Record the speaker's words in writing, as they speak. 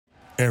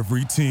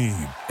Every team,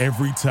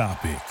 every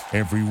topic,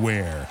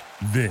 everywhere.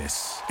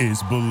 This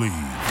is Believe.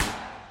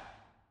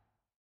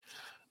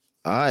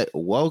 All right,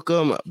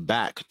 welcome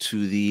back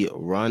to the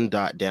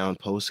Run.down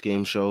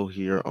postgame show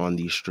here on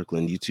the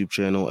Strickland YouTube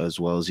channel, as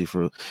well as if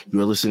you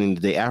are listening the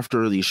day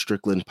after the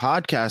Strickland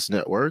Podcast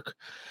Network.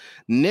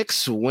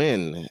 Knicks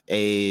win,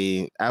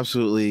 a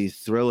absolutely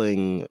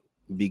thrilling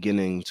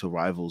beginning to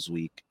Rivals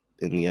Week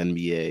in the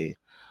NBA.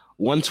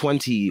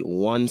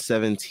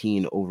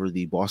 120-117 over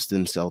the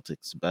Boston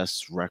Celtics,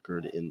 best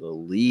record in the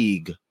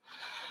league.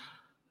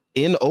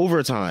 In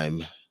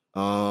overtime,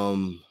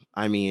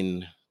 I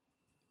mean,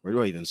 where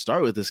do I even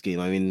start with this game?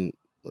 I mean,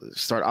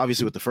 start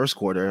obviously with the first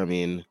quarter. I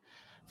mean,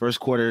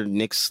 first quarter,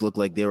 Knicks looked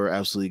like they were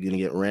absolutely going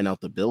to get ran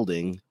out the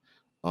building.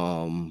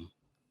 And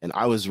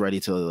I was ready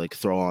to like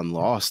throw on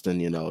Lost and,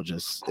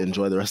 just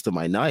enjoy the rest of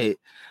my night.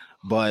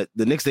 But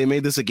the Knicks, they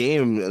made this a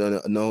game.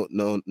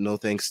 No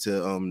thanks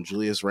to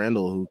Julius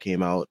Randle, who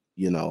came out,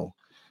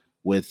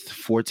 with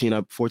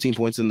 14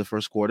 points in the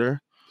first quarter.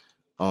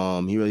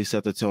 He really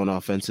set the tone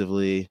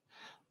offensively.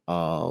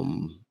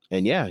 And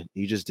yeah,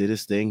 he just did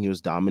his thing. He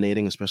was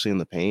dominating, especially in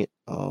the paint,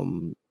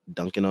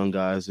 dunking on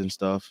guys and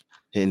stuff,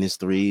 hitting his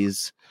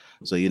threes.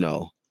 So, he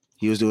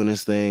was doing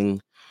his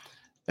thing.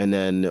 And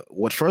then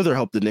what further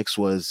helped the Knicks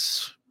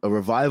was a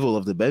revival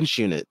of the bench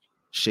unit,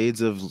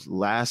 shades of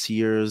last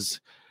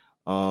year's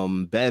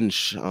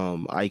bench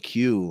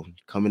IQ,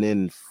 coming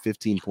in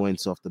 15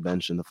 points off the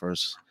bench in the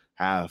first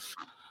half.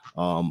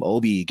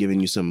 Obi giving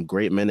you some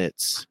great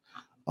minutes.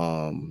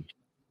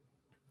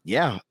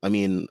 Yeah, I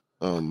mean,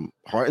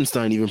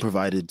 Hartenstein even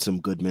provided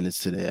some good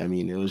minutes today. I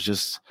mean, it was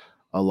just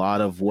a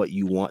lot of what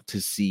you want to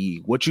see,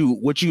 what you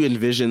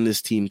envision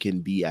this team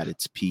can be at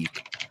its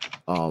peak,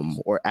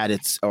 or at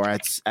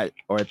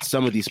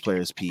some of these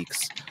players'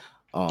 peaks,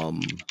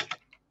 as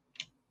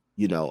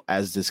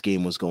this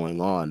game was going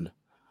on.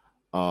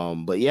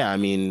 But yeah, I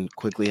mean,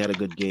 Quickly had a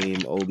good game.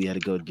 Obi had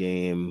a good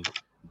game.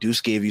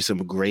 Deuce gave you some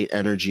great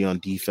energy on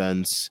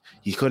defense.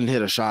 He couldn't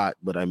hit a shot,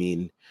 but I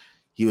mean,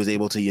 he was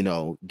able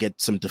to,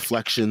 get some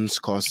deflections,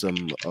 cause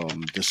some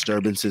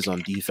disturbances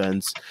on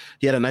defense.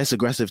 He had a nice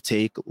aggressive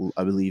take,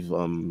 I believe,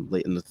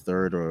 late in the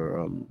third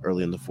or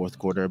early in the fourth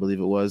quarter, I believe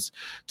it was,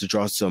 to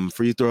draw some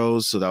free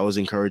throws. So that was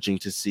encouraging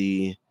to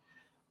see.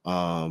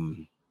 But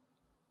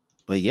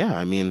yeah,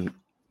 I mean,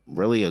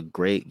 really a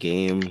great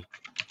game.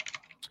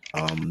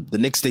 The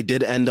Knicks, they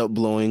did end up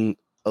blowing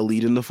a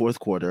lead in the fourth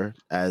quarter,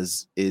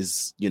 as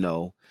is,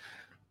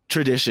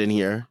 tradition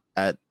here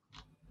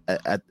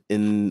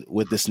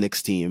with this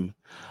Knicks team.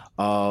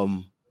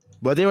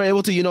 But they were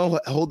able to,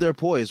 hold their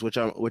poise, which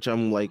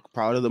I'm like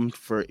proud of them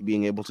for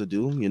being able to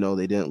do.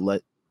 They didn't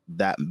let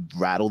that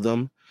rattle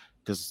them,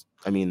 because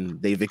I mean,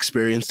 they've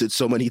experienced it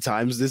so many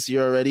times this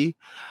year already.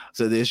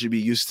 So they should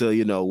be used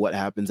to, what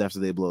happens after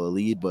they blow a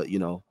lead. But,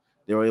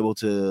 they were able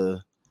to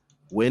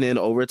win in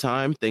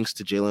overtime thanks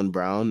to Jaylen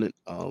Brown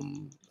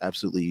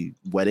absolutely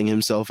wetting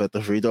himself at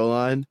the free throw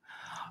line.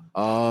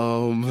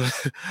 But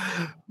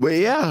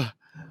yeah,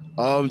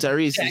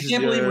 Tyrese, I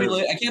can't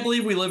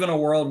believe we live in a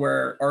world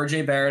where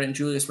RJ Barrett and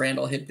Julius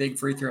Randle hit big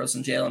free throws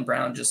and Jaylen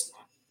Brown just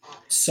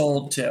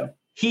sold too.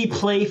 He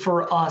played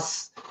for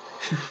us.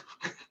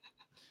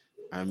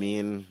 I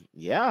mean,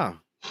 yeah.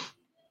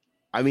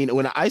 I mean,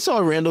 when I saw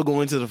Randle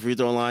going to the free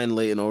throw line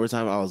late in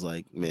overtime, I was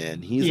like,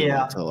 man, he's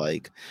about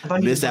to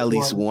miss at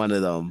least one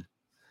of them.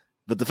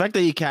 But the fact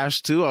that he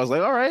cashed two, I was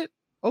like, all right,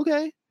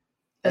 okay.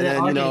 And then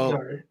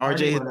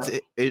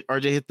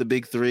RJ hit the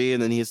big three,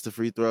 and then he hits the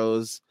free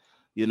throws.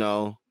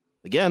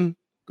 Again,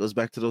 goes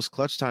back to those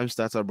clutch time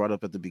stats I brought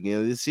up at the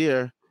beginning of this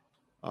year.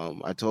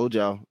 I told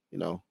y'all,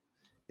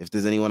 if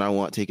there's anyone I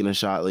want taking a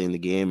shot late in the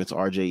game, it's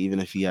RJ. Even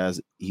if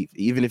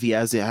he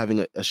has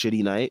having a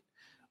shitty night,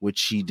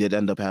 which he did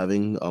end up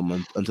having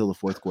until the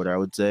fourth quarter, I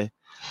would say,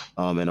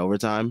 and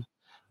overtime.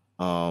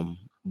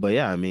 But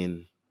yeah, I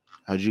mean,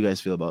 how did you guys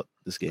feel about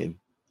this game?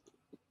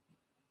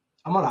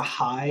 I'm on a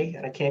high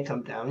and I can't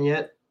come down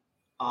yet.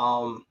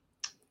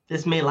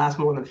 This may last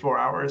more than 4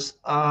 hours.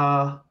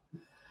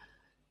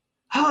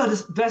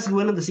 This best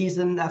win of the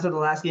season after the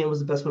last game was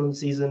the best win of the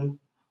season.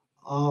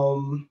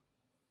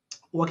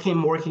 What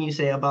more can you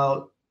say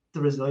about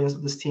the resilience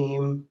of this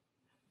team?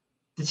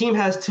 The team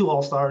has 2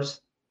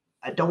 all-stars.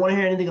 I don't want to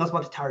hear anything else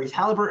about Tyrese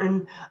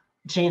Halliburton,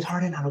 James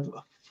Harden. I don't give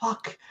a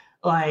fuck.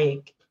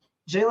 Like,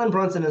 Jalen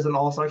Brunson is an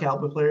all-star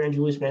caliber player, and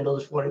Julius Randle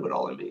is flirting with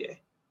All-NBA.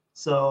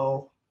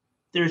 So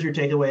there's your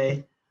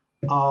takeaway.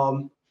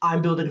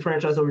 I'm building a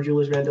franchise over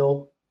Julius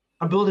Randle.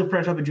 I'm building a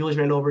franchise with Julius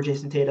Randle over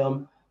Jason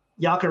Tatum.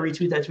 Y'all can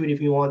retweet that tweet if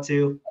you want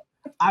to.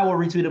 I will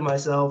retweet it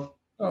myself.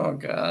 Oh,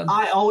 God.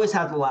 I always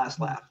have the last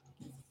laugh.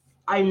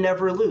 I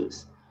never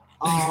lose.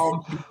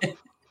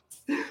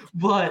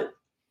 But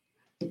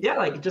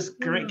yeah, just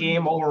great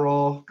game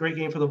overall. Great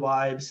game for the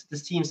vibes.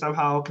 This team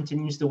somehow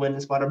continues to win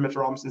in spite of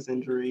Mitchell Robinson's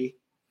injury.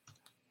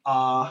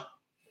 What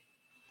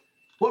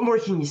more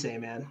can you say,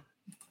 man?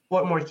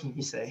 What more can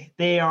you say?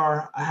 They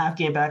are a half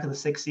game back of the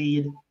 6th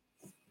seed.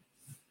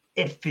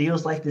 It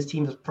feels like this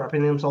team is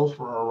prepping themselves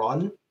for a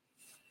run,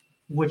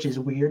 which is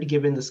weird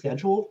given the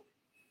schedule.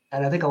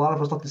 And I think a lot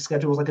of us thought the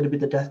schedule was like going to be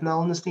the death knell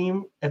on this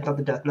team, if not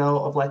the death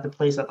knell of like the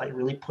place that like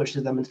really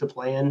pushes them into the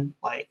play-in.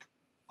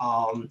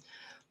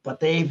 But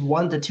they've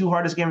won the 2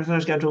 hardest games of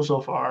their schedule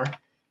so far.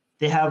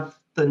 They have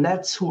the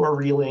Nets, who are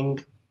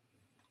reeling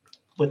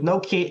with no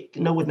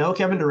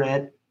Kevin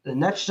Durant. The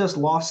Nets just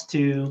lost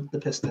to the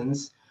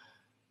Pistons.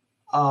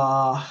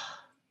 I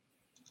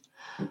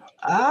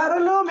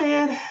don't know,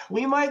 man.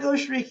 We might go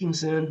streaking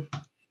soon.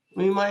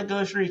 I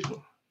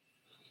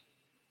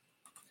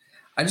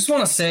just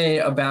want to say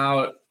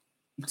about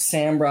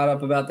Sam brought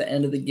up about the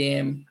end of the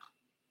game.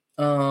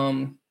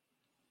 I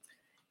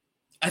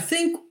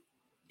think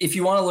if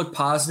you want to look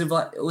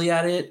positively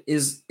at it,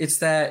 it's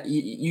that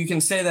you can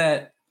say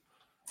that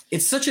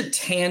it's such a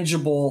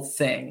tangible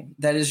thing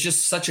that is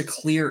just such a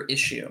clear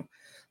issue.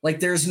 Like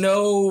there's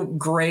no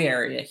gray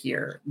area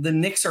here. The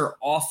Knicks are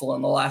awful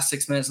in the last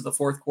 6 minutes of the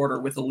fourth quarter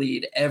with a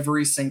lead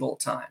every single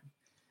time.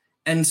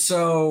 And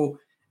so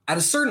at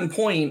a certain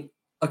point,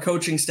 a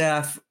coaching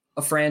staff,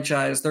 a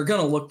franchise, they're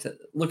going to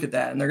look at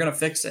that and they're going to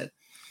fix it.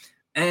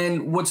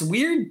 And what's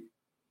weird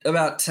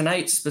about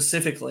tonight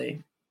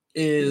specifically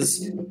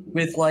is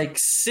with like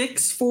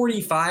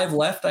 6:45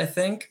 left, I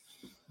think,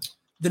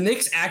 the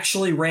Knicks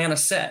actually ran a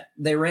set.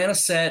 They ran a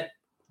set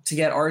to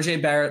get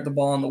RJ Barrett the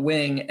ball on the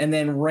wing and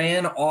then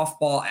ran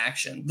off-ball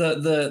action.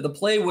 The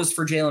play was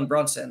for Jalen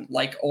Brunson,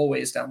 like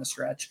always down the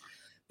stretch.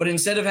 But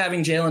instead of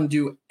having Jalen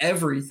do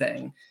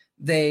everything,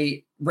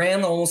 they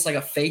ran almost like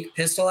a fake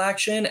pistol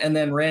action and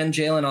then ran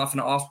Jalen off an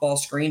off-ball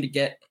screen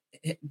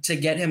to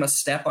get him a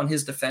step on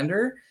his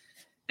defender.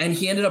 And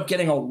he ended up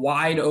getting a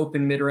wide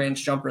open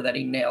mid-range jumper that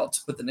he nailed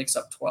to put the Knicks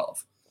up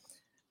 12.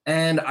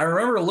 And I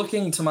remember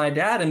looking to my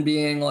dad and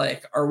being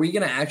like, are we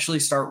going to actually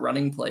start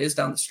running plays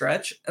down the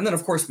stretch? And then,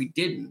 of course, we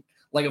didn't.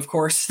 Like, of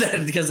course,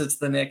 because it's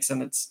the Knicks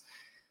and it's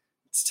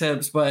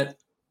Tibbs. But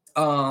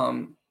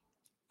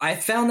I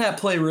found that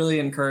play really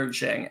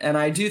encouraging. And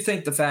I do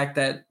think the fact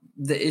that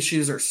the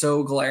issues are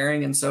so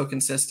glaring and so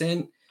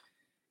consistent,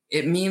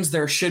 it means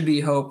there should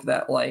be hope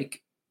that,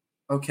 like,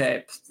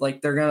 okay,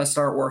 like they're going to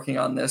start working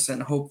on this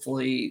and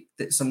hopefully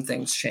some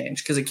things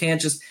change. Because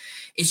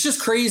it's just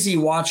crazy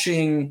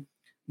watching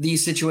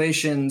these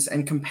situations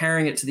and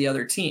comparing it to the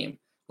other team.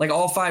 Like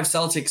all 5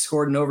 Celtics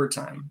scored in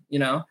overtime,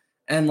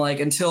 and like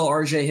until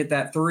RJ hit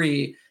that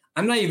 3,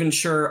 I'm not even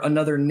sure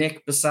another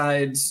Knick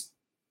besides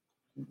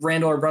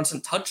Randall or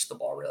Brunson touched the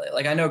ball really.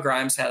 Like I know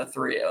Grimes had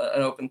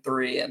an open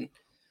 3 and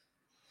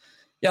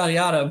yada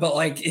yada, but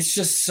like it's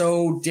just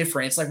so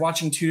different. It's like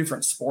watching 2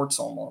 different sports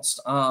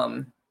almost.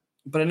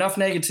 But enough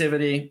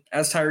negativity.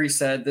 As Tyree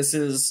said, this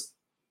is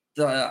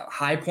the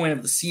high point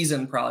of the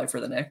season probably for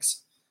the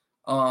Knicks.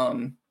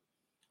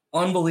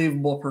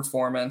 Unbelievable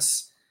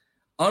performance,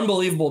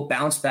 unbelievable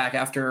bounce back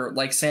after,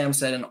 like Sam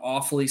said, an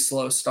awfully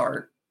slow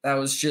start. That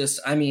was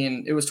just,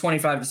 it was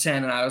 25-10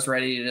 and I was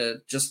ready to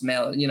just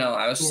mail it.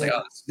 I was just like,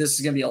 oh, this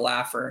is going to be a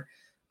laugher.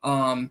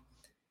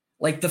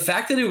 Like the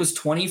fact that it was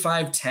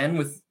 25-10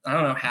 with, I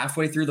don't know,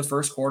 halfway through the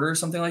first quarter or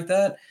something like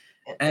that.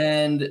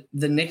 And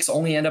the Knicks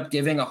only end up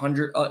giving up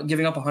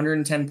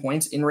 110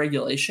 points in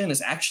regulation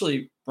is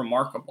actually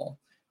remarkable.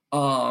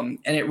 And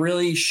it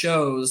really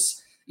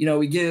shows,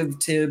 we give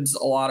Tibbs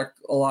a lot of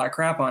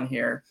crap on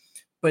here,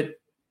 but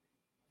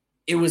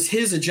it was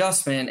his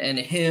adjustment and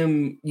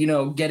him,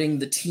 getting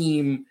the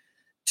team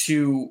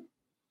to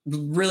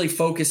really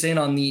focus in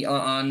on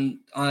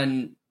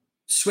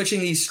switching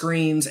these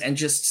screens and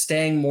just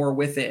staying more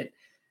with it.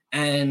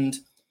 And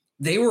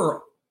they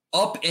were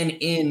up and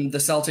in the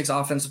Celtics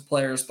offensive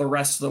players the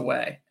rest of the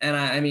way.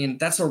 And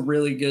that's a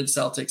really good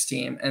Celtics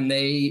team. And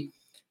they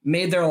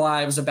made their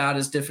lives about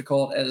as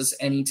difficult as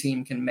any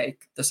team can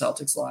make the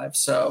Celtics' lives.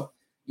 So,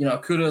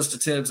 kudos to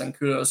Tibbs and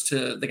kudos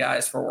to the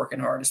guys for working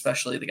hard,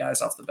 especially the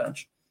guys off the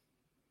bench.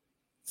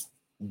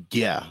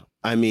 Yeah.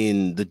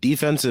 The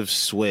defensive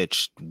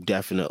switch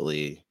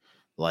definitely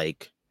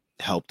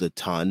helped a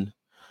ton.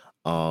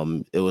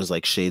 It was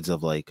shades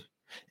of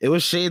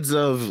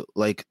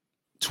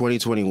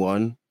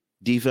 2021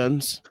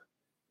 defense,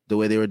 the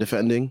way they were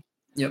defending.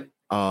 Yep.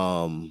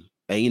 And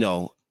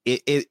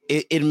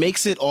it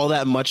makes it all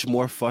that much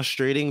more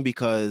frustrating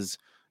because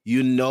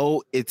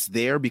it's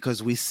there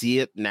because we see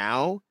it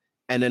now,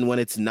 and then when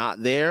it's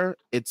not there,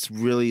 it's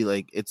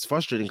really it's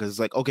frustrating because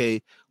it's like,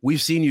 okay,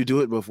 we've seen you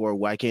do it before.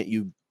 Why can't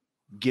you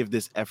give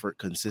this effort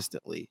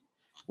consistently?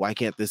 Why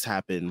can't this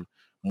happen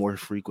more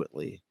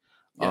frequently?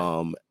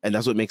 Yeah. And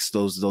that's what makes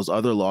those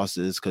other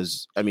losses,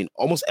 because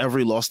almost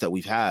every loss that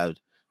we've had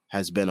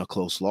has been a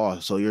close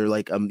loss. So you're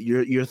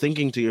you're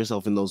thinking to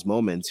yourself in those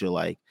moments, you're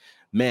like,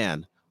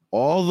 man,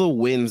 all the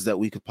wins that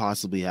we could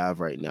possibly have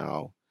right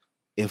now,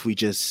 if we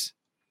just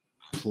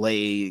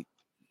play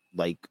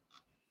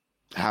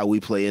how we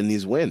play in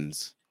these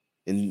wins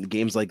in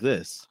games like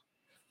this.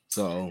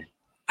 So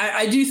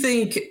I do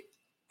think,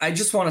 I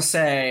just want to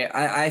say,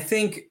 I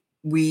think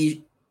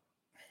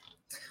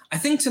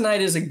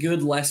tonight is a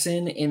good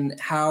lesson in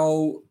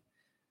how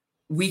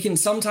we can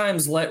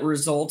sometimes let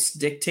results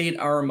dictate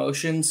our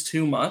emotions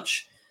too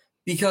much,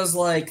 because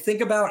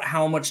think about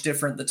how much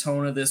different the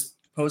tone of this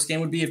post game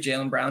would be if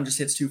Jaylen Brown just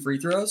hits 2 free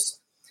throws.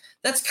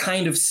 That's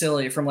kind of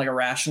silly from like a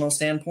rational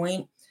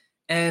standpoint.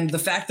 And the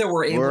fact that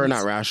we're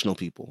not rational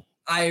people.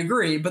 I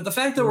agree, but the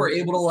fact that we're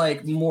able to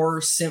like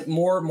more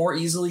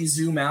easily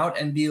zoom out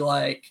and be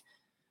like,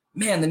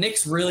 man, the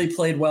Knicks really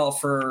played well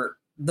for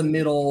the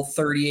middle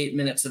 38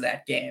 minutes of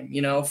that game,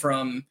 you know,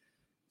 from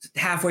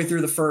halfway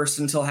through the first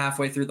until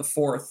halfway through the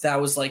fourth.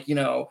 That was like, you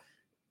know,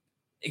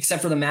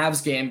 except for the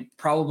Mavs game,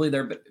 probably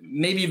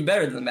maybe even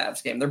better than the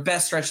Mavs game, their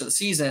best stretch of the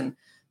season.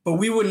 But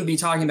we wouldn't be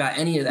talking about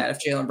any of that if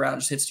Jaylen Brown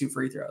just hits 2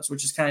 free throws,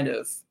 which is kind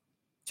of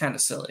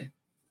silly.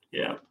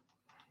 Yeah.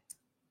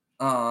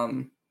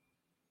 And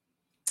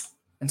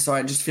so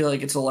I just feel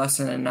like it's a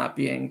lesson in not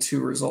being too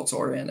results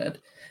oriented.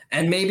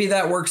 And maybe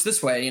that works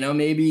this way. You know,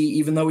 maybe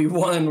even though we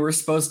won, we're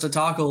supposed to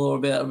talk a little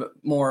bit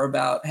more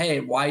about, hey,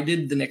 why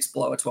did the Knicks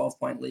blow a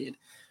 12-point lead?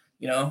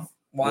 You know,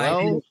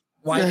 why?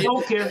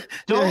 Don't care.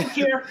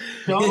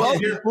 Well,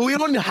 we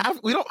don't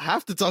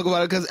have to talk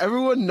about it because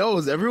everyone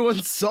knows.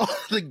 Everyone saw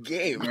the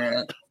game.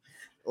 Yeah.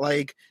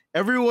 Like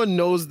everyone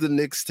knows the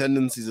Knicks'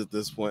 tendencies at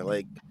this point.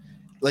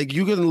 Like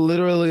you can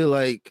literally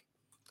like,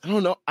 I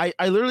don't know. I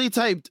literally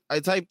typed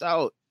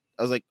out.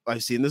 I was like,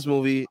 I've seen this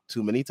movie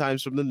too many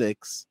times from the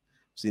Knicks.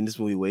 I've seen this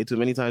movie way too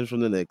many times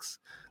from the Knicks.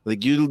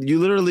 Like you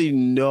literally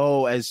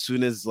know as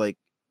soon as like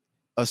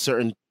a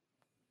certain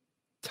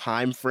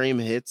time frame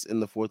hits in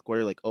the fourth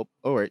quarter, like, oh,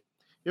 all right,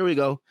 here we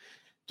go.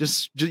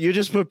 You're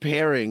just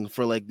preparing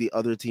for like the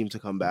other team to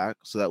come back,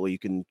 so that way you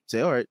can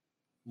say, all right,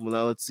 well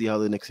now let's see how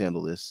the Knicks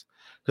handle this.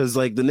 Because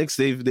like the Knicks,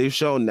 they've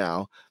shown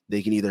now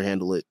they can either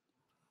handle it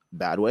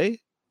bad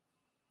way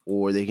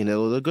or they can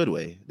handle it a good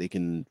way. They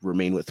can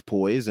remain with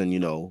poise and, you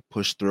know,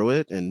 push through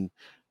it and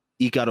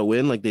eke out a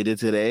win like they did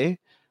today,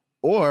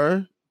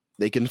 or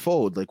they can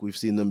fold like we've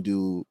seen them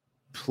do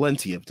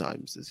plenty of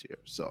times this year.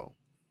 So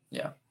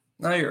yeah,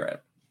 no, you're right.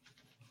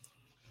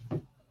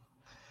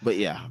 But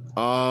yeah,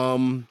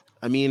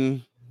 I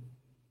mean,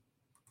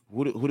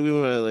 who do we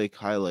want to like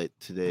highlight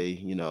today?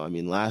 You know, I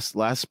mean, last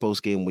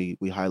post game we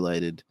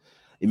highlighted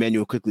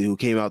Emmanuel Quickley, who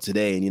came out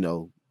today, and you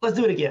know, let's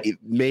do it again. It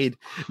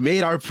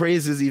made our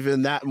praises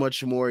even that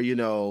much more, you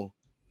know,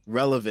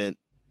 relevant.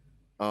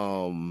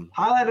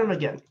 Highlight him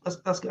again.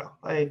 Let's go.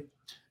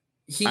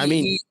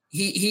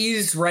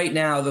 He's right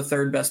now the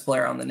third best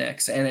player on the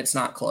Knicks, and it's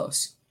not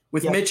close.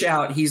 With Mitch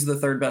out, he's the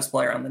third best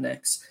player on the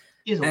Knicks.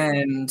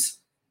 And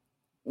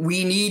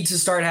we need to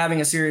start having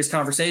a serious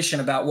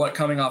conversation about what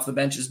coming off the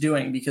bench is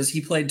doing, because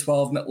he played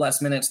 12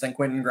 less minutes than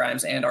Quentin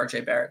Grimes and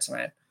RJ Barrett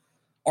tonight.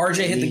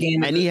 RJ hit the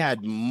game. And he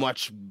had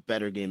much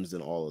better games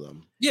than all of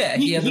them. Yeah.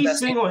 He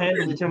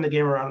single-handedly turned the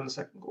game around in the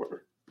second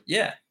quarter.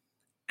 Yeah.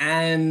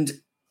 And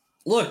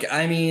look,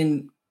 I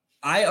mean,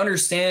 I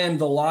understand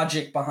the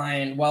logic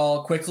behind,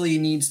 well, Quickley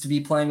needs to be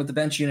playing with the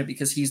bench unit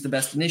because he's the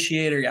best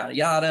initiator, yada,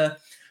 yada.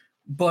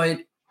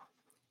 But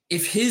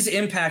if his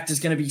impact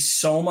is going to be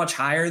so much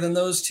higher than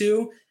those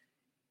two,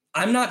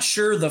 I'm not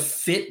sure the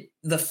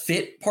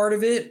fit part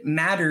of it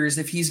matters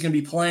if he's going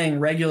to be playing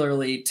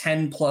regularly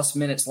 10 plus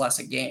minutes less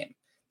a game.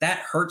 That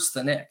hurts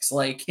the Knicks.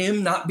 Like,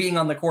 him not being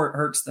on the court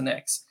hurts the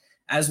Knicks,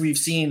 as we've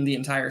seen the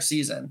entire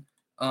season.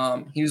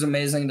 He was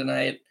amazing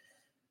tonight.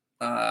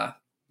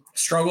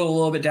 Struggled a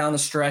little bit down the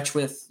stretch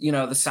with, you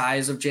know, the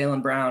size of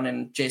Jaylen Brown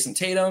and Jason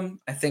Tatum.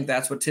 I think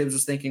that's what Tibbs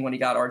was thinking when he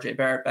got RJ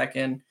Barrett back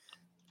in.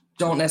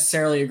 Don't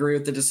necessarily agree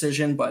with the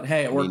decision, but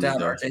hey, it worked out.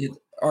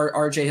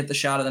 RJ hit the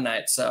shot of the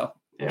night, so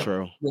yeah.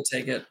 True. We'll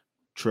take it.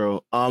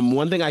 True.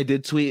 One thing I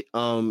did tweet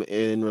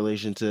in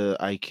relation to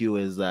IQ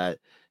is that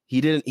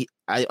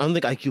I don't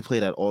think IQ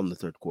played at all in the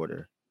third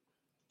quarter.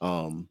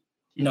 No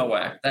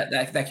way.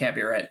 That can't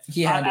be right.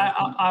 He had.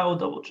 I will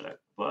double check.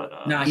 But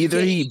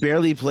either he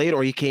barely played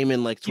or he came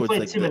in like towards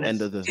like the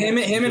end of the. Him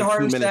and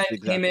Hartenstein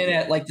came in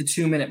at like the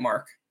 2-minute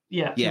mark.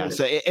 Yeah.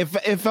 So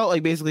it felt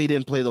like basically he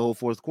didn't play the whole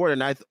fourth quarter,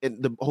 and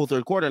the whole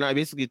third quarter, and I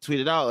basically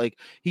tweeted out like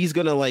he's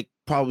gonna like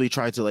probably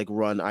try to like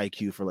run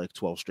IQ for like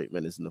 12 straight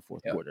minutes in the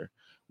fourth quarter,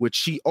 which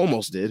he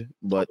almost did,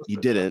 but he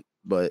didn't.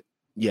 But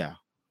yeah,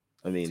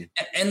 I mean,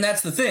 and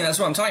that's the thing. That's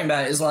what I'm talking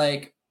about. Is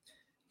like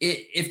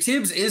if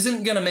Tibbs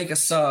isn't gonna make a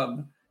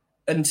sub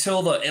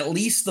until at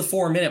least the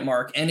 4-minute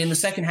mark, and in the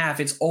second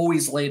half it's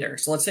always later.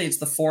 So let's say it's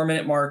the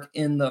 4-minute mark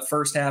in the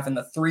first half and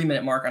the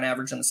 3-minute mark on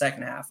average in the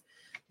second half.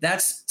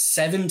 That's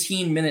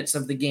 17 minutes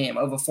of the game,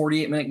 of a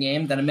 48-minute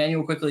game, that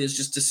Emmanuel Quickley is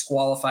just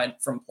disqualified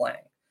from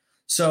playing.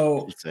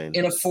 So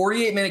in a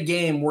 48-minute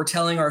game, we're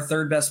telling our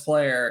third best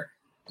player,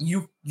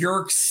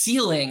 your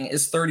ceiling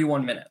is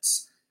 31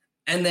 minutes.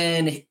 And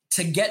then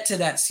to get to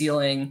that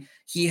ceiling,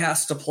 he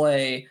has to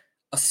play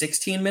a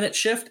 16-minute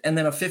shift and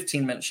then a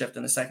 15-minute shift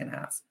in the second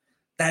half.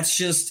 That's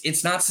just,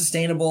 it's not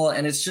sustainable,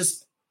 and it's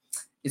just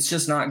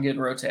not good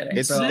rotating.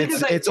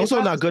 It's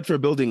also not good for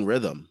building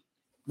rhythm.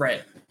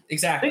 Right.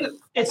 Exactly.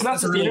 It's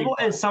not sustainable,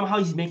 and somehow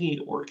he's making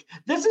it work.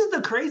 This is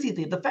the crazy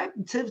thing. The fact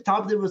that Tibbs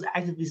Thompson was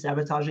actively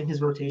sabotaging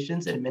his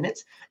rotations in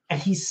minutes, and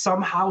he's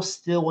somehow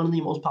still one of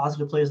the most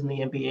positive players in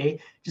the NBA,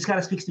 just kind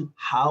of speaks to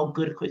how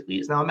good Quickley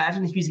is. Now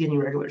imagine if he's getting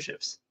regular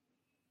shifts.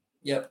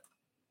 Yep.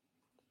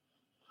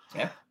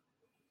 Yeah.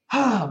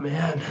 Oh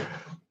man.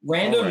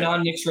 Random All right.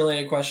 non-Knicks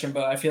related question,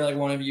 but I feel like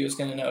one of you is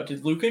going to know.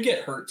 Did Luka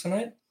get hurt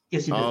tonight?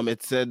 Yes, you did.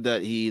 It said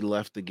that he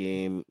left the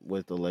game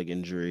with a leg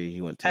injury.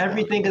 He went to the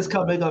Everything locker is room.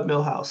 coming up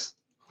Millhouse.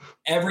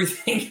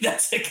 Everything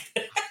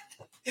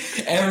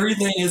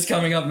everything is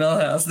coming up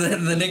Millhouse.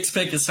 The Knicks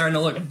pick is starting to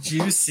look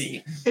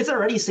juicy. It's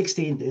already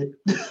 16, dude.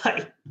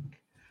 Like,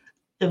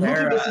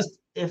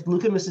 if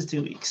Luka misses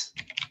 2 weeks.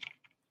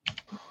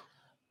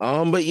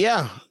 But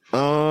yeah.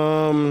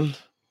 I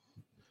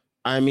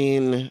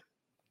mean,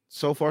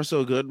 so far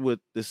so good with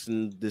this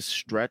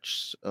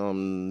stretch.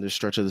 This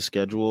stretch of the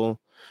schedule.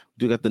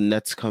 We do got the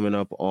Nets coming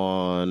up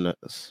on.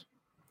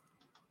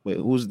 Wait,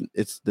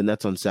 it's the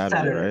Nets on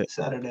Saturday, right?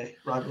 Saturday,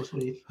 Rogers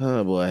week.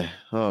 Oh boy.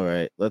 All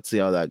right. Let's see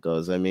how that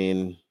goes. I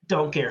mean,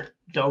 don't care.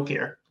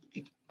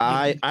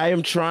 I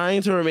am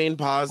trying to remain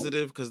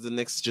positive because the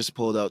Knicks just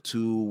pulled out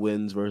 2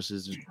 wins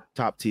versus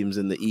top teams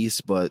in the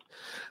East, but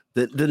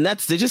the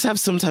Nets, they just have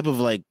some type of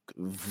like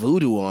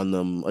voodoo on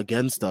them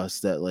against us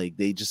that like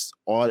they just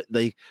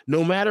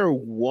no matter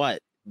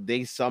what,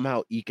 they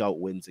somehow eke out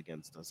wins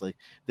against us. Like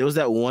there was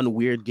that one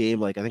weird game,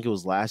 like I think it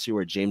was last year,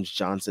 where James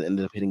Johnson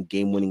ended up hitting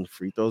game-winning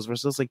free throws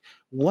versus us. Like,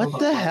 what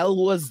the hell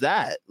was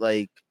that?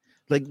 Like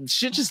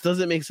shit just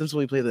doesn't make sense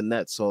when we play the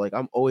Nets. So like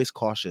I'm always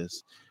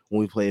cautious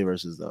when we play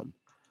versus them.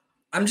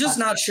 I'm just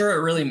not sure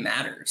it really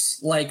matters.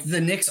 Like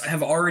the Knicks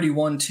have already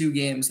won 2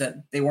 games that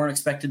they weren't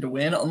expected to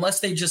win,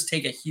 unless they just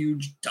take a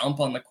huge dump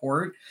on the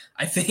court.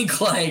 I think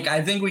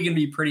we can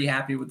be pretty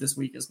happy with this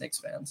week as Knicks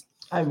fans.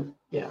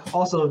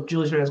 Also,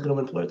 Julius Randle's going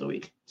to win Player of the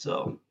Week,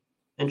 so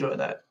enjoy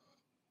that.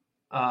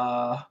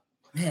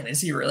 Man,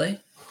 is he really?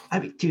 I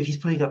mean, dude,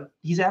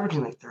 he's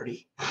averaging like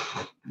 30.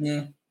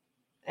 Yeah.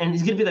 And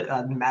he's going to be like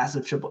a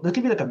massive triple. This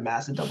could be like a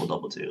massive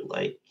double too.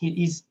 Like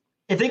he's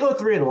if they go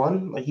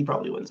 3-1, like he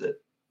probably wins it.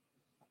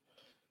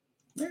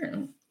 All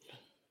right.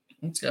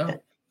 Let's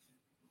go.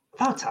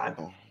 About time.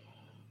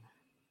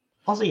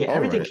 Also,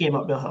 everything came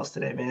up Millhouse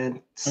today,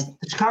 man. The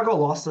Chicago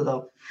lost to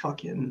the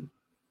fucking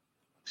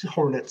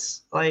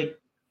Hornets. Like,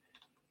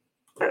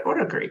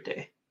 what a great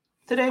day.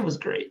 Today was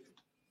great.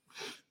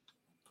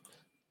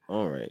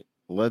 All right.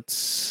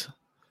 Let's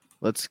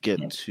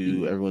get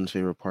to everyone's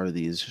favorite part of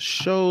these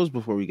shows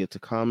before we get to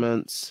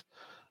comments.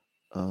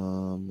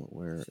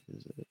 Where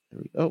is it?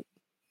 There we go.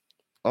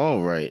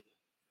 All right.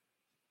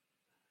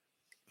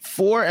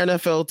 4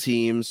 NFL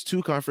teams,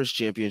 2 conference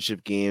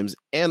championship games,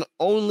 and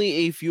only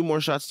a few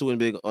more shots to win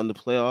big on the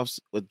playoffs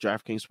with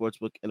DraftKings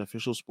Sportsbook, an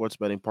official sports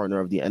betting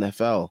partner of the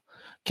NFL.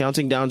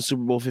 Counting down to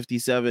Super Bowl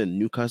 57,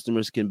 new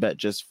customers can bet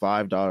just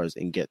 $5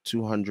 and get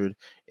 $200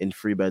 in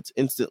free bets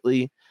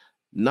instantly.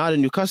 Not a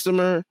new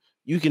customer?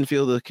 You can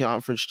feel the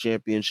conference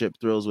championship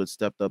thrills with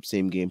stepped-up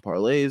same-game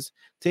parlays.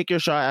 Take your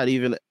shot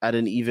at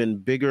an even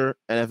bigger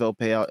NFL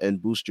payout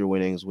and boost your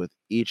winnings with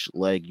each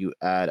leg you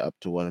add up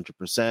to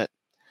 100%.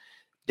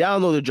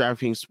 Download the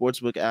DraftKings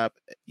Sportsbook app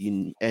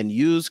and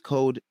use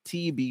code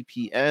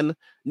TBPN.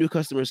 New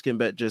customers can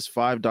bet just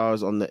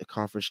 $5 on the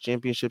conference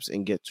championships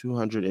and get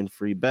 $200 in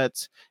free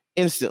bets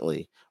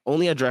instantly.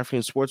 Only at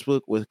DraftKings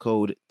Sportsbook with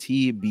code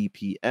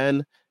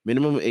TBPN.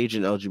 Minimum age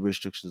and eligibility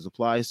restrictions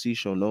apply. See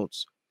show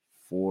notes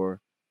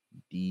for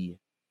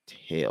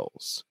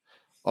details.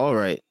 All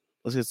right,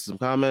 let's get to some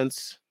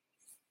comments.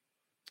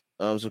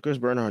 So Chris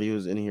Bernhardt, he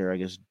was in here, I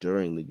guess,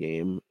 during the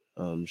game.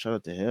 Shout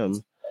out to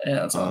him. Yeah,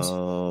 that's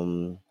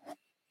awesome.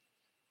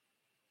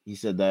 He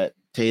said that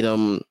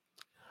Tatum,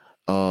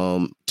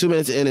 2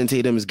 minutes in and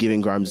Tatum is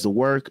giving Grimes the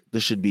work.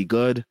 This should be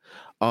good.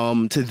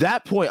 To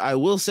that point, I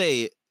will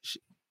say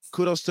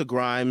kudos to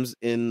Grimes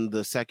in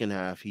the second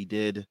half. He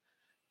did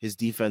his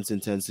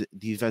defensive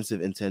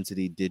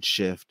intensity did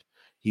shift.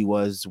 He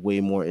was way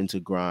more into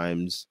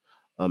Grimes.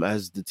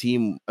 As the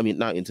team,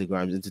 not into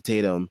Grimes, into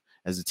Tatum,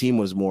 as the team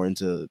was more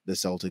into the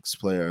Celtics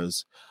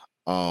players.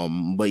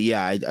 But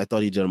yeah, I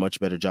thought he did a much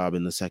better job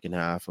in the second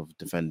half of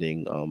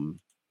defending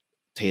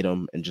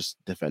Tatum and just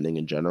defending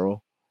in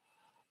general.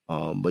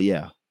 But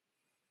yeah.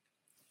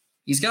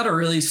 He's got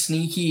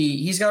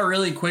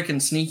really quick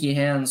and sneaky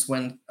hands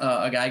when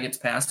a guy gets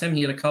past him.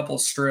 He had a couple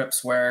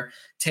strips where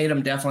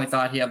Tatum definitely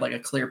thought he had like a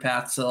clear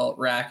path to the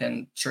rack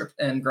and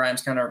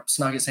Grimes kind of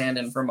snuck his hand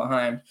in from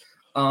behind.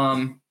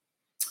 Grimes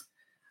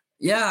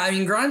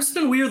has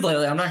been weird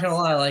lately. I'm not going to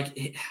lie.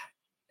 Like,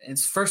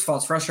 it's first of all,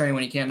 it's frustrating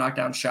when he can't knock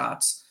down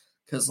shots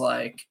because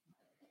like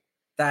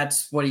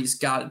that's what he's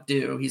got to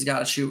do. He's got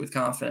to shoot with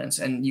confidence,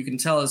 and you can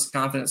tell his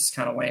confidence is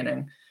kind of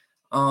waning.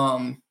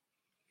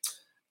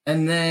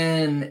 And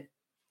then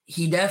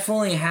he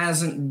definitely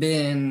hasn't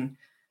been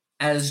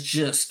as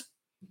just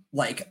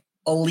like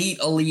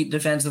elite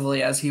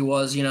defensively as he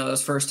was,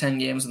 those first 10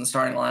 games in the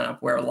starting lineup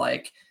where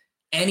like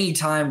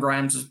anytime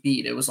Grimes was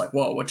beat, it was like,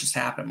 whoa, what just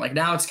happened? Like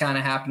now it's kind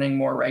of happening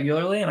more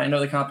regularly. And I know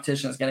the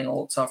competition is getting a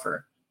little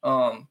tougher.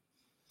 But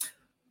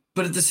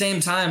at the same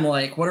time,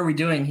 like, what are we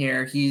doing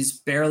here? He's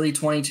barely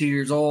 22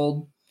 years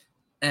old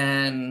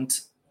and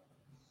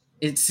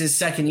it's his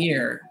second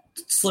year.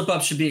 Slip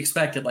up should be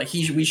expected. Like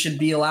we should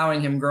be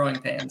allowing him growing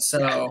pains.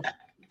 So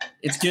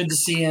it's good to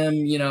see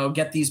him,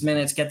 get these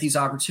minutes, get these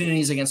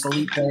opportunities against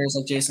elite players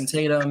like Jason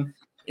Tatum.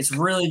 It's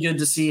really good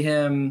to see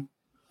him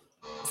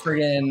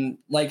friggin',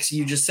 like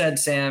you just said,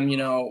 Sam,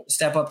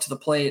 step up to the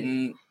plate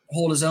and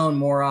hold his own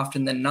more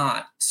often than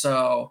not.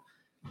 So,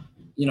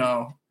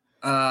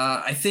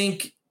 I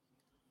think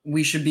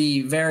we should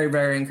be very,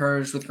 very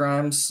encouraged with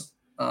Grimes.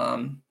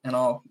 And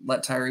I'll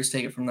let Tyrese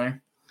take it from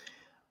there.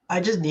 I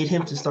just need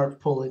him to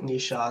start pulling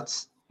these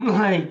shots.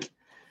 Like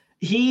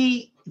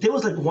there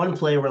was like one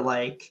play where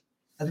like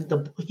I think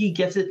he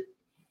gets it.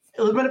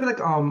 It might have been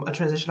like a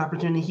transition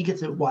opportunity. He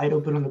gets it wide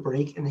open on the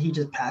break, and he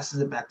just passes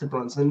it back to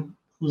Brunson,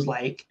 who's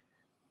like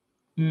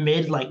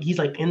he's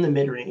like in the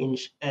mid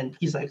range, and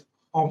he's like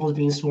almost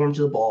being swarmed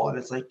to the ball, and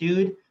it's like,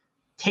 dude,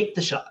 take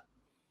the shot.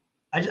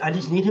 I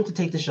just need him to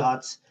take the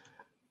shots.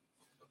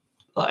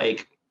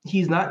 Like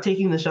he's not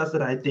taking the shots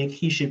that I think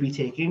he should be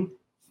taking.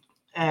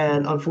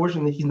 And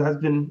unfortunately, he's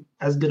not been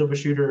as good of a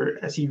shooter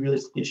as he really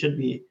should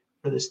be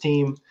for this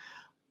team.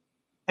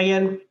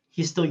 Again,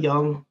 he's still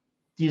young.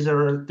 These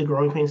are the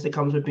growing pains that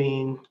comes with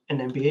being an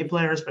NBA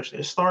player, especially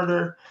a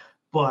starter.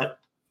 But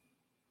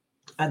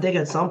I think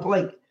at some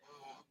point,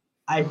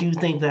 I do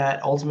think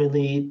that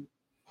ultimately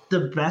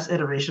the best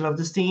iteration of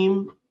this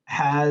team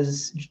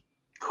has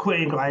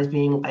Quentin Grimes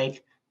being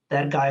like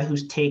that guy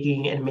who's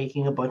taking and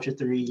making a bunch of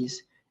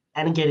threes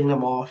and getting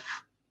them off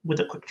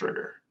with a quick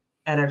trigger.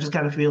 And I just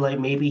kind of feel like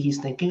maybe he's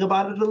thinking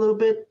about it a little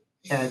bit.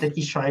 And I think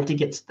he's trying to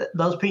get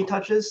those paint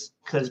touches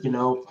because,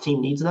 the team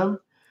needs them.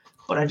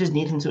 But I just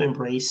need him to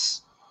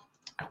embrace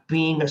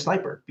being a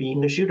sniper,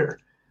 being a shooter.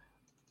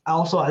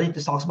 Also, I think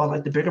this talks about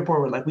like the bigger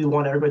part where like we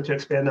want everybody to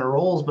expand their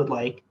roles. But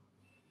like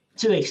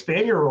to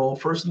expand your role,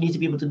 first you need to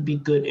be able to be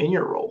good in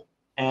your role.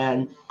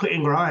 And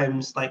Quentin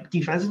Grimes, like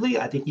defensively,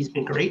 I think he's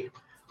been great.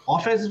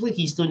 Offensively,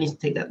 he still needs to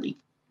take that leap.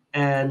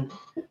 And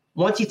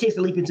once he takes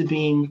the leap into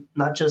being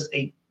not just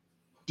a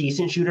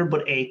decent shooter,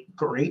 but a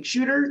great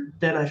shooter,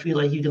 then I feel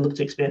like he can look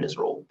to expand his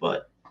role.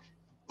 But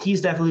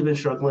he's definitely been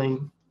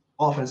struggling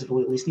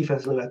offensively, at least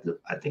defensively.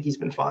 I think he's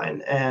been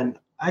fine, and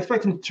I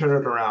expect him to turn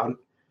it around.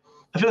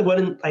 I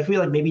feel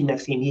like maybe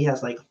next game he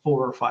has like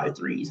 4 or 5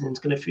 threes, and it's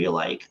gonna feel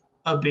like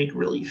a big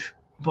relief.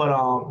 But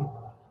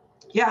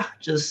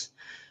just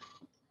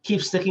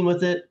keep sticking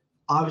with it.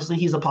 Obviously,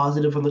 he's a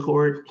positive on the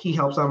court. He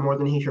helps out more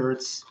than he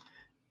hurts,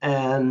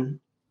 and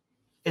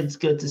it's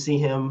good to see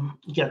him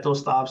get those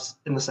stops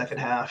in the second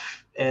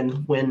half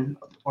and win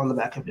on the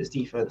back of his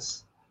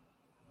defense.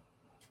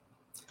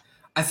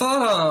 I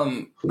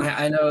thought,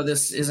 I know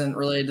this isn't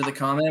related to the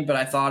comment, but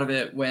I thought of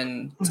it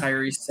when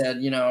Tyrese said,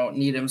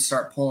 need him to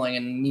start pulling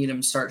and need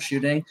him to start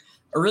shooting.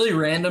 A really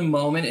random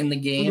moment in the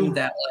game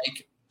that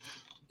like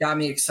got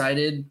me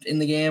excited in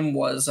the game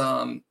was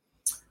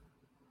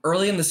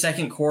early in the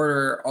second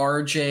quarter,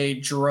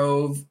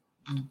 RJ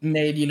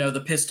made,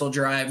 the pistol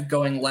drive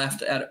going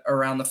left at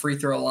around the free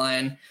throw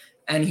line.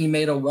 And he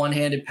made a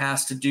one-handed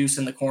pass to Deuce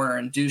in the corner,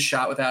 and Deuce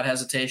shot without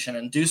hesitation,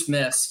 and Deuce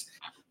missed.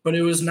 But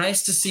it was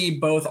nice to see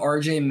both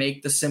RJ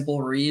make the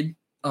simple read,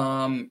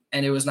 and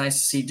it was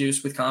nice to see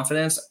Deuce with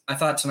confidence. I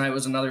thought tonight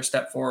was another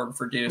step forward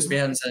for Deuce. We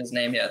hadn't said his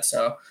name yet,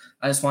 so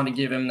I just wanted to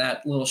give him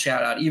that little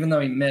shout out. Even though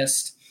he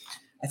missed,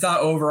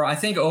 I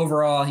think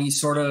overall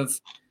he's sort of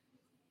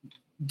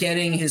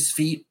getting his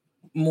feet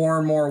more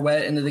and more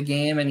wet into the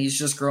game, and he's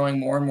just growing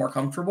more and more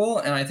comfortable,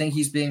 and I think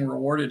he's being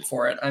rewarded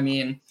for it. I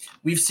mean,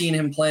 we've seen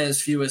him play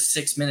as few as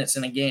 6 minutes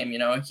in a game.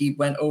 He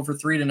went over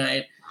 3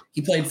 tonight.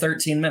 He played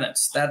 13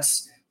 minutes.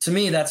 To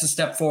me, that's a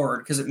step forward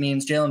because it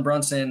means Jalen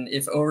Brunson,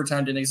 if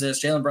overtime didn't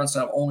exist, Jalen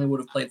Brunson only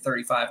would have played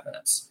 35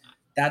 minutes.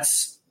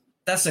 That's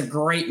a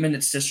great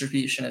minutes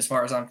distribution as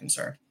far as I'm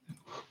concerned.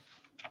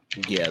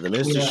 Yeah, the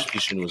minutes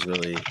distribution was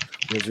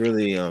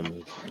really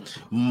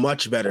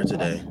much better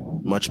today.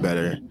 Much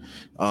better.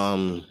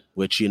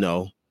 Which,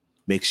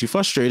 makes you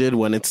frustrated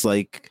when it's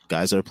like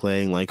guys are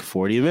playing like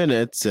 40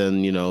 minutes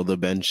and,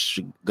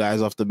 the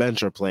guys off the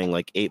bench are playing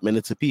like 8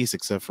 minutes apiece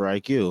except for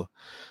IQ.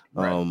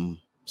 Right.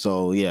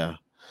 So yeah.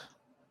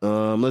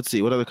 Let's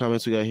see what other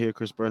comments we got here.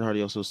 Chris Bernhardt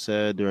also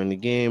said during the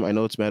game, I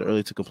know it's mad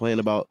early to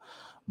complain, but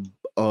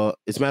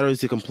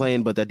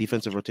that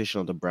defensive rotation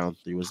on the Brown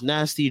 3 was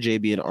nasty.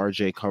 JB and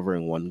RJ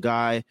covering one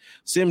guy.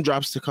 Sim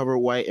drops to cover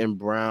White, and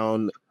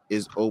Brown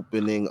is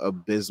opening a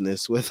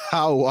business with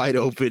how wide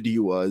open he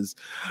was.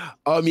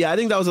 I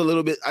think that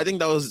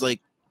was like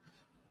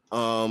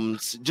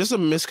just a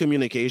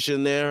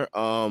miscommunication there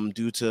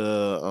due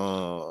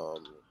to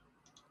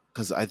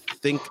because I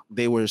think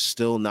they were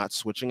still not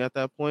switching at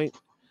that point.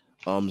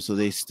 So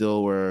they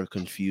still were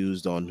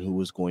confused on who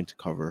was going to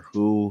cover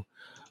who.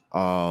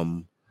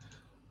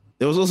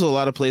 There was also a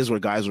lot of plays where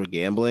guys were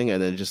gambling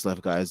and then just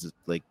left guys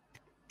like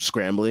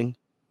scrambling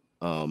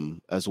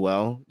as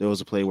well. There was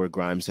a play where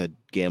Grimes had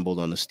gambled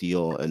on a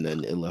steal and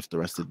then it left the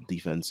rest of the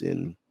defense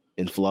in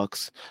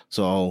flux.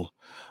 So,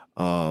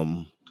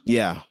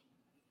 yeah.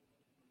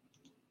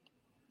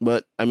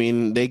 But, I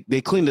mean,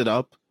 they cleaned it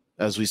up,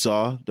 as we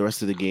saw. The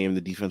rest of the game,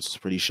 the defense was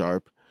pretty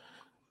sharp.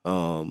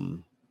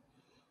 So,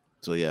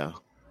 yeah.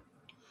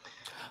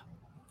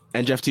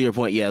 And Jeff, to your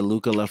point, yeah,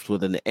 Luka left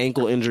with an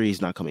ankle injury.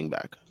 He's not coming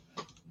back.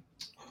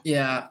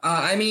 Yeah,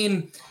 I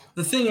mean,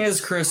 the thing is,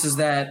 Chris, is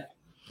that,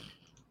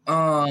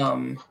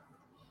 first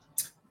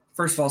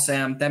of all,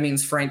 Sam, that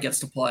means Frank gets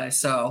to play.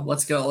 So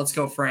let's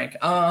go, Frank.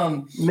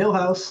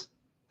 Millhouse.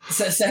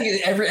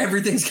 Second,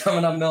 everything's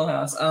coming up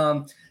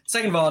Millhouse.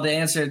 Second of all,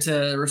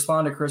 to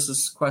respond to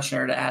Chris's question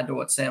or to add to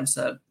what Sam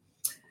said,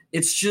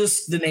 it's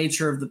just the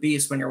nature of the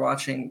beast when you're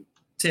watching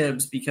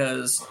Tibbs,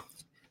 because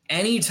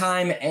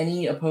anytime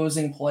any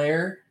opposing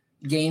player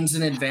gains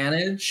an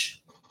advantage,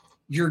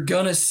 you're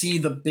going to see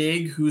the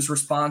big who's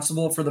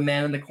responsible for the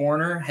man in the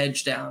corner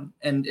hedge down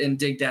and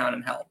dig down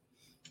and help.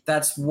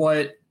 That's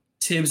what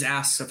Tibbs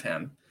asks of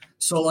him.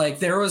 So, like,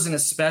 there was an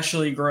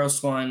especially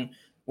gross one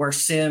where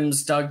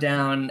Sims dug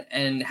down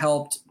and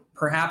helped,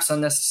 perhaps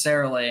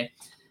unnecessarily,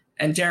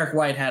 and Derek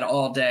White had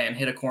all day and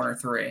hit a corner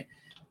three.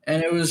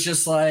 And it was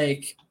just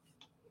like,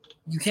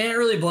 you can't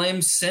really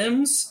blame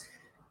Sims,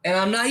 and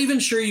I'm not even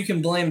sure you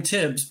can blame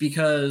Tibbs,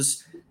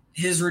 because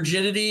his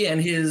rigidity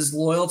and his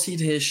loyalty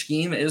to his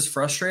scheme is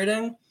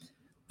frustrating,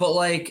 but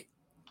like,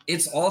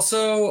 it's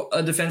also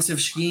a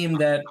defensive scheme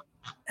that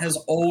has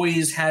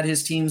always had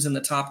his teams in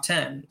the top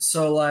 10.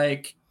 So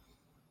like,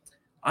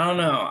 I don't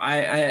know.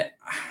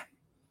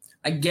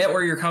 I get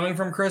where you're coming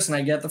from, Chris, and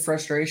I get the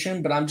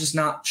frustration, but I'm just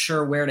not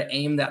sure where to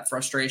aim that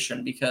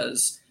frustration,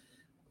 because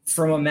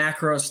from a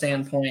macro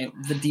standpoint,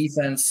 the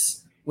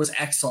defense was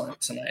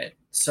excellent tonight.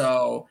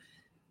 So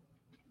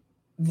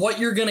what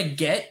you're going to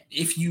get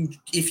if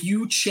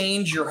you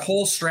change your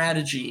whole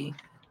strategy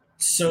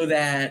so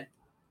that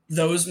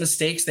those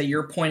mistakes that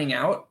you're pointing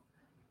out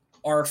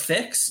are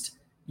fixed,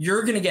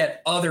 you're going to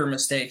get other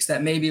mistakes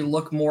that maybe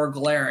look more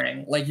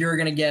glaring. Like, you're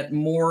going to get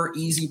more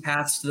easy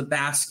paths to the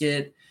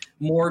basket,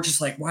 more just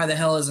like, why the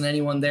hell isn't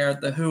anyone there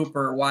at the hoop,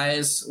 or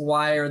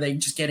why are they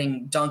just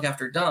getting dunk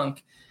after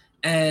dunk?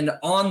 And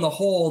on the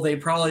whole,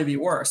 they'd probably be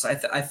worse. I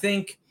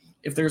think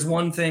if there's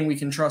one thing we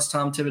can trust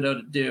Tom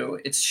Thibodeau to do,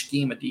 it's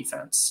scheme a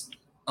defense.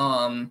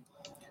 And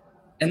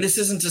this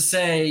isn't to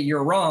say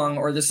you're wrong,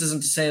 or this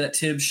isn't to say that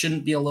Tibbs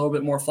shouldn't be a little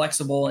bit more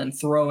flexible and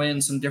throw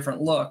in some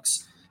different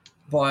looks.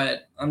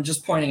 But I'm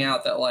just pointing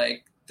out that,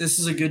 like, this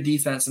is a good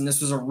defense, and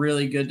this was a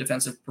really good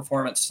defensive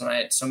performance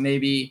tonight. So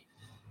maybe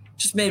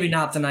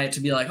not the night to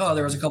be like, oh,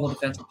 there was a couple of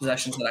defensive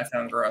possessions that I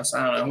found gross.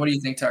 I don't know. What do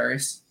you think,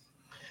 Tyrese?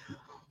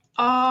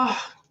 I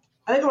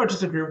think I would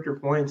just agree with your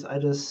points.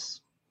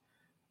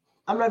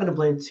 I'm not going to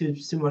blame too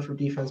much for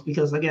defense,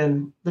 because,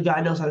 again, the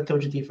guy knows how to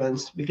coach a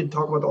defense. We can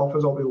talk about the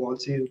offense all we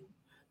want to.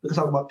 We can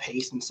talk about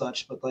pace and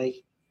such, but, like,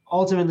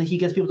 ultimately he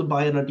gets people to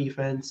buy in on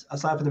defense,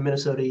 aside from the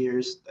Minnesota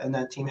years, and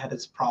that team had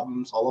its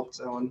problems all of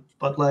its own.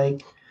 But,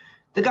 like,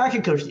 the guy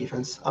can coach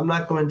defense. I'm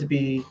not going to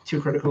be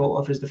too critical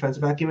of his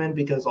defensive acumen,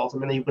 because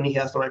ultimately when he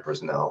has the right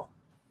personnel,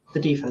 the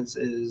defense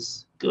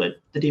is good.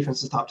 The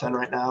defense is top 10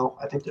 right now.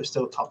 I think they're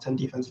still top 10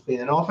 defensively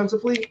and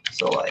offensively.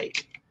 So,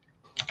 like,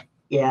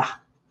 yeah,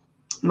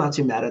 I'm not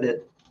too mad at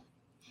it.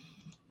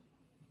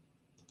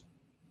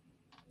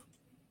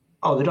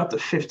 Oh, they dropped to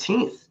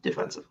 15th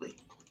defensively.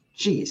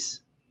 Jeez.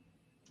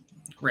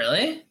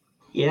 Really?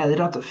 Yeah, they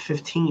dropped to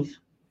 15th.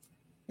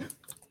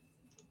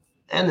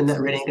 And the net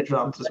rating got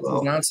dropped as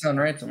well. That does not sound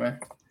right to me.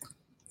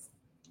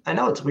 I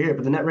know it's weird,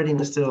 but the net rating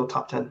is still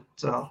top 10.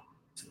 So.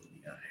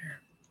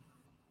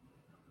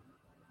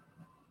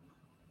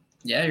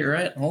 Yeah, you're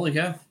right. Holy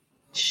cow!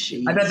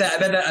 Jeez. I bet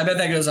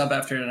that goes up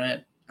after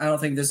tonight. I don't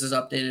think this is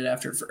updated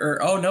after.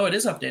 Oh no, it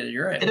is updated.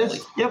 You're right. It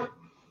is. Yep.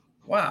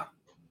 Wow.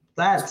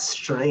 That's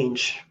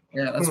strange.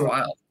 Yeah, that's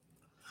wild.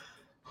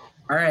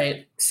 All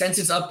right, since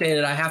it's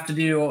updated, I have to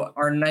do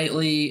our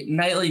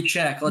nightly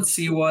check. Let's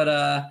see what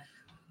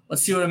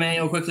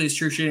Emmanuel Quickly's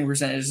true shooting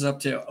percentage is up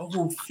to.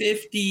 Oh,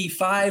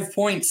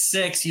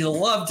 55.6. You'll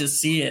love to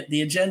see it.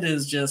 The agenda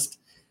is just,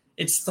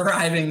 it's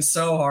thriving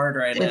so hard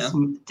right now.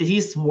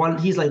 He's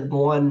like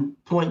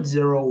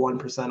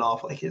 1.01%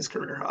 off like his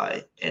career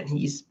high, and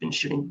he's been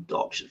shooting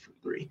dog shit from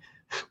three.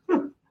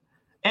 And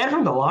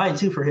from the line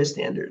too for his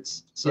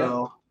standards.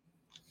 So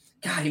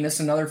God, he missed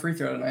another free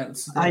throw tonight.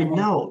 I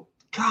know.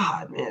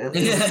 God, man.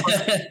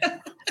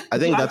 I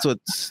think that's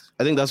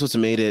what's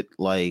made it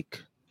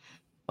like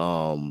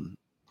I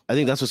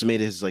think that's what's made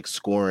his like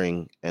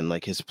scoring and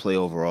like his play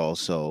overall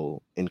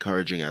so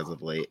encouraging as of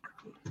late.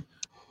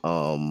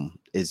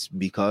 It's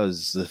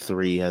because the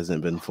three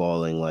hasn't been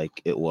falling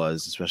like it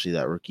was, especially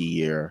that rookie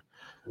year.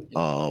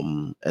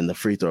 And the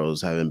free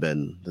throws haven't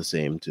been the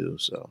same too.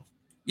 So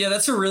yeah,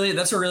 that's a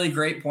really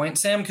great point,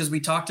 Sam, because we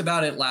talked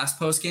about it last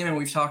post game, and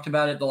we've talked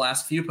about it the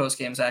last few post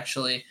games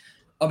actually,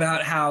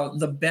 about how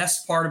the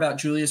best part about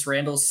Julius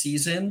Randle's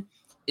season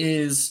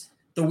is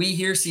the We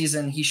Here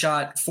season. He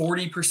shot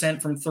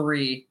 40% from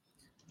three,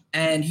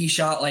 and he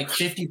shot like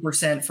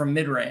 50% from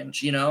mid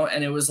range, you know,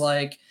 and it was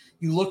like,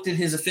 you looked at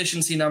his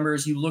efficiency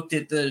numbers, you looked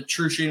at the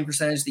true shooting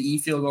percentage, the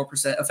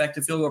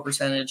effective field goal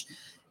percentage,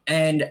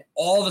 and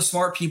all the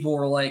smart people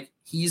were like,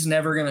 he's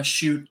never going to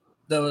shoot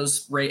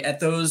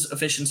those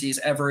efficiencies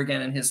ever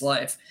again in his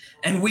life.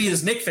 And we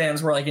as Knicks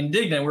fans were like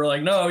indignant. We're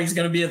like, no, he's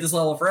going to be at this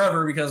level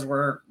forever because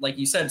we're, like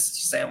you said,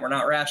 Sam, we're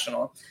not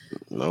rational.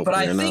 Nope, but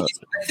I think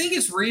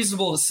it's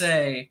reasonable to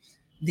say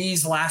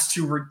these last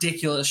two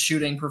ridiculous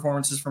shooting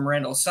performances from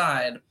Randall's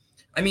side.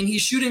 I mean,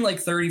 he's shooting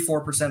like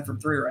 34% from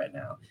three right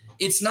now.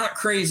 It's not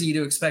crazy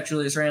to expect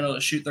Julius Randle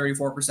to shoot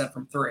 34%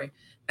 from three.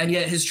 And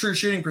yet his true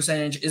shooting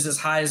percentage is as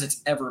high as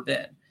it's ever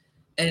been.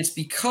 And it's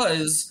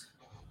because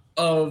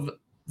of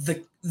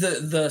the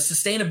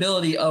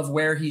sustainability of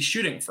where he's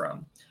shooting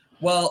from.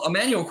 Well,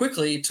 Emmanuel,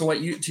 quickly to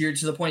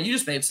the point you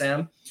just made,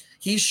 Sam,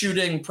 he's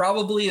shooting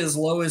probably as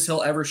low as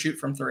he'll ever shoot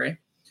from three,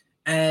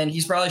 and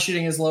he's probably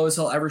shooting as low as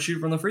he'll ever shoot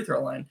from the free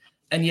throw line.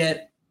 And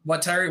yet,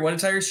 what did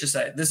Tyrese just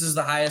say? This is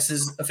the highest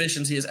his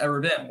efficiency has ever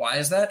been. Why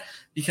is that?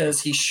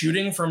 Because he's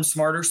shooting from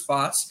smarter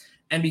spots,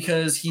 and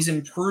because he's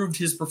improved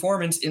his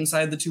performance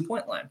inside the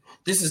 2-point line.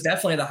 This is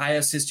definitely the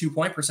highest his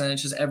 2-point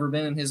percentage has ever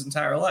been in his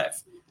entire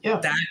life. Yeah.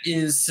 That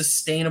is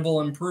sustainable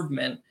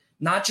improvement,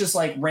 not just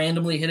like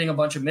randomly hitting a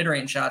bunch of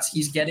mid-range shots.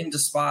 He's getting to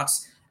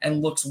spots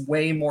and looks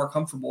way more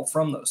comfortable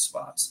from those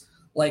spots.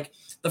 Like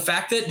the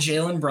fact that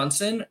Jalen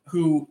Brunson,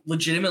 who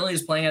legitimately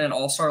is playing at an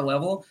all-star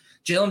level,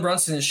 Jalen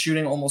Brunson is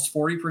shooting almost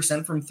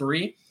 40% from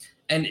three,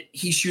 and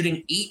he's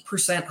shooting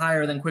 8%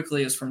 higher than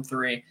Quickly is from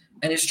three,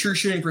 and his true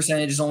shooting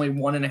percentage is only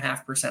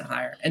 1.5%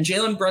 higher. And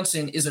Jalen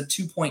Brunson is a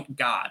 2-point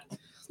god.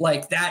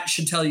 Like that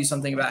should tell you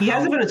something about. He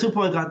hasn't been a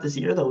 2-point god this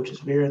year though, which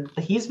is weird.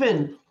 He's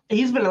been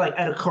like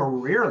at a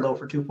career low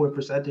for 2-point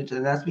percentage,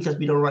 and that's because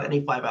we don't run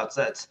any 5-out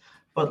sets.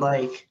 But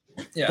like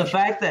the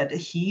fact that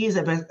he's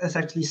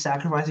essentially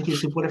sacrificing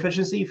his 2-point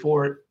efficiency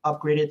for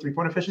upgraded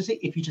 3-point efficiency.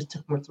 If he just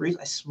took more threes,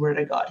 I swear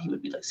to God, he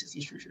would be like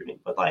 60 true shooting.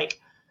 But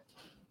like,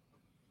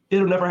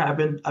 it'll never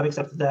happen. I've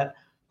accepted that.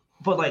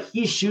 But like,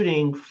 he's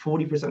shooting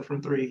 40%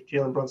 from three.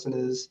 Jalen Brunson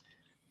is,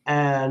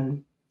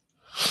 and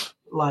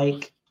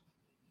like.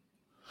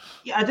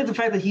 Yeah, I think the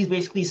fact that he's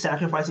basically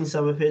sacrificing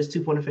some of his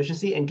 2-point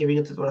efficiency and giving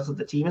it to the rest of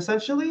the team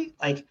essentially,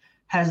 like,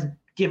 has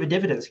given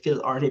dividends because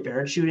RJ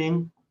Barrett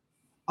shooting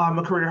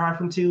a career high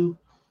from two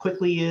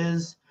quickly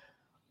is.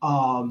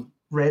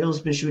 Randall's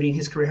been shooting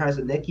his career high as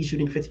a Knick. He's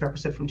shooting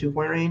 55% from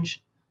 2-point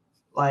range.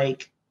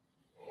 Like,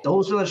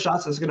 those are the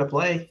shots that's going to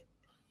play.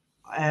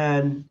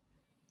 And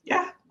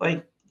yeah,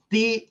 like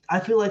I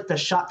feel like the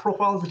shot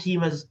profile of the team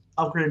has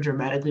upgraded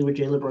dramatically with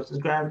Jalen Brunson's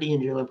gravity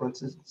and Jalen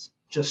Brunson's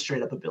just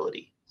straight up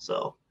ability.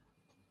 So.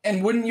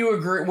 And wouldn't you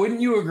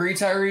agree,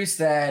 Tyrese,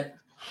 that,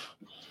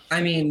 I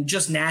mean,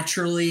 just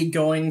naturally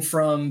going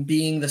from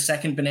being the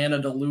second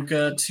banana to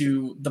Luka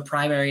to the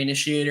primary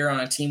initiator on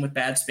a team with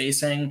bad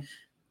spacing,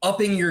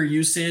 upping your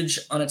usage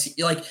on a team,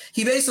 like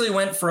he basically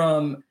went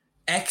from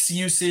X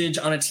usage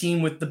on a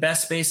team with the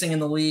best spacing in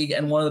the league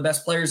and one of the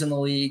best players in the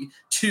league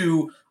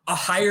to a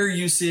higher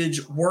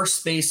usage, worse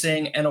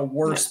spacing, and a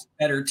worse,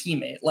 better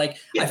teammate. Like,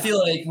 I feel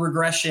like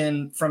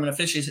regression from an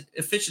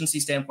efficiency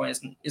standpoint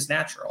is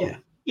natural. Yeah.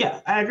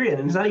 Yeah, I agree.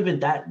 And it's not even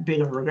that big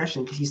of a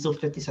regression because he's still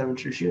 57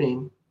 true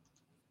shooting.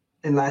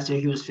 And last year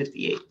he was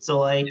 58. So,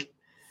 like,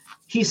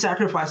 he's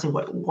sacrificing,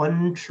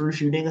 one true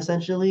shooting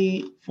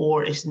essentially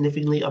for a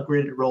significantly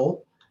upgraded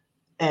role.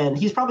 And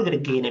he's probably going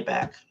to gain it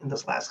back in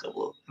this last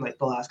couple,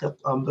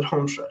 the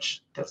home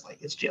stretch because, like,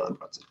 it's Jalen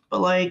Brunson.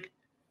 But, like,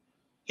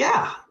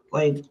 yeah,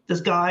 like, this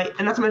guy,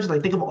 and not to mention,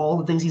 like, think of all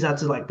the things he's had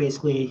to, like,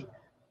 basically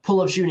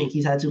pull up shooting.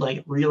 He's had to,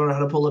 like, relearn how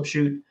to pull up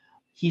shoot.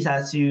 He's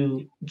had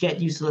to get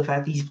used to the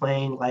fact that he's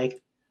playing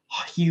like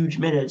huge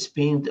minutes,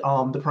 being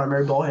the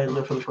primary ball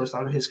handler for the first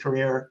time in his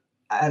career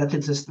at a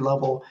consistent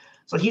level.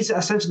 So he's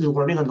essentially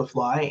learning on the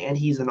fly, and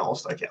he's an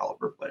all-star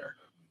caliber player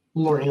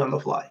learning on the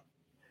fly.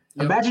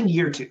 Yep. Imagine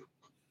year two.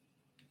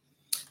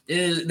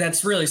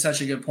 That's really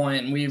such a good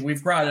point. And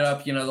we've brought it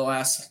up, the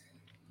last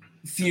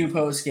few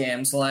post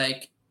games.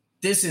 Like,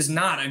 this is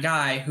not a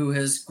guy who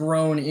has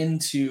grown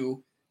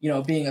into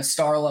being a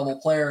star level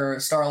player or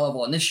a star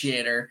level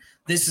initiator.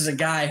 This is a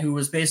guy who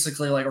was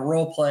basically like a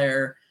role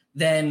player.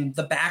 Then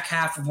the back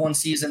half of one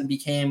season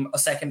became a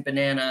second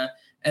banana.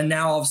 And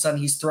now all of a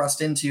sudden he's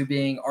thrust into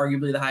being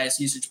arguably the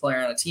highest usage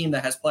player on a team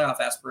that has playoff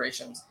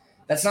aspirations.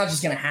 That's not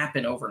just going to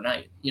happen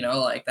overnight.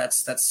 Like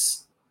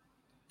that's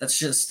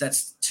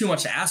too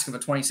much to ask of a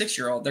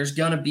 26-year-old. There's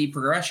going to be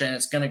progression.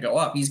 It's going to go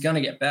up. He's going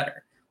to get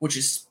better, which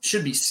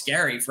should be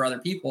scary for other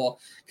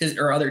people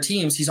or other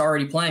teams. He's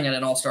already playing at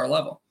an all-star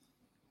level.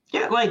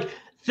 Yeah,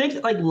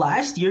 think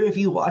last year, if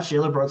you watched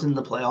Jalen Brunson in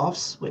the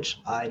playoffs, which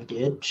I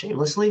did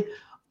shamelessly,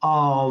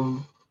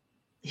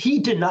 he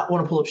did not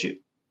want to pull up shoot.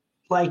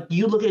 Like,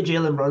 you look at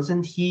Jalen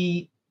Brunson,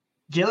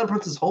 Jalen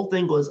Brunson's whole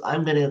thing was,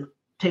 I'm going to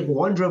take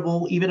one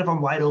dribble, even if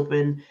I'm wide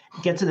open,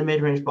 get to the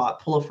mid-range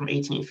spot, pull up from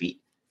 18 feet.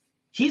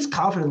 He's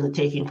confidently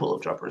taking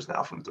pull-up jumpers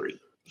now from three.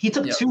 He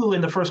took two in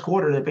the first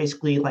quarter that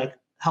basically, like,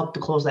 helped to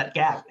close that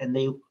gap, and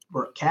they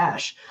were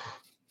cash.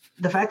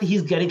 The fact that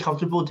he's getting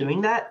comfortable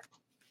doing that,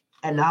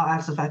 and now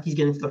after the fact he's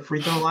getting to the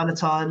free throw line a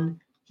ton,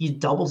 he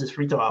doubles his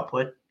free throw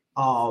output.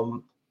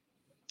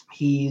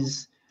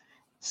 He's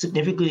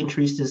significantly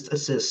increased his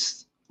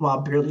assists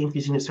while barely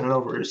increasing his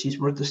turnovers. He's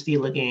worth the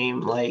steal a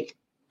game. Like,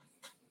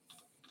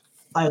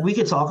 like we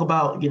could talk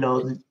about,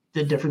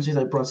 the difference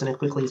between like Brunson and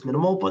Quickly is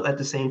minimal, but at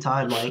the same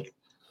time, like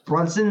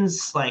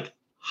Brunson's like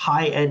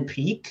high end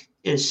peak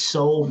is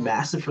so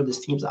massive for this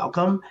team's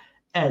outcome.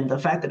 And the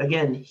fact that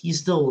again he's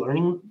still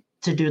learning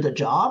to do the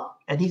job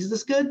and he's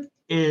this good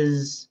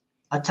is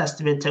a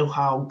testament to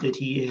how good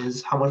he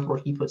is, how much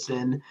work he puts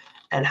in,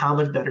 and how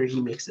much better he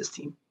makes this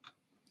team.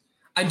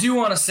 I do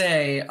want to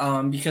say,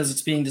 because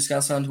it's being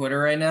discussed on Twitter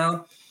right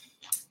now,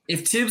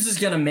 if Tibbs is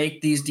going to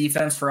make these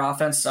defense for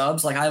offense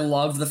subs, like I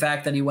love the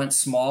fact that he went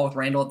small with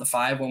Randall at the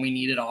 5 when we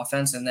needed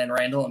offense, and then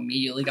Randall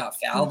immediately got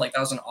fouled. Like that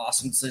was an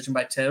awesome decision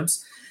by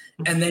Tibbs.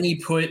 And then he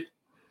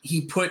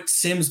put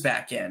Sims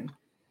back in.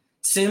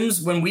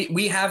 Sims, when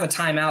we have a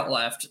timeout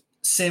left,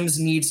 Sims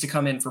needs to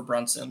come in for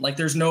Brunson. Like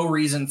there's no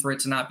reason for it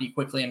to not be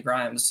Quickly and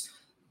Grimes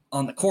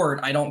on the court.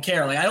 I don't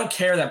care. Like I don't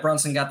care that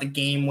Brunson got the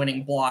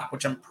game-winning block,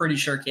 which I'm pretty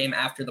sure came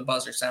after the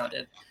buzzer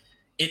sounded.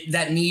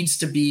 That needs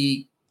to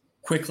be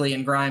Quickly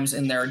and Grimes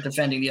in there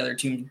defending the other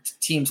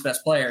team's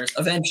best players.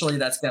 Eventually,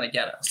 that's going to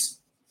get us.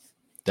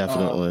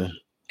 Definitely.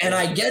 And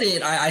I get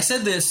it. I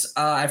said this.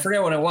 I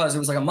forget what it was. It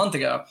was like a month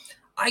ago.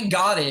 I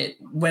got it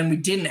when we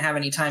didn't have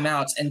any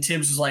timeouts, and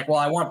Tibbs was like, well,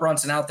 I want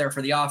Brunson out there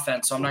for the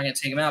offense, so I'm not going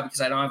to take him out because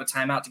I don't have a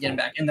timeout to get him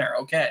back in there.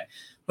 Okay.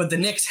 But the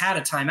Knicks had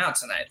a timeout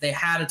tonight. They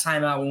had a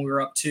timeout when we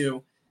were up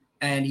 2,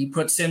 and he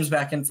put Sims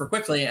back in for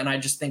Quickly, and I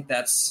just think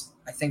that's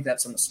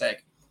a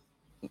mistake.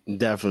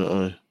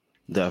 Definitely.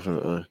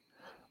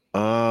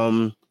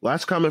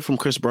 Last comment from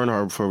Chris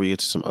Bernhard before we get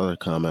to some other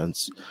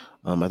comments.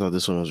 I thought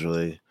this one was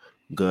really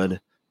good.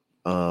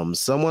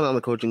 Someone on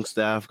the coaching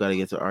staff got to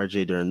get to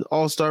RJ during the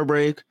All-Star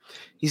break.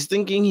 He's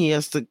thinking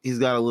he's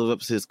got to live up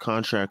to his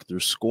contract through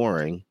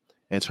scoring,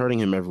 and it's hurting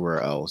him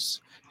everywhere else.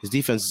 His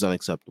defense is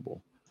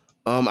unacceptable.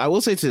 I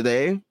will say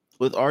today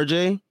with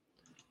RJ,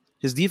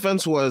 his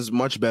defense was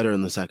much better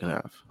in the second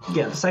half.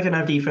 Yeah, the second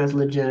half defense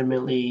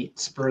legitimately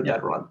spurred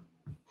that run.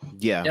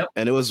 Yeah, yep.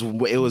 And it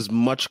was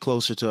much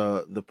closer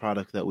to the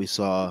product that we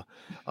saw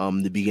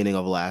the beginning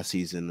of last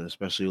season,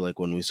 especially like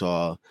when we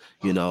saw,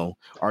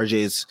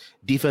 RJ's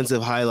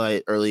defensive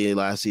highlight early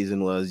last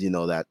season was,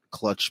 that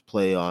clutch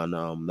play on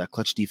that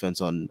clutch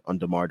defense on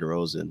DeMar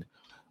DeRozan.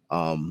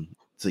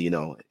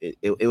 So,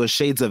 it was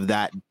shades of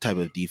that type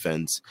of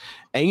defense.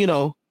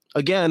 And,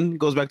 again,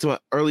 goes back to my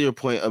earlier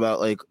point about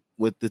like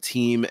with the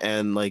team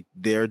and like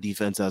their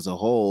defense as a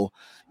whole,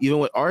 even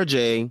with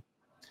RJ,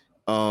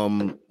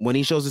 when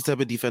he shows this type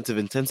of defensive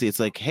intensity, it's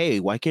like, hey,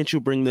 why can't you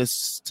bring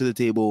this to the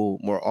table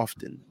more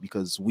often?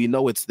 Because we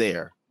know it's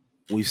there.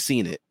 We've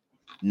seen it.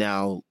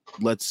 Now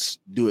let's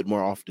do it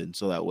more often.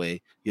 So that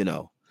way,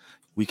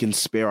 we can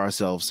spare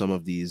ourselves some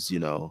of these,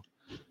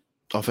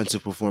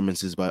 offensive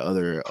performances by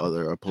other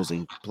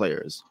opposing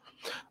players.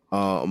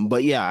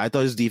 But yeah, I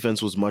thought his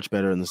defense was much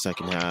better in the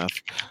second half.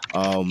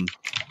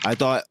 I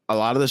thought a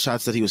lot of the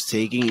shots that he was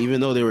taking,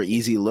 even though they were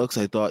easy looks,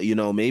 I thought,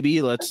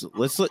 maybe let's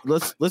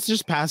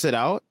just pass it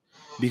out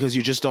because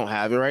you just don't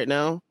have it right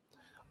now.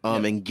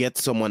 And get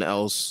someone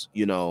else,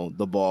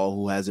 the ball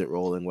who has it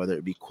rolling, whether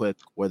it be Quick,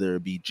 whether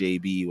it be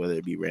JB, whether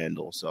it be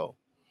Randall. So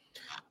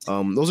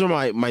those are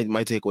my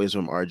takeaways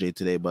from RJ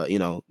today. But,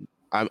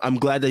 I'm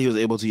glad that he was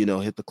able to,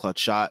 hit the clutch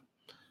shot.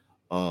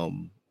 I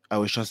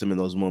always trust him in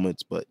those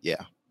moments, but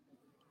yeah.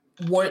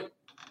 What,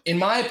 in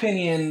my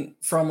opinion,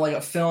 from like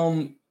a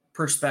film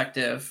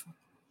perspective,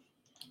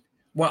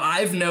 what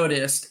I've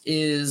noticed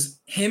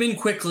is him and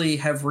Quickly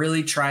have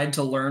really tried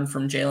to learn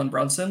from Jalen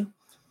Brunson.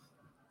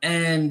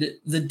 And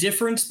the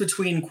difference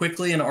between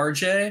Quickly and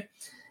RJ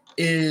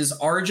is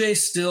RJ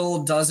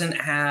still doesn't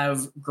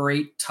have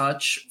great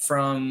touch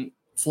from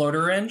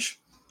floater range.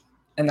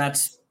 And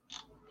that's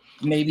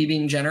maybe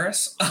being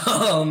generous.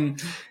 I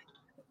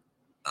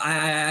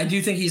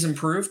do think he's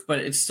improved, but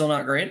it's still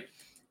not great.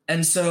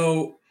 And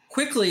so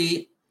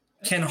Quickly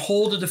can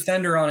hold a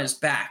defender on his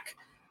back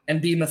and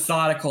be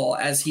methodical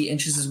as he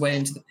inches his way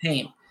into the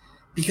paint,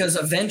 because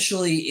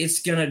eventually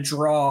it's going to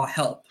draw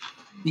help,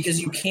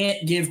 because you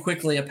can't give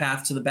Quickly a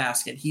path to the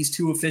basket. He's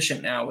too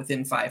efficient now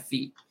within 5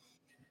 feet.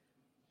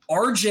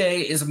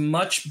 RJ is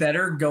much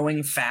better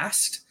going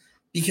fast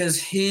because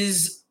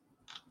his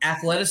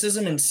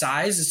athleticism and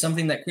size is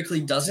something that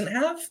Quickly doesn't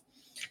have.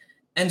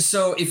 And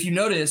so if you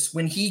notice,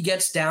 when he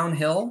gets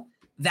downhill,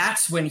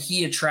 that's when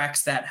he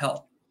attracts that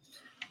help.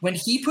 When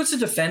he puts a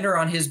defender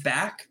on his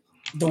back,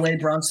 the way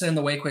Brunson and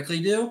the way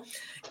Quickly do,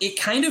 it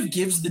kind of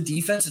gives the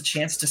defense a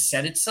chance to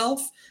set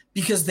itself,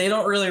 because they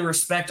don't really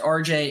respect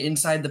RJ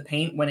inside the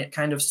paint when it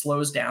kind of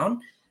slows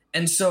down.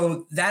 And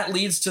so that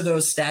leads to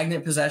those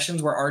stagnant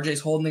possessions where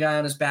RJ's holding the guy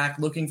on his back,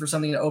 looking for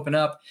something to open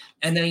up.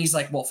 And then he's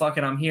like, well, fuck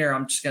it, I'm here.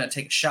 I'm just going to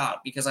take a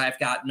shot because I've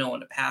got no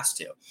one to pass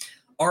to.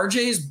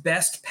 RJ's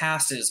best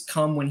passes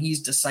come when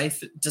he's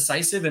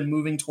decisive and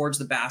moving towards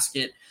the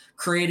basket,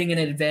 creating an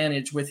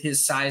advantage with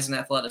his size and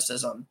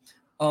athleticism.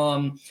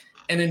 And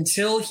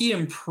until he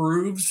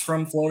improves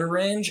from floater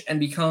range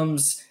and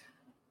becomes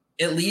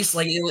at least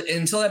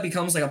until that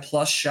becomes like a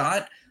plus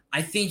shot,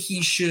 I think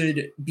he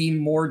should be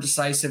more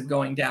decisive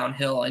going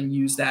downhill and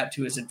use that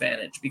to his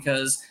advantage,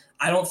 because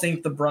I don't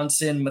think the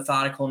Brunson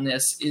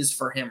methodicalness is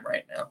for him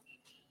right now.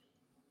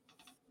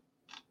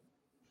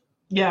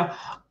 Yeah,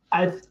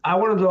 I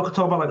wanted to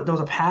talk about like there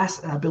was a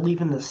pass, I believe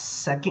in the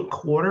second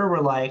quarter where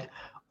like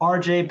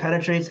RJ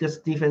penetrates, gets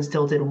the defense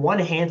tilted, one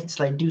hand it's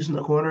like Deuce in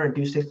the corner and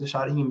Deuce takes the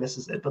shot and he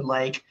misses it. But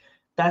like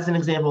that's an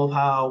example of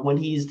how when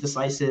he's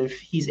decisive,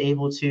 he's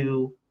able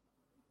to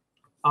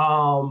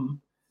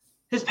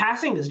his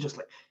passing is just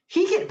like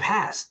he can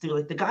pass, dude.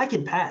 Like the guy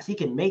can pass. He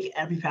can make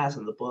every pass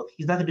in the book.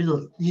 He's not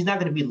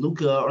gonna be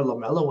Luka or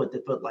LaMelo with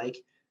it, but like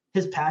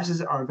his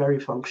passes are very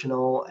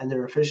functional and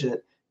they're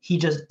efficient. He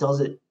just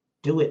doesn't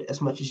do it as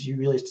much as you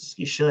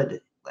realistically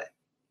should. Like,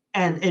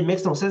 and it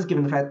makes no sense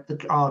given the fact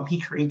that he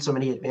creates so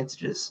many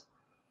advantages.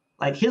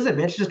 Like his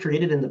advantages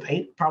created in the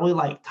paint, probably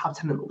like top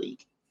 10 in the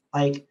league.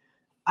 Like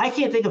I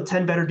can't think of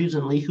 10 better dudes in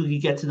the league who can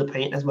get to the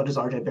paint as much as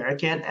RJ Barrett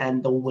can,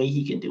 and the way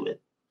he can do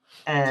it.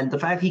 And the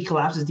fact he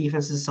collapses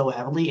defenses so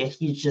heavily and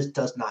he just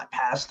does not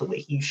pass the way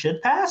he should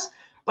pass,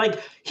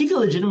 like he could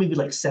legitimately be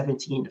like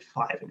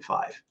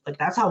 17-5-5. Like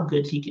that's how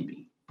good he can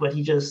be. But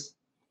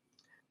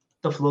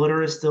the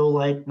floater is still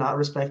like not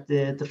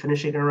respected. The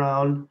finishing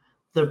around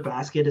the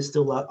basket is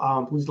still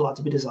leaves a lot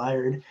to be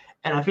desired.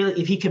 And I feel like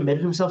if he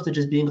committed himself to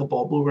just being a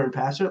ball mover and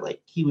passer,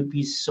 like he would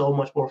be so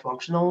much more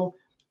functional,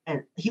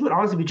 and he would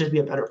honestly just be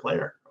a better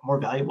player, a more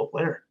valuable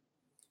player.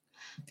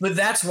 But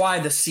that's why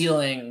the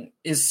ceiling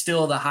is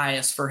still the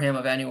highest for him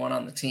of anyone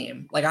on the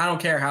team. Like, I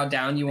don't care how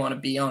down you want to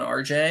be on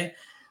RJ.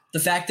 The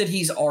fact that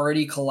he's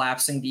already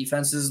collapsing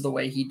defenses the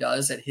way he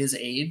does at his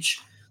age,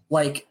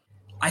 like,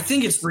 I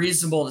think it's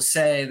reasonable to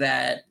say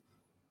that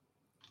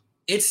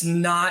it's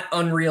not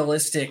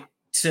unrealistic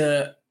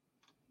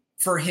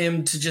for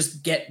him to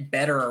just get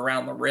better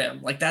around the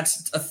rim. Like,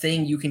 that's a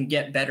thing you can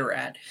get better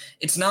at.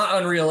 It's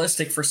not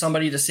unrealistic for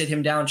somebody to sit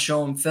him down,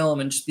 show him film,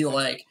 and just be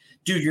like,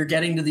 dude, you're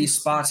getting to these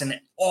spots and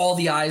all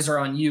the eyes are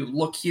on you.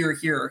 Look here,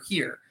 here, or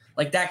here.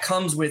 Like that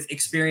comes with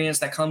experience.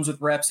 That comes with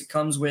reps. It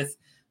comes with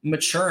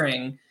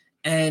maturing.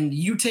 And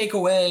you take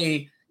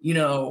away,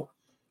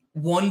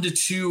 1 to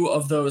 2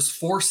 of those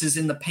forces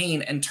in the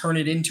paint and turn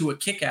it into a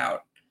kick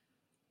out.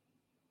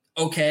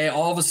 Okay,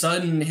 all of a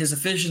sudden his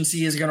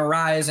efficiency is going to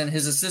rise and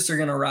his assists are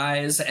going to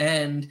rise.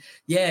 And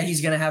yeah,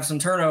 he's going to have some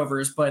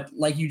turnovers. But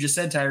like you just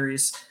said,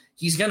 Tyrese,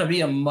 he's going to be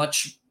a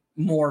much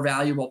more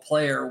valuable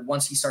player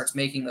once he starts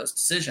making those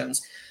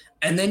decisions.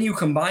 And then you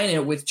combine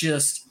it with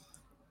just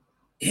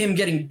him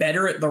getting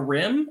better at the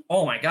rim.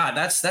 Oh my God,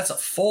 that's a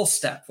full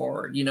step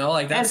forward,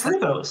 like that's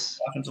an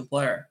offensive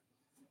player.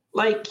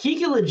 Like he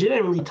can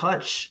legitimately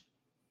touch,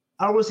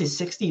 I don't want to say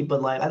 60,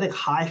 but like I think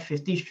high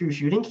 50s true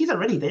shooting. He's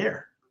already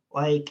there.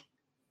 Like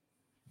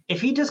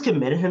if he just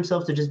committed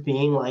himself to just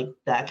being like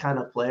that kind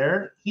of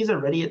player, he's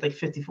already at like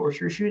 54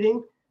 true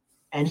shooting,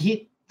 and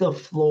the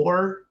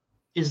floor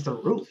is the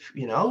roof,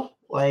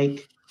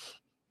 like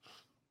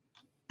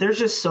there's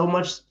just so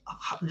much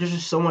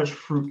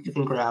fruit you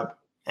can grab.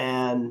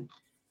 And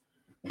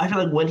I feel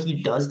like when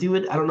he does do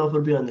it, I don't know if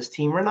it'll be on this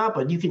team or not,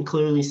 but you can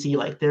clearly see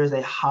like there's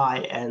a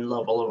high end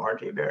level of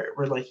RJ Barrett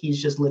where like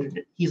he's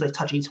like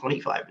touching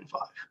 25 and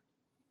 5.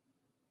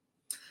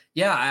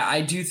 Yeah,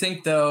 I do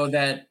think though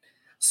that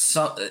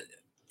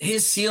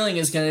his ceiling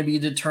is going to be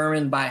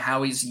determined by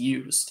how he's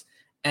used.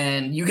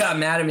 And you got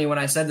mad at me when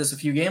I said this a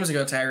few games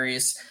ago,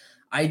 Tyrese.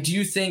 I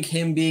do think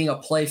him being a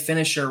play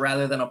finisher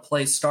rather than a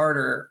play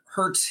starter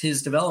hurts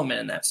his development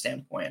in that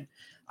standpoint.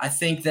 I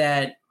think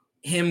that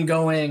him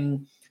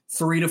going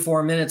 3 to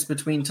 4 minutes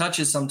between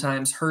touches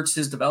sometimes hurts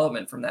his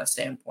development from that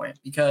standpoint,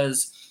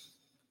 because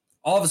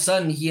all of a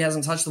sudden he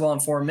hasn't touched the ball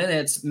in 4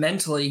 minutes.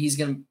 Mentally, he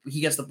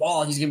gets the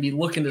ball, he's going to be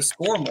looking to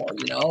score more,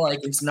 like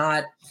it's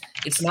not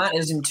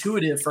as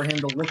intuitive for him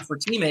to look for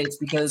teammates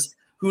because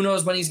who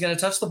knows when he's going to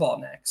touch the ball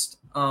next.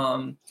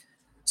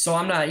 So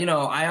I'm not,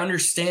 I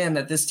understand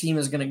that this team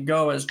is going to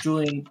go as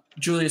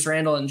Julius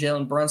Randle and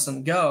Jalen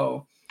Brunson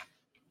go,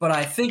 but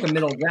I think a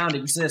middle ground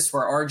exists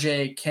where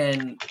RJ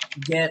can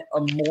get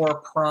a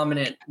more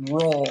prominent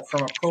role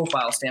from a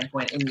profile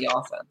standpoint in the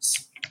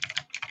offense.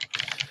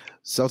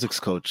 Celtics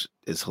coach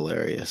is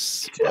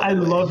hilarious. I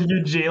love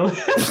you, Jalen.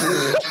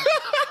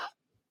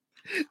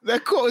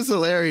 That quote is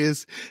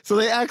hilarious. So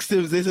they asked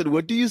him, they said,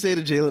 what do you say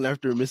to Jalen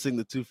after missing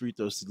the 2 free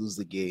throws to lose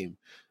the game?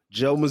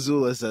 Joe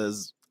Mazzulla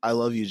says, I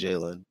love you,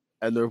 Jalen.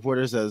 And the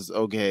reporter says,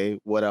 okay,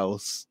 what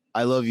else?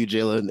 I love you,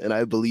 Jalen, and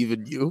I believe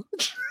in you.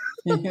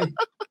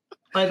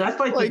 Like that's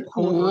like the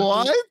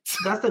what?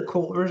 That's the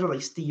quote version of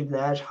like Steve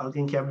Nash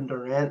hugging Kevin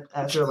Durant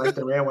after like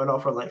Durant went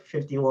off for like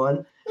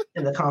 51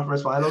 in the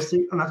conference finals,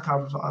 not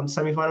conference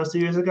semifinals 2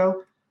 years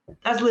ago.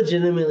 That's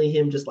legitimately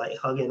him just like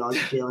hugging on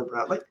Jalen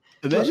Brown. Like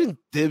imagine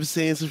Dibs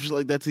saying some shit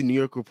like that to New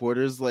York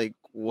reporters. Like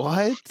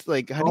what?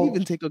 Like how do you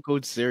even take a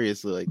coach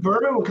seriously? Like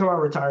Berman would come out of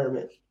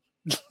retirement.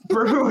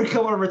 Berman would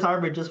come out of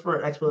retirement just for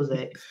an expose.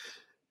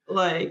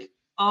 Like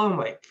oh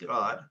my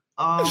God.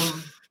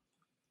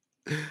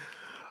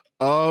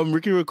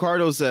 Ricky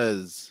Ricardo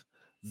says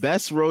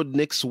best road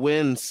Knicks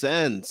win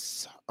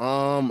since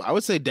I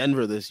would say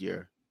Denver this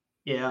year.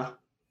 Yeah.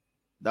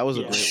 That was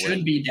a great should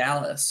win. Be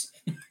Dallas.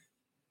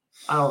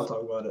 I don't want to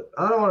talk about it.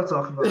 I don't want to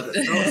talk about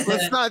it.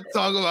 Let's not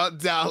talk about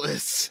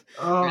Dallas.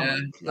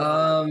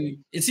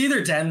 It's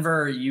either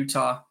Denver or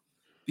Utah.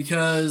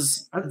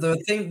 Because the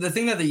thing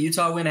that the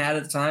Utah win had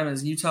at the time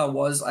is Utah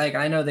was like,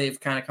 I know they've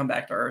kind of come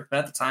back to earth, but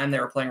at the time they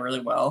were playing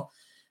really well.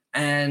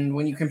 And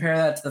when you compare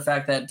that to the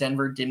fact that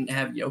Denver didn't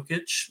have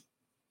Jokic,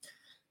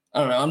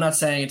 I don't know. I'm not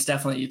saying it's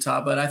definitely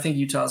Utah, but I think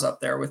Utah's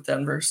up there with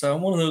Denver. So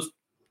one of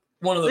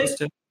those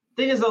two.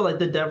 Thing is though, like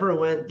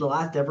the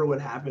last Denver win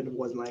happened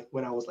was like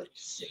when I was like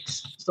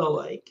 6. So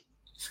like.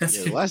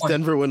 The last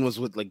Denver win was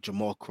with like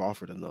Jamal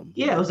Crawford and them.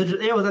 Yeah, it was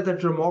at the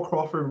Jamal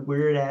Crawford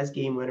weird ass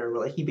game winner where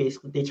like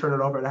they turn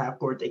it over at half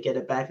court, they get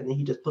it back, and then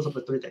he just puts up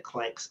a 3 that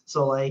clanks.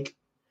 So like,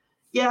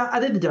 yeah, I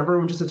think the Denver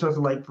one just in terms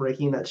of like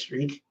breaking that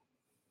streak.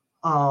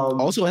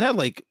 Also, it had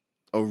like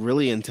a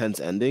really intense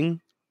ending.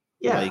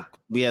 Yeah, like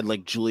we had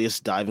like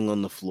Julius diving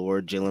on the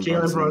floor, Jalen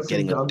Brunson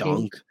getting dunking. a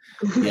dunk.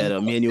 You had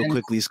Emmanuel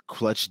Quickly's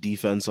clutch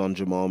defense on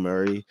Jamal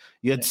Murray.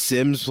 You had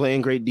Sims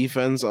playing great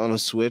defense on a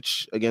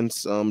switch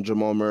against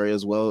Jamal Murray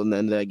as well in the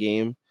end of that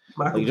game.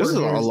 Like, just a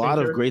lot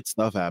of great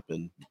stuff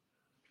happened.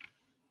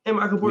 And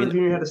Michael Porter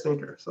Jr. had a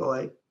stinker. So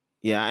like,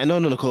 yeah, I know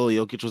Nikola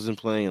Jokic wasn't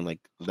playing, and like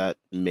that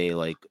may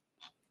like,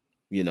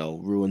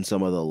 ruin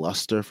some of the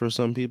luster for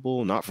some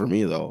people. Not for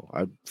me though.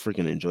 I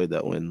freaking enjoyed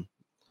that win.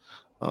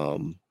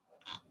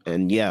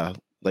 And yeah,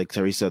 like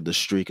Terry said, the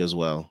streak as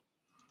well.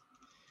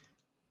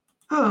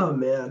 Oh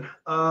man,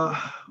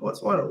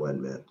 what a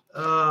win, man.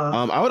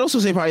 I would also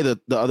say probably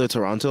the other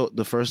Toronto,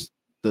 the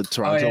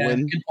Toronto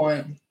win. Good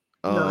point.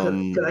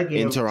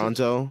 In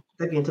Toronto,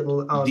 that game took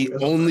the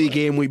only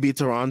game we beat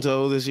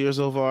Toronto this year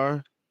so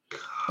far.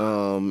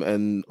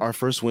 And our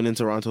first win in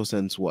Toronto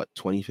since what,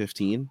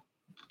 2015?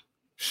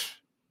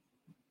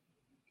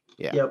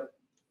 Yeah. Yep.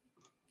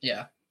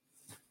 Yeah.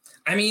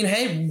 I mean,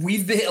 hey,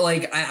 we've been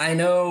like, I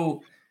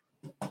know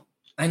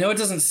it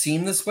doesn't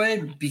seem this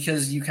way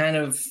because you kind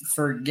of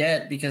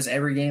forget because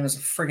every game is a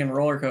freaking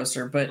roller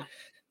coaster, but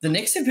the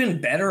Knicks have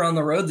been better on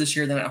the road this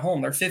year than at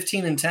home. They're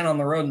 15-10 on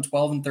the road and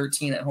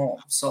 12-13 at home.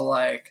 So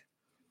like,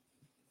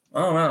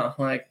 I don't know,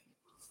 like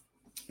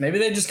maybe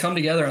they just come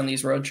together on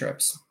these road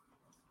trips.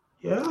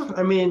 Yeah.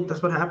 I mean,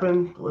 that's what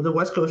happened with the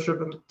West Coast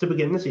trip to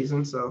begin the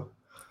season. So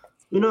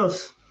who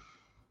knows?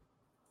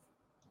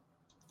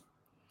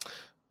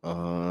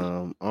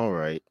 All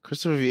right.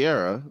 Christopher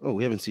Vieira. Oh,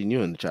 we haven't seen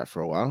you in the chat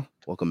for a while.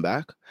 Welcome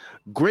back.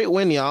 Great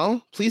win,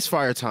 y'all. Please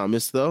fire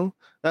Thomas, though.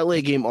 That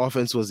late game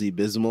offense was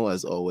abysmal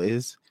as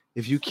always.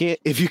 If you can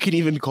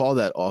even call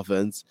that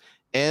offense,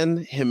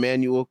 and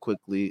Emmanuel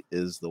Quickly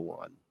is the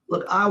one.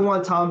 Look, I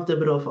want Tom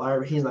Thibodeau fired,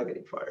 but he's not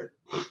getting fired.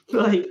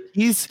 Like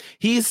he's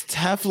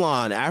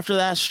Teflon. After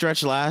that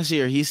stretch last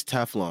year, he's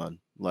Teflon.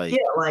 Like, yeah,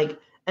 like,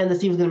 and the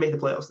team's gonna make the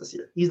playoffs this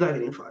year. He's not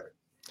getting fired.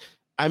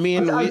 I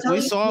mean,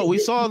 we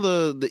saw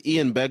the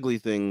Ian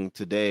Begley thing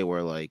today,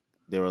 where like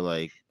they were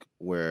like,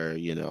 where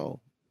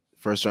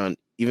first round,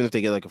 even if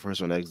they get like a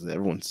first round exit,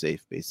 everyone's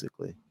safe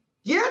basically.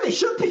 Yeah, they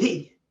should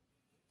be.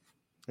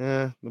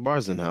 Yeah, the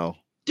bar's in hell,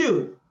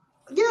 dude.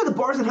 Yeah, the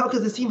bar's in hell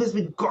because this team has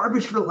been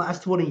garbage for the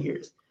last 20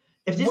 years.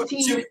 If this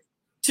team,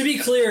 to be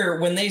clear,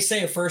 when they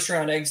say a first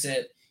round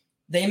exit,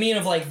 they mean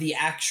of like the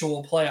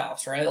actual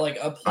playoffs, right? Like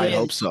a play. I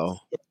hope so.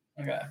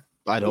 Okay.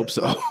 I'd hope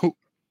so.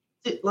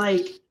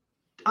 Like,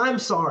 I'm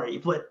sorry,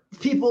 but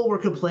people were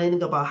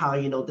complaining about how,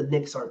 the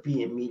Knicks are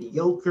being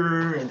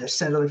mediocre and they're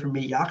settling for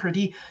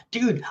mediocrity.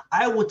 Dude,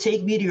 I would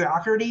take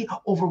mediocrity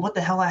over what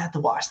the hell I had to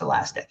watch the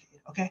last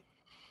decade, okay?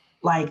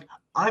 Like,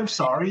 I'm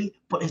sorry,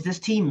 but if this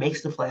team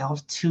makes the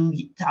playoffs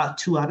 2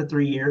 out of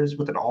 3 years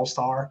with an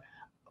all-star,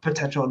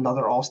 potential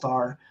another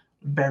all-star,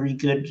 very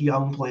good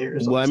young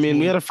players. Well, I mean,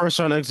 we had a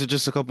first-round exit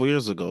just a couple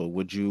years ago.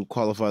 Would you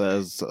qualify that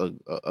as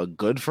a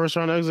good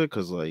first-round exit?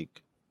 Because,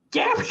 like...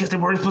 Yeah, because they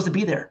weren't supposed to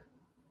be there.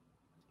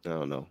 I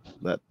don't know.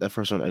 That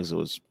first round exit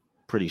was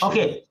pretty shitty.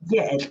 Okay,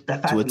 yeah.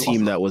 To a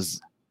team that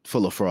was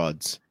full of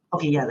frauds.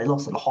 Okay, yeah, they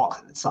lost to the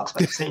Hawks and it sucks.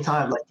 But at the same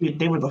time, like, dude,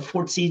 they were the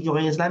 4th seed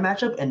going into that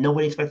matchup, and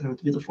nobody expected them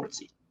to be the 4th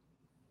seed.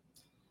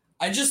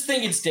 I just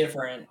think it's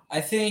different.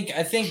 I think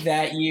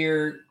that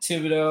year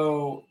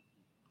Thibodeau,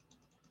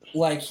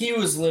 like, he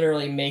was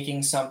literally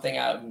making something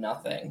out of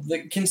nothing.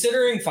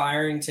 Considering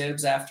firing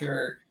Tibbs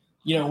after,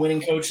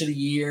 winning Coach of the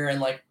Year and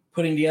like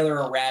putting together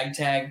a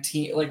ragtag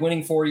team, like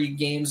winning 40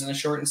 games in a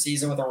shortened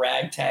season with a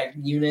ragtag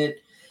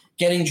unit,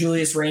 getting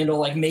Julius Randle,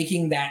 like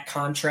making that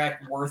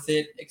contract worth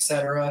it,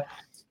 etc.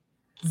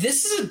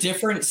 This is a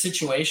different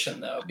situation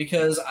though,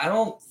 because I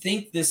don't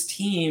think this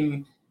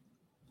team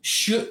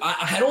should.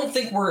 I don't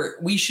think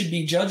we should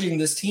be judging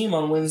this team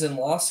on wins and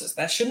losses.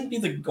 That shouldn't be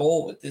the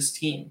goal with this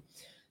team.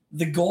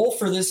 The goal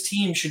for this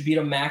team should be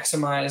to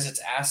maximize its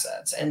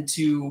assets and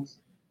to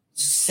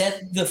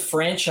set the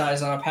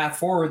franchise on a path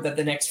forward that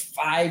the next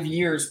 5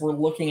 years we're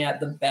looking at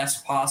the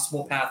best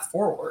possible path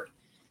forward.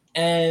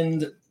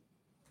 And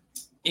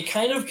it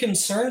kind of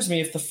concerns me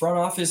if the front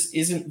office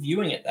isn't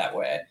viewing it that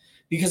way,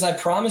 because I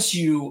promise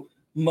you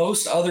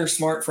most other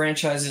smart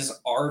franchises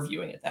are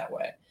viewing it that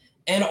way.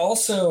 And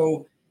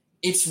also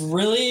it's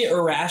really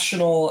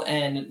irrational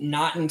and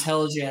not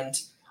intelligent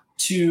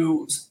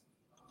to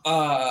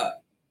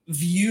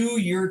view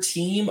your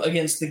team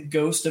against the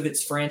ghost of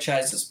its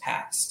franchise's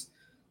past.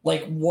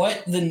 Like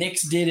what the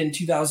Knicks did in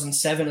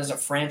 2007 as a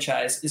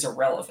franchise is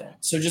irrelevant.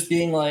 So just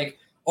being like,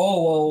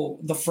 oh, well,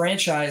 the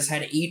franchise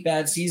had 8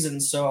 bad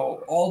seasons,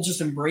 so I'll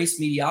just embrace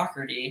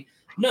mediocrity.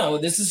 No,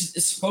 this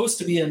is supposed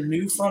to be a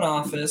new front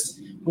office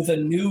with a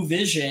new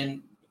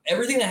vision.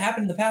 Everything that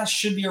happened in the past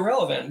should be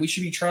irrelevant. We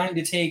should be trying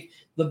to take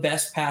the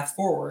best path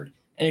forward.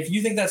 And if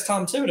you think that's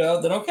Tom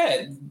Thibodeau, then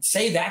okay,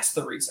 say that's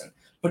the reason.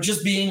 But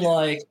just being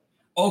like,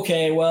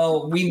 okay,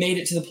 well, we made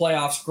it to the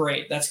playoffs,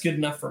 great. That's good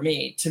enough for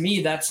me. To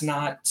me, that's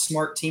not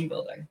smart team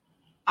building.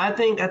 I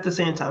think at the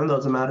same time, though,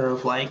 it's a matter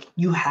of like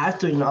you have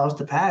to acknowledge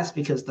the past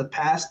because the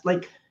past,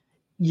 like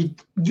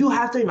you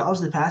have to acknowledge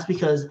the past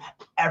because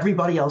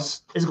everybody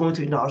else is going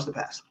to acknowledge the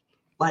past.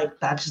 Like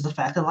that's just the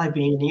fact of life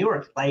being in New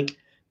York. Like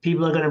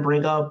people are going to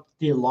bring up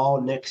the law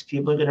Knicks.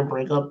 People are going to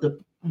bring up the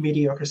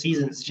mediocre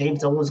seasons. James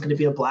Dolan's going to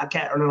be a black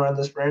cat running around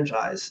this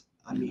franchise.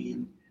 I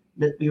mean,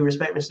 we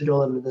respect Mr.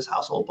 Dolan in this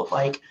household, but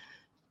like,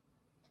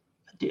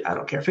 I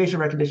don't care. Facial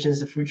recognition is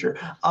the future.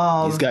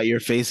 He's got your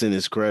face in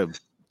his crib.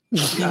 And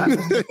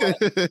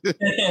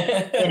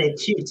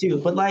it too.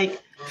 But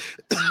like,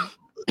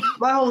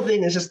 my whole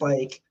thing is just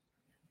like,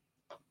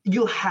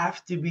 you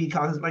have to be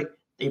cognizant. Like,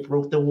 they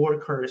broke the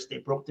Ward curse, they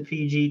broke the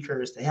PG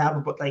curse. They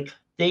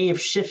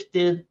have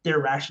shifted their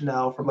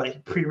rationale from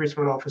like previous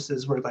front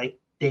offices where like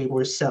they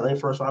were selling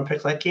first round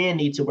picks like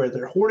candy to where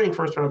they're hoarding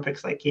first round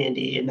picks like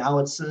candy, and now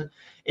it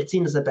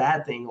seems a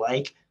bad thing.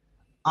 Like,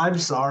 I'm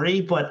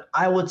sorry, but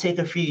I would take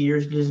a few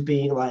years just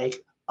being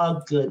like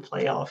a good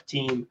playoff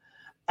team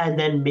and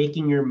then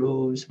making your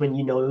moves when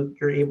you know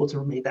you're able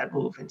to make that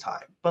move in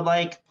time. But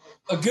like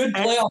a good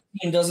playoff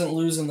team doesn't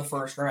lose in the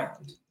first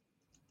round.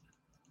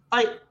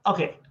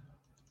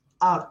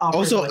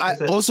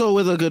 Also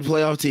with a good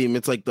playoff team,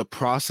 it's like the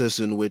process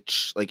in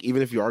which, like,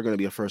 even if you are going to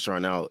be a first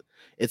round out,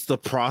 it's the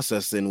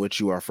process in which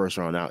you are first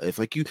round out. If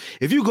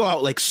you go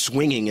out like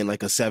swinging in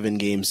like a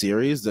 7-game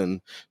series,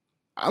 then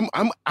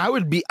I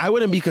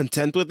wouldn't be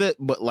content with it,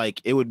 but like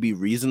it would be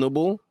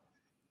reasonable.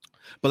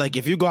 But like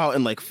if you go out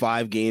in like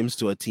 5 games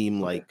to a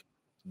team like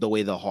the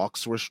way the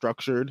Hawks were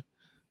structured,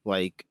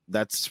 like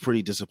that's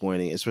pretty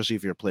disappointing, especially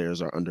if your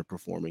players are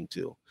underperforming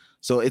too.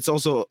 So it's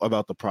also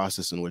about the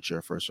process in which you're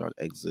a first round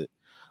exit.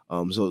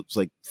 So it's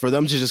like for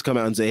them to just come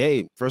out and say,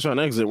 "Hey, first round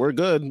exit, we're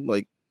good."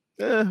 Like,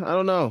 I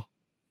don't know.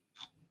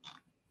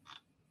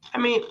 I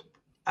mean,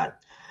 I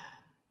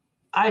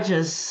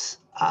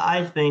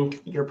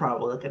think you're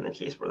probably looking at a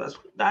case where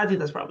I think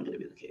that's probably going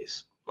to be the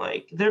case.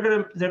 Like they're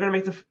gonna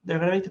make the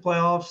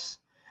playoffs.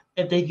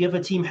 If they give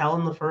a team hell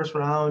in the first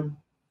round,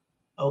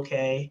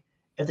 okay.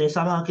 If they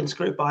somehow can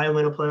scrape by and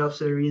win a playoff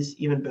series,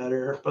 even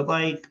better. But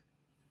like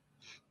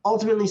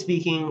ultimately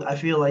speaking, I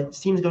feel like this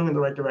team's going in the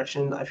right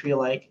direction. I feel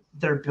like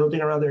they're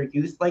building around their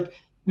youth, like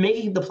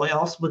making the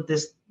playoffs with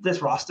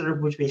this roster,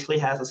 which basically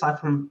has, aside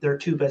from their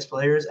 2 best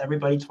players,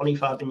 everybody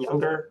 25 and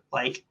younger.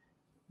 Like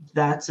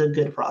that's a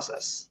good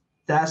process.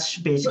 That's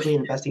basically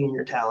investing in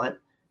your talent.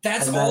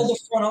 That's all the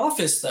front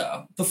office,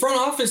 though. The front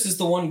office is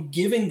the one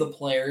giving the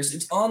players.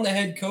 It's on the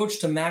head coach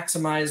to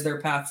maximize their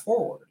path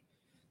forward.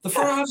 The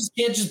front office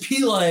can't just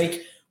be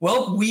like,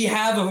 well, we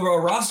have a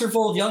roster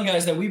full of young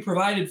guys that we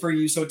provided for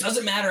you, so it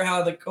doesn't matter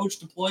how the coach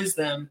deploys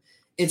them.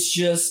 It's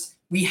just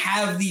we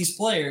have these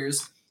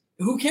players.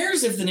 Who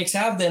cares if the Knicks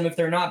have them if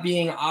they're not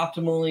being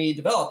optimally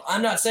developed?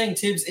 I'm not saying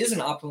Tibbs isn't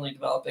optimally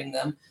developing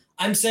them.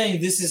 I'm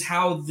saying this is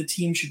how the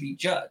team should be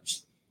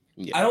judged.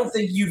 Yeah. I don't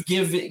think you've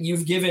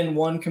given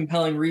one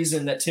compelling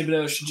reason that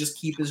Thibodeau should just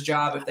keep his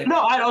job if they.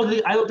 No, I don't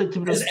think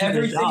Thibodeau should keep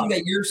his job.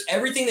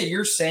 Everything that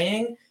you're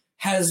saying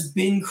has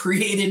been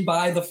created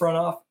by the front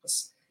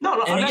office.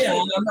 No,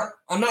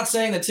 I'm not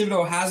saying that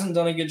Thibodeau hasn't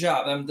done a good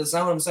job. That's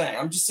not what I'm saying.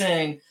 I'm just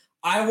saying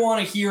I want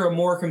to hear a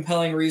more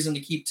compelling reason to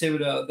keep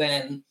Thibodeau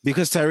than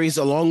because Tyrese,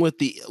 along with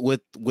the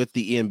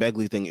Ian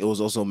Begley thing, it was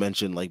also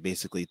mentioned like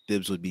basically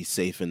Thibs would be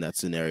safe in that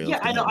scenario. Yeah,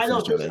 I know.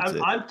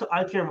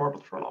 I care more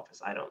about the front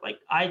office.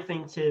 I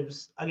think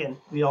Thibs. Again,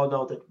 we all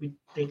know that we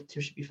think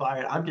Thibs should be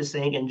fired. I'm just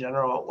saying in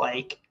general,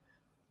 like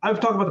I'm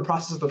talking about the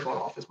process of the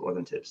front office more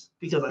than Thibs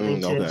because I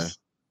think Thibs.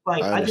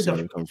 Like I think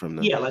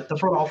like the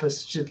front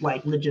office should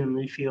like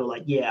legitimately feel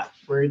like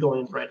we're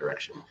going in the right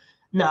direction.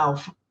 Now,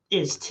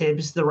 is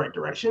Thibs the right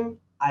direction?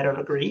 I don't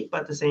agree,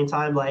 but at the same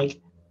time, like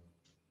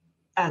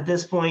at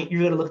this point,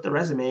 you're gonna look at the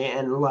resume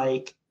and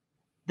like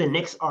the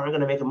Knicks aren't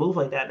gonna make a move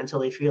like that until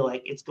they feel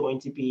like it's going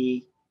to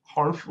be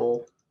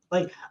harmful.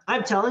 Like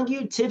I'm telling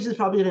you, Thibs is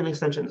probably getting an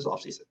extension this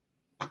offseason.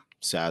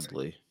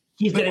 Sadly,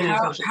 he's getting an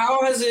extension.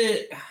 How has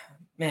it?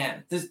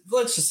 Man,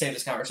 let's just save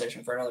this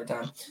conversation for another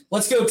time.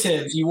 Let's go,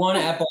 Thibs. You won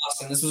at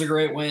Boston. This was a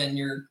great win.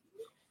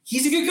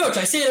 He's a good coach.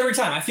 I say it every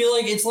time. I feel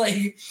like it's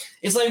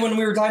like when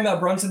we were talking about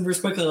Brunson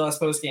versus Quickly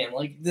last postgame.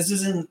 Like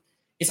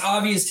it's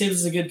obvious Thibs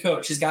is a good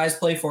coach. His guys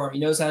play for him. He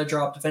knows how to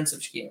draw up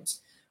defensive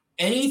schemes.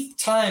 Any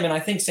time, and I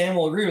think Sam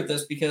will agree with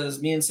this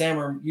because me and Sam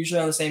are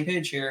usually on the same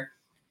page here.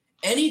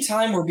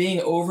 Anytime we're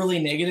being overly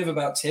negative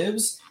about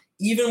Thibs,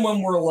 even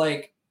when we're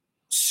like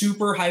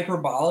super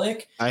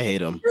hyperbolic. I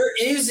hate him. There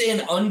is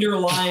an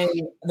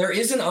underlying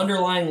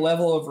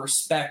level of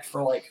respect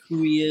for like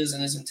who he is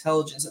and his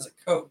intelligence as a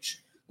coach.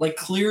 Like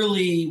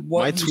clearly,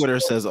 My Twitter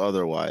says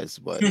otherwise,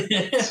 but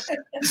this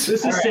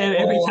is Sam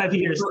every time he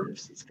hears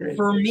this. It's great.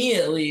 For me,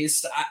 at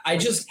least, I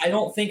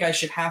don't think I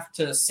should have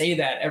to say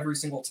that every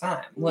single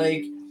time.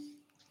 Like,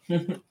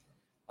 I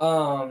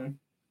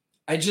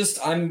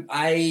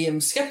am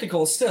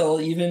skeptical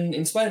still, even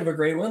in spite of a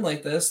great win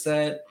like this,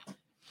 that,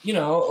 you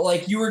know,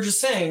 like you were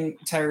just saying,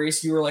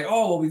 Tyrese, you were like,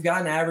 oh, well, we've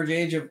got an average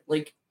age of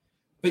like,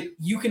 but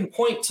you can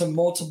point to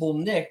multiple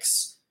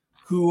Knicks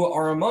who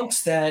are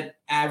amongst that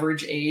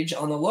average age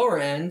on the lower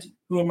end,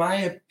 who, in my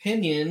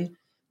opinion,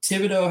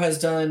 Thibodeau has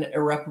done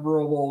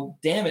irreparable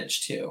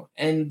damage to,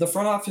 and the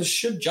front office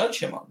should judge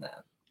him on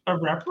that.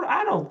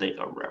 I don't think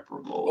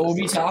irreparable.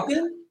 Obi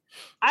Toppin?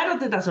 I don't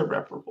think that's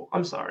irreparable.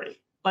 I'm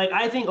sorry. Like,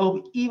 I think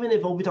even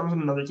if Obi Toppin's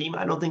on another team,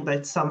 I don't think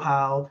that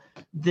somehow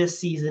this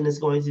season is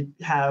going to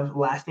have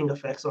lasting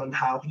effects on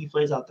how he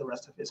plays out the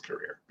rest of his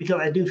career.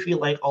 Because I do feel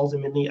like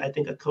ultimately, I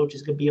think a coach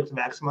is going to be able to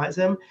maximize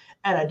him.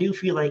 And I do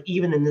feel like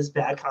even in this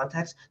bad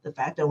context, the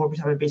fact that Obi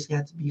Toppin basically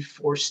had to be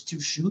forced to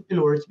shoot in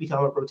order to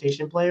become a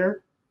rotation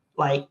player,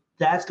 like,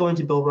 that's going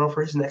to build well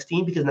for his next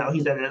team because now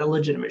he's a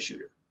legitimate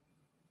shooter.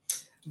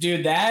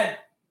 Dude, that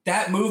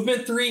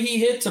movement three he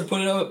hit to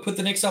put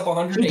the Knicks up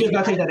 100. He does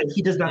not take that.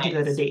 He does not take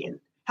that to Dayton.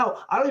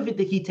 Hell, I don't even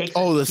think he takes.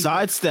 Oh, the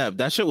sidestep.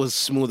 That shit was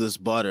smooth as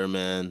butter,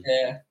 man.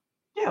 Yeah.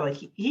 Yeah, like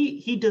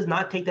he does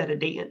not take that to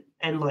Dayton,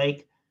 and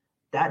like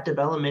that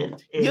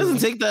development. He doesn't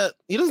take that.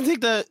 He doesn't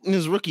take that in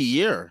his rookie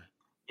year.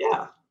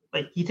 Yeah,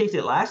 like he takes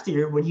it last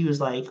year when he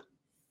was like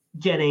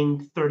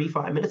getting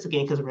 35 minutes a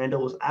game because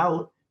Randall was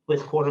out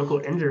with quote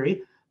unquote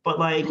injury. But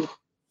like,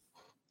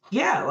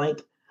 yeah,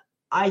 like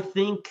I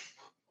think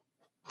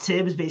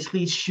Tibbs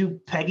basically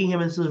pegging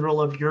him into the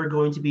role of you're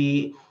going to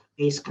be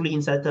a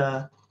screen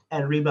setter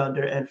and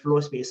rebounder and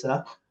floor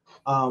spacer,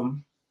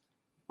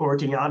 or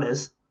to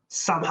Giannis,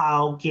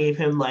 somehow gave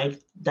him like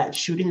that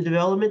shooting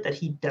development that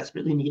he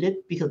desperately needed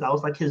because that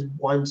was like his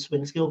one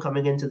swing skill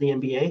coming into the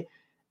NBA.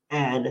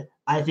 And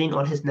I think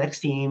on his next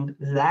team,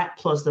 that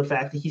plus the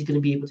fact that he's going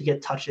to be able to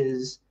get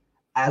touches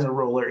as a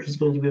roller, he's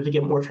going to be able to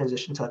get more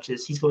transition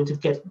touches, he's going to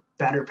get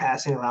better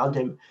passing around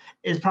him,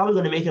 is probably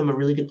going to make him a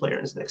really good player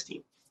in his next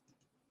team.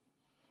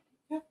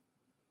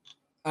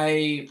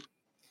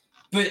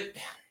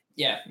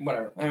 Yeah,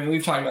 whatever. I mean,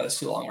 we've talked about this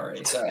too long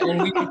already, so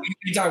and we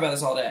talk about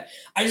this all day.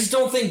 I just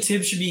don't think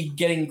Tibbs should be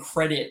getting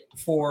credit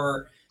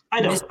for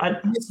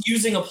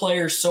misusing a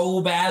player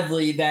so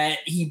badly that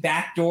he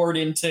backdoored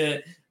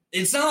into.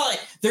 It's not like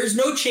there's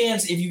no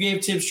chance if you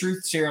gave Tibbs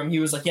truth serum, he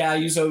was like, "Yeah, I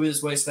use Obi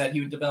this way so that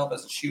he would develop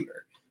as a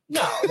shooter."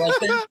 No, like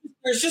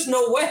there's just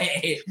no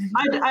way.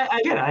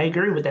 I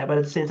agree with that, but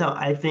at the same time,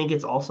 I think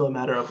it's also a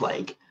matter of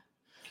like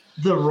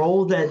the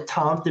role that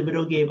Tom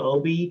Thibodeau gave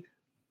Obi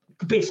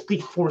basically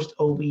forced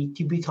Obi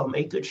to become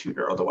a good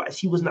shooter. Otherwise,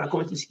 he's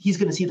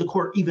going to see the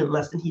court even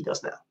less than he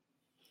does now.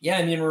 Yeah,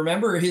 I mean,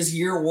 remember his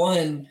year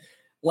one,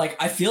 like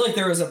I feel like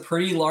there was a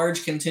pretty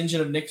large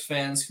contingent of Knicks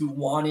fans who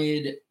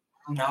wanted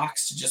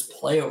Knox to just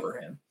play over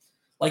him.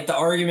 Like the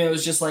argument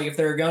was just like if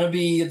they're going to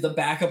be the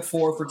backup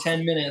four for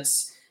 10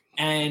 minutes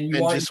and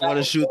just want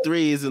to shoot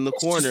threes in the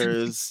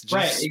corners,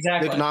 right,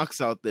 exactly. Stick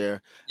Knox out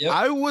there. Yep.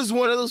 I was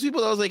one of those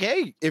people that was like,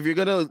 hey, if you're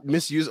going to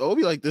misuse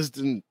Obi like this,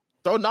 then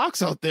throw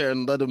Knox out there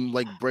and let him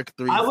like brick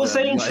threes. I was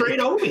saying trade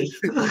Obi.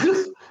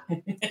 Of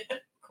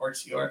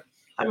course you are.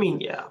 I mean,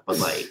 yeah, but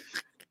like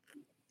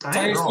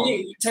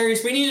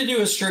Tyrese, we need to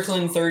do a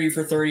Strickland 30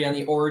 for 30 on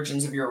the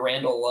origins of your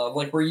Randall love.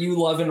 Like, were you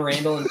loving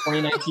Randall in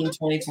 2019,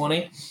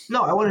 2020?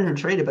 No, I wanted him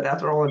traded, but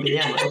after all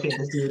NBA, I'm like, okay,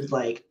 this dude's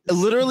like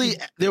literally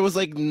there was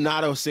like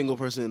not a single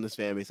person in this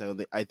fan base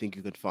I think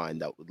you could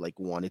find that would like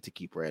wanted to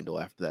keep Randall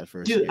after that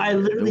first dude, year. I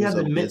literally had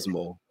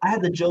I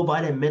had the Joe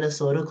Biden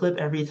Minnesota clip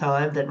every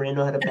time that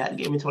Randall had a bad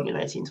game in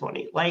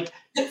 2019-20. Like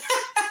it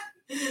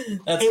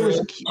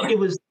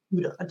was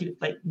dude,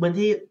 like when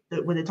they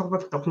talk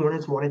about the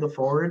Hornets wanting to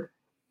forward,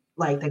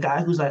 like the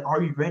guy who's like,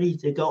 are you ready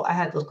to go? I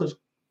had those clips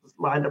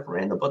lined up for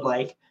Randall, but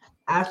like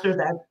after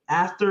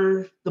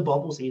the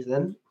bubble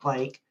season,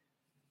 like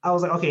I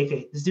was like,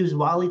 okay, this dude's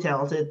wildly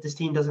talented. This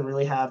team doesn't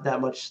really have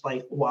that much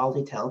like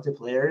wildly talented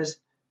players.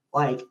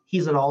 Like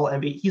he's an all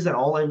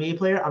NBA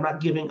player. I'm not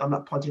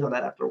punting on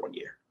that after 1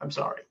 year. I'm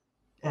sorry.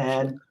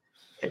 And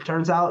it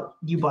turns out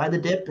you buy the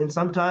dip and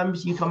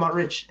sometimes you come out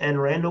rich,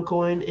 and Randall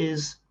coin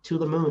is to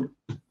the moon.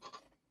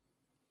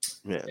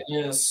 Yeah.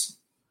 It is.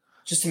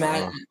 Just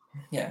imagine.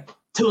 Yeah.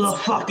 To the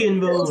fucking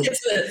moon.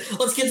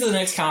 Let's get to the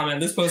next comment.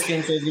 This post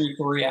game says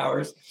 3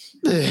 hours.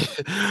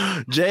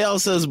 JL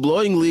says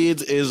blowing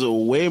leads is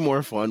way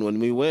more fun when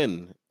we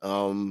win.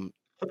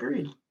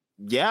 Agreed.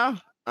 Yeah.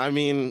 I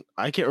mean,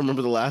 I can't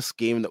remember the last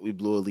game that we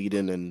blew a lead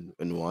in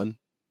and won.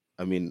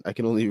 I mean, I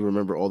can only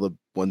remember all the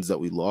ones that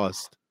we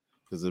lost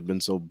because there have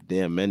been so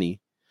damn many.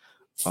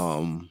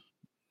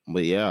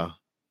 But yeah.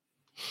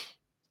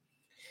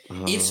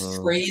 It's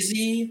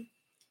crazy.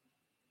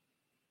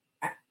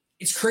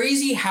 It's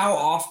crazy how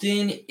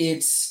often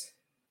it's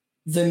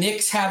the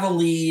Knicks have a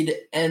lead,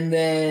 and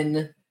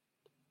then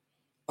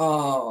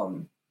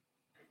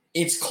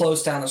it's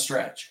close down the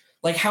stretch.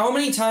 Like, how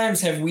many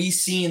times have we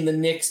seen the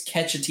Knicks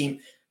catch a team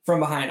from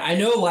behind? I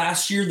know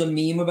last year the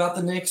meme about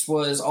the Knicks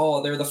was,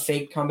 oh, they're the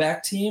fake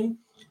comeback team.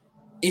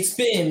 It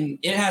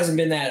hasn't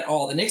been that at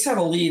all. The Knicks have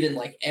a lead in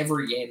like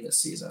every game this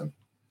season.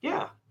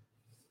 Yeah.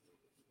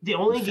 The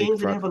only The games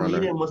fake they have a front lead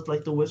runner. in was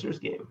like the Wizards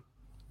game.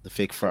 The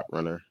fake front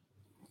runner.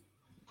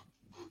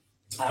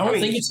 I don't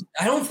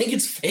think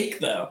it's fake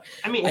though.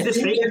 I mean, I is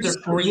think it fake they're if just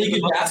a they're really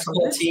good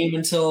basketball team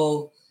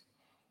until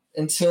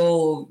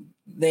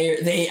they're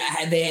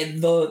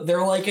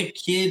like a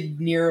kid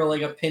near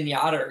like a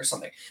pinata or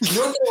something. You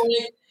know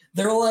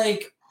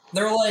what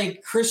they're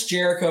like Chris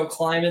Jericho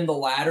climbing the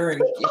ladder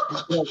and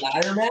getting a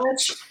ladder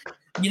match.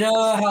 You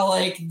know how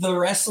like the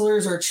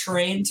wrestlers are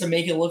trained to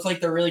make it look like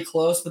they're really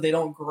close, but they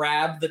don't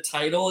grab the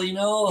title, you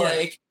know? Yeah.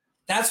 Like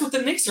that's what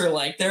the Knicks are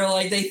like. They're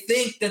like, they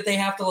think that they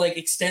have to like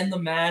extend the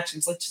match. And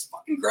it's like, just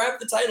fucking grab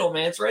the title,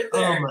 man. It's right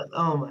there.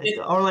 Oh my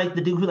god. Or like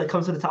the dude who like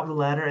comes to the top of the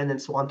ladder and then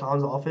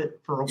swantons off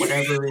it for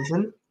whatever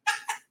reason.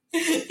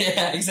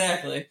 Yeah,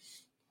 exactly.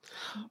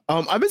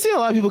 I've been seeing a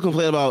lot of people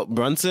complain about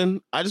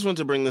Brunson. I just want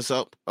to bring this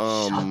up.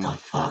 Shut the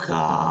fuck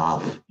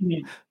up.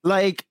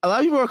 Like a lot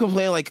of people are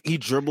complaining like he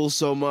dribbles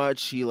so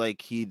much. He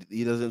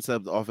doesn't set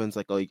up the offense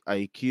like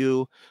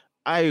IQ.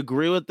 I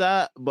agree with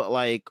that, but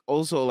like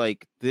also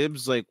like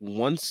Thibs like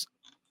once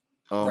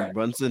Right.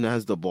 Brunson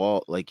has the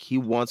ball, like he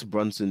wants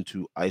Brunson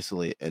to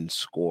isolate and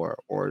score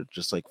or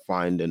just like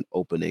find an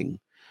opening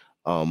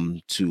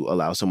to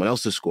allow someone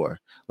else to score.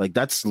 Like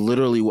that's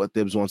literally what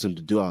Thibs wants him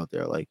to do out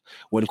there. Like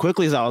when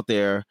Quickly's out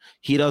there,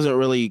 he doesn't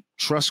really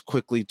trust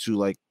Quickly to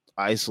like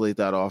isolate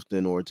that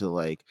often or to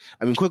like,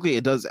 I mean, Quickly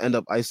it does end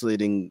up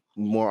isolating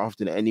more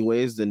often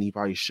anyways than he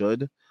probably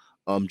should,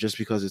 just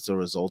because it's a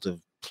result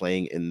of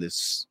playing in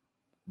this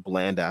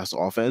bland ass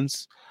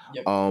offense.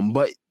 Yep.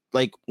 But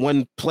like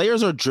when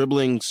players are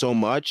dribbling so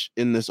much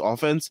in this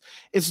offense,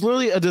 it's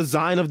literally a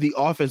design of the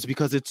offense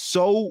because it's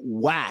so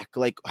whack.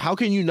 Like, how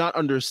can you not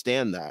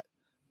understand that?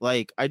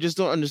 Like, I just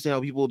don't understand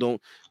how people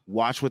don't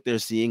watch what they're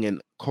seeing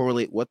and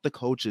correlate what the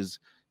coach is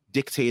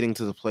dictating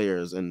to the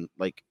players. And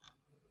like,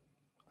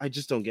 I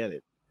just don't get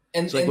it.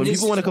 And So like when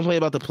people want to complain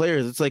about the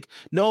players, it's like,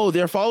 no,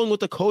 they're following what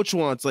the coach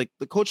wants. Like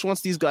the coach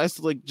wants these guys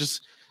to like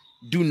just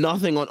do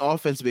nothing on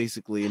offense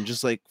basically and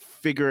just like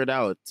figure it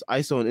out. It's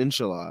ISO and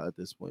inshallah at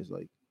this point. It's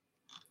like,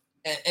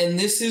 and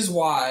this is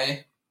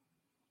why,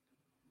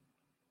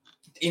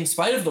 in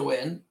spite of the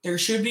win, there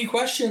should be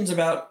questions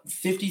about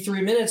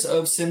 53 minutes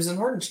of Sims and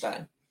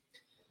Hardenstein.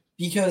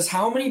 Because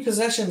how many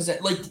possessions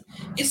that like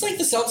it's like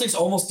the Celtics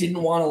almost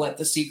didn't want to let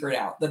the secret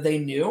out that they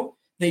knew.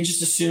 They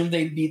just assumed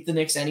they'd beat the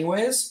Knicks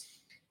anyways.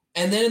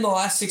 And then in the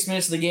last 6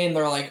 minutes of the game,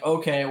 they're like,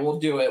 okay, we'll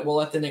do it. We'll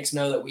let the Knicks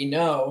know that we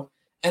know.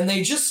 And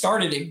they just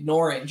started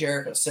ignoring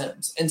Jericho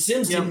Sims. And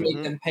Sims didn't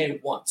make them pay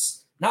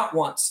once. Not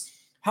once.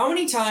 How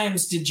many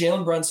times did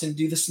Jalen Brunson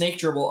do the snake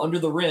dribble under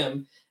the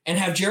rim and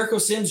have Jericho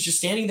Sims just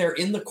standing there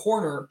in the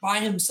corner by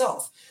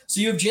himself? So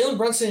you have Jalen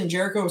Brunson and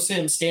Jericho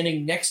Sims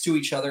standing next to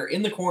each other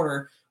in the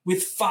corner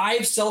with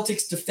 5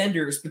 Celtics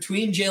defenders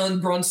between Jalen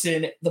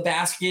Brunson, the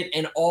basket,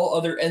 and all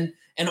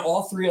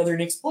 3 other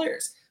Knicks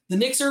players. The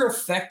Knicks are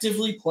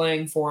effectively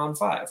playing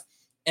 4-on-5.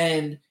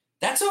 And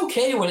that's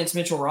okay when it's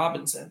Mitchell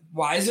Robinson.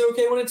 Why is it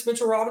okay when it's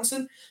Mitchell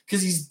Robinson?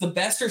 Because he's the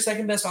best or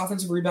second best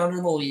offensive rebounder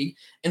in the league,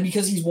 and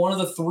because he's one of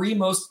the 3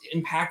 most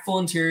impactful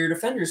interior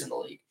defenders in the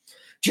league.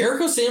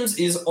 Jericho Sims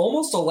is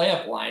almost a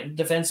layup line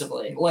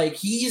defensively. Like,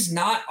 he's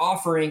not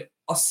offering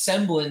a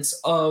semblance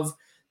of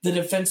the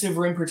defensive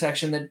rim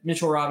protection that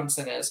Mitchell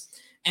Robinson is.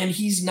 And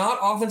he's not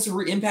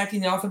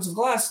impacting the offensive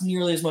glass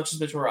nearly as much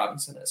as Mitchell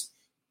Robinson is.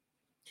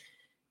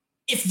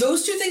 If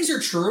those 2 things are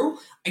true,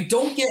 I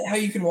don't get how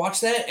you can watch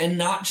that and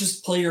not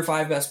just play your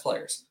 5 best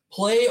players.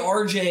 Play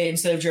RJ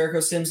instead of Jericho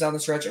Sims down the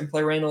stretch and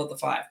play Randall at the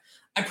 5.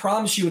 I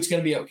promise you it's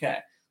going to be okay.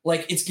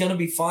 Like, it's going to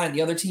be fine.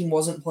 The other team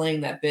wasn't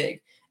playing that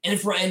big.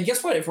 And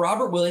guess what? If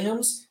Robert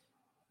Williams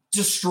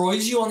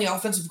destroys you on the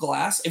offensive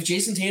glass, if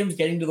Jason Tatum's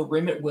getting to the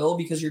rim at will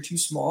because you're too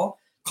small,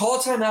 call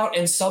a timeout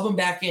and sub him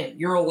back in.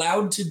 You're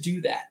allowed to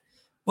do that.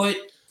 But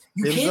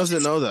James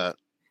doesn't know that.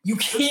 You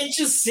can't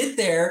just sit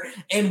there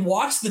and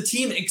watch the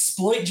team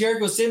exploit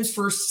Jericho Sims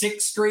for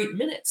 6 straight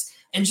minutes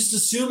and just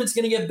assume it's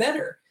going to get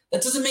better.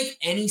 That doesn't make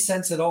any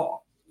sense at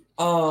all.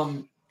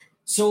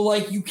 So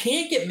like you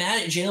can't get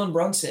mad at Jalen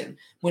Brunson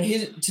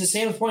to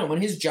Sam's point,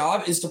 when his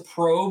job is to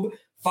probe,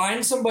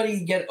 find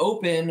somebody, get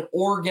open,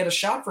 or get a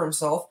shot for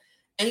himself,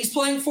 and he's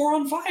playing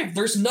 4-on-5.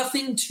 There's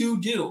nothing to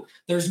do.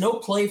 There's no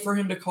play for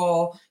him to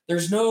call.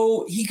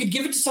 He could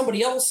give it to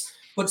somebody else,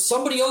 but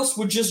somebody else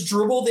would just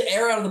dribble the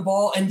air out of the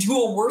ball and do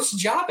a worse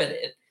job at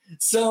it.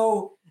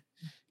 So,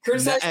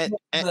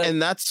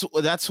 and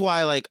that's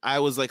why like I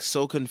was like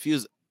so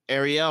confused.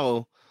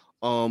 Ariel,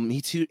 he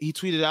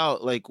tweeted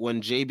out like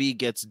when JB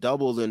gets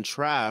doubled and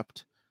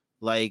trapped,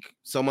 like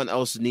someone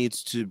else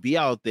needs to be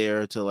out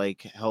there to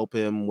like help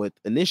him with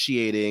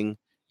initiating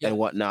and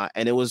whatnot.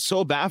 And it was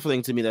so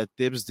baffling to me that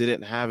Thibs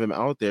didn't have him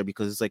out there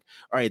because it's like,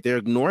 all right, they're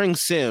ignoring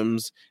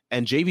Sims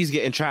and JB's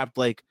getting trapped.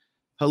 Like,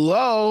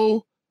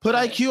 hello, put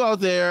IQ out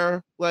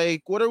there.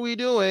 Like, what are we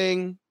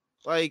doing?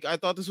 Like, I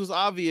thought this was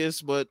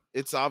obvious, but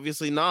it's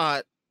obviously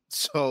not.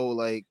 So,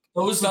 like,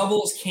 those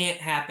doubles can't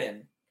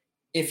happen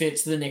if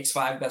it's the Knicks'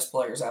 5 best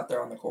players out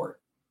there on the court.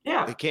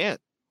 Yeah. It can't.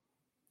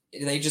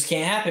 They just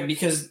can't happen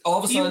because all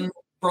of a sudden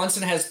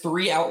Brunson has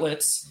 3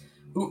 outlets.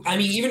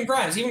 Even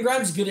Grimes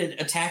is good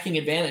at attacking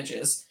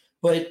advantages,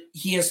 but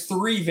he has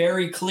 3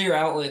 very clear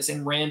outlets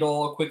in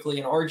Randall, Quickly,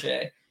 and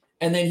RJ.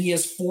 And then he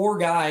has 4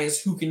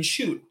 guys who can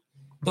shoot.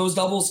 Those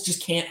doubles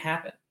just can't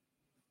happen.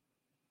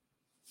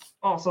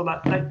 Oh, so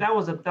that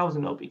was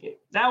an OB game.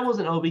 That was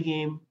an OB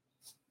game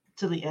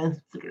to the nth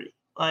degree.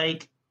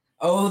 Like,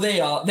 oh, they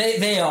all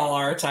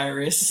are,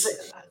 Tyrese.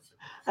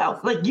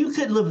 Like, you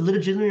could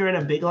legitimately run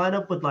a big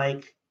lineup with,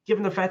 like,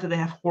 given the fact that they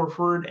have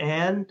Horford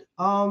and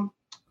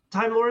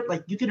Time Lord,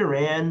 like, you could have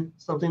ran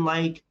something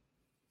like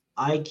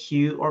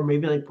IQ or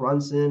maybe like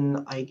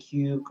Brunson,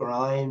 IQ,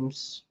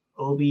 Grimes,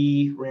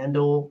 Obi,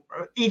 Randall,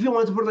 or if you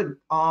wanted to put like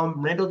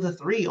Randall at the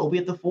 3, Obi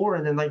at the 4,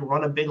 and then like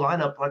run a big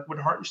lineup like with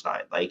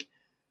Hartenstein. Like,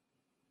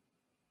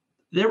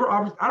 there were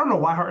I don't know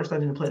why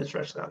Hartenstein didn't play the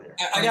stretch down there.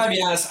 I gotta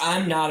be honest,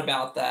 I'm not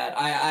about that.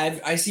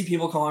 I see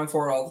people calling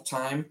for it all the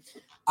time.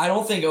 I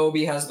don't think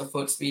Obi has the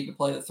foot speed to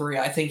play the 3.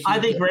 I think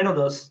Randall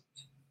does.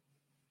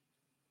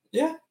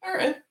 Yeah, all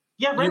right.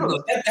 Yeah,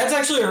 Randall does. That's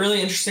actually a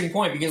really interesting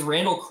point because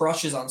Randall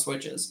crushes on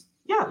switches.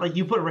 Yeah, like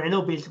you put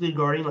Randall basically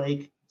guarding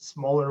like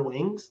smaller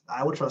wings.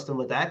 I would trust him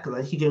with that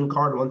because he can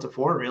guard 1 to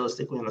 4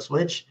 realistically on a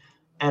switch.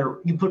 And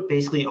you put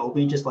basically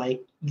Obi just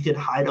like you could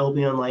hide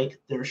Obi on like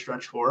their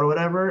stretch 4 or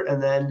whatever,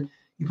 and then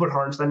you put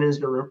Hartenstein as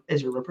your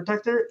rim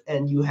protector,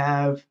 and you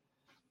have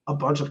a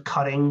bunch of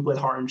cutting with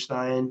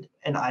Hartenstein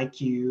and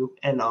IQ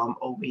and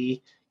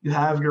Obi. You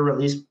have your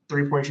release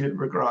 3-point shooter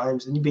for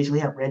Grimes, and you basically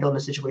have Randall in a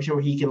situation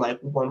where he can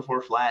like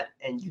 1-4 flat,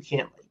 and you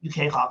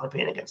can't hop the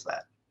paint against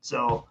that.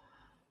 So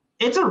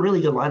it's a really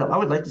good lineup. I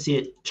would like to see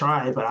it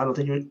try, but I don't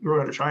think you're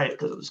going to try it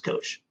because of this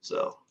coach.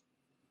 So.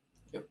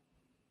 Yep.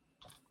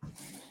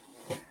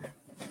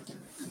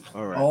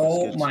 All right.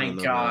 Oh my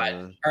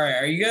God. All right.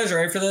 Are you guys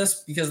ready for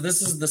this? Because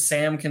this is the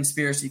Sam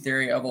conspiracy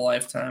theory of a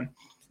lifetime.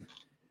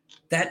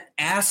 That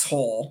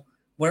asshole,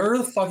 whatever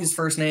the fuck his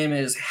first name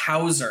is,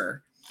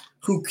 Hauser,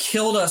 who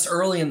killed us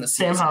early in the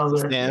season. Sam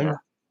Hauser. Sam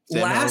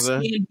Last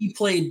Hauser. game, he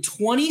played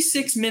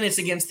 26 minutes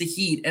against the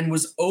Heat and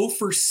was 0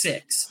 for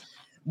 6.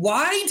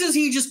 Why does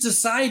he just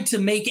decide to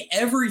make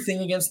everything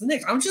against the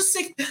Knicks? I'm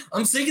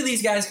sick of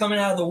these guys coming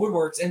out of the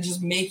woodworks and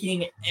just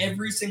making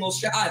every single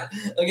shot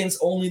against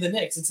only the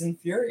Knicks. It's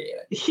infuriating.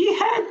 He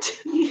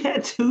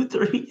had 2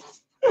 threes.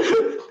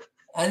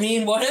 I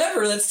mean,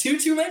 whatever. That's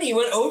too many.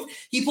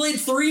 He played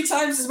 3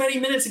 times as many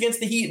minutes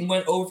against the Heat and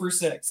went 0 for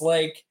 6.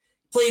 Like,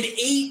 played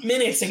 8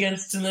 minutes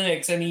against the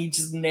Knicks and he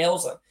just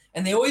nails them.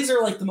 And they always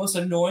are like the most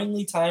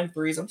annoyingly timed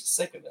threes. I'm just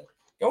sick of it.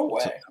 Go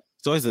away.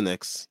 It's always the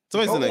Knicks.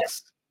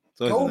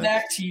 Go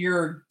back to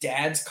your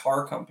dad's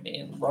car company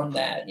and run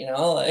that,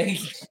 like.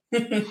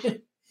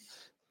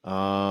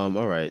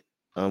 All right.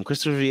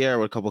 Christopher Vieira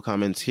with a couple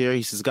comments here.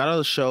 He says,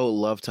 gotta show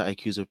love to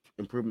IQ's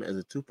improvement as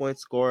a 2-point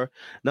scorer.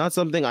 Not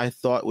something I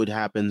thought would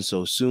happen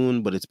so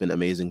soon, but it's been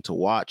amazing to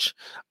watch.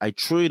 I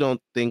truly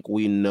don't think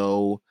we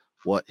know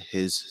what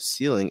his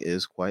ceiling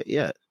is quite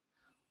yet.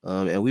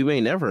 And we may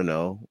never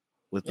know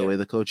with the way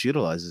the coach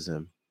utilizes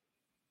him.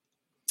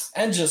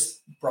 And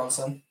just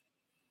Brunson.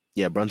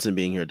 Yeah, Brunson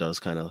being here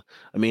does kind of.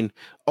 I mean,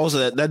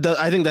 also that does,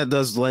 I think that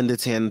does lend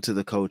its hand to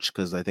the coach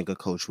because I think a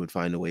coach would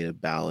find a way to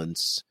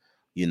balance,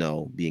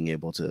 being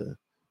able to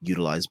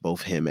utilize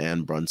both him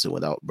and Brunson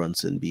without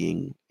Brunson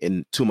being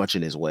in too much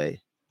in his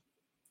way.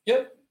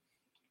 Yep.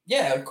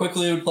 Yeah,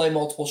 Quickly would play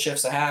multiple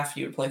shifts a half.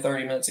 He would play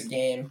 30 minutes a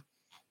game.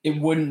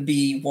 It wouldn't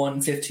be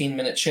 1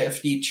 15-minute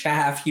shift each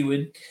half. It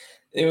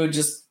would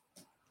just,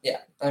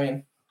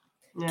 can't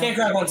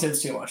grab on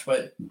Tibbs too much,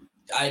 but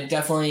I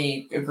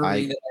definitely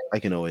agree that I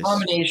can always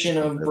combination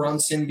of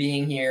Brunson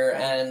being here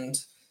and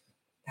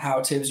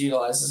how Tibbs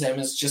utilizes him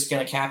is just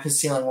going to cap his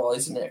ceiling while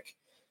he's a Knick.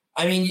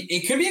 I mean,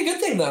 it could be a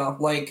good thing though.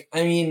 Like,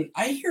 I mean,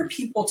 I hear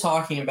people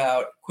talking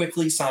about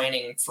Quickly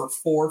signing for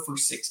 4 for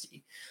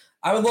 60.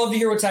 I would love to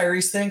hear what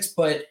Tyrese thinks,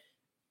 but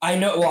I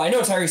know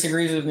Tyrese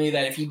agrees with me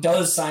that if he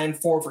does sign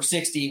 4 for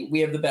 60, we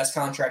have the best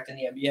contract in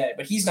the NBA,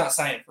 but he's not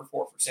signing for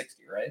 4 for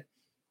 60, right?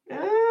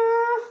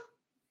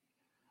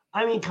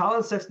 I mean,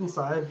 Colin Sexton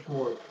signed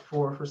for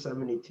 4 for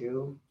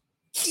 72.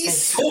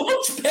 He's so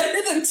much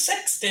better than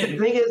Sexton. The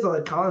thing is,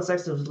 like, Colin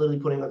Sexton was literally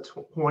putting up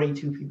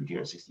 22 PPG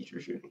and 60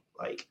 true shooting.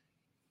 Like,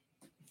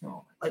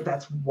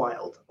 that's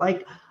wild.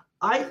 Like,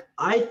 I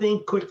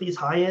think Quickly's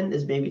high end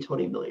is maybe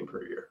 $20 million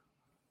per year.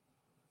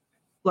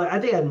 Like, I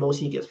think at most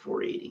he gets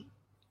 480.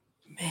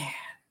 Man,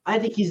 I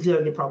think he's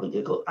gonna probably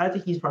get close. I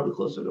think he's probably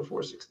closer to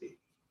 460.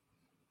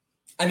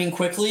 I mean,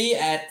 Quickly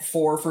at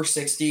 4 for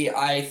 60,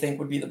 I think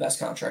would be the best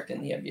contract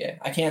in the NBA.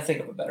 I can't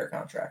think of a better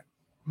contract.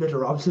 Mitchell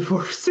Robinson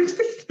 4 for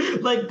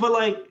 60.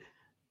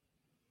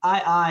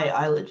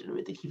 I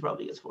legitimately think he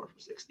probably gets 4 for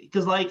 60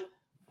 because like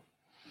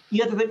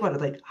you have to think about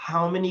it. Like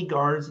how many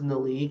guards in the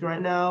league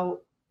right now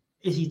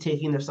is he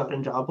taking their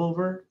starting job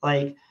over?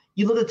 Like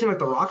you look at a team like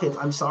the Rockets.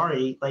 I'm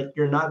sorry, like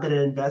you're not going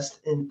to invest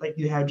in like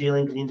you have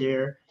Jalen Green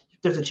there.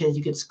 There's a chance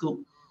you could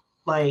scoop.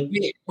 Like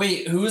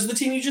wait, who is the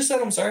team you just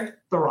said? I'm sorry.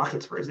 The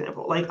Rockets, for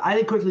example. Like I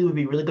think quickly would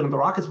be really good on the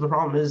Rockets, but the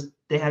problem is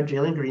they have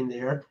Jalen Green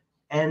there,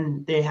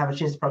 and they have a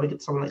chance to probably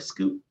get someone like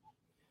Scoot.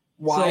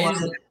 Why?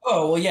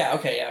 Oh well, yeah,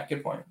 okay, yeah,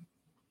 good point.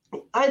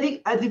 I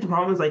think the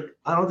problem is like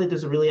I don't think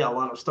there's really a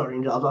lot of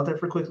starting jobs out there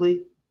for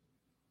quickly.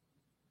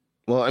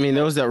 Well, I mean,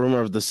 there was that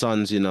rumor of the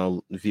Suns,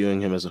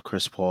 viewing him as a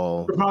Chris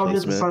Paul. The problem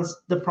is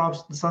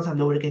the Suns have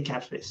nowhere to get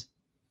cap space.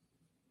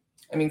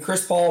 I mean,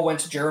 Chris Paul went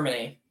to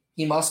Germany.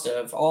 He must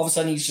have. All of a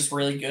sudden, he's just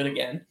really good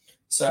again.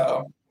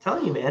 So, I'm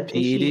telling you, man.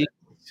 PED.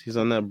 He's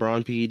on that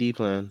Braun PED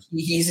plan.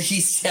 He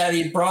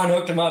said Braun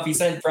hooked him up. He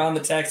sent Braun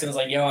the text and was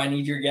like, "Yo, I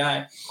need your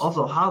guy."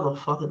 Also, how the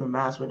fuck are the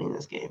Mavs winning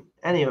this game?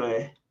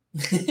 Anyway,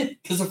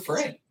 because of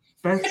Frank.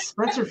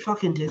 Spencer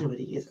fucking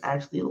Dinwiddie is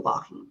actually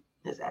cooking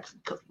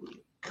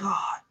you.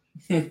 God,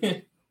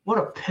 what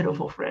a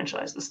pitiful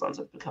franchise the Suns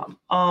have become.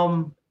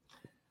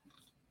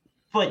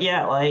 But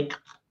yeah, like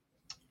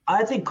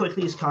I think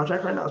quickly's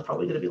contract right now is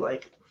probably going to be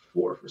like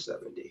 4 for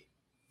 70.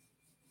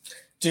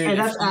 Dude, and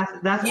that's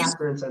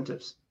after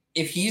incentives.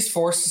 If he's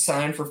forced to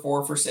sign for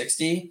 4 for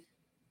 60,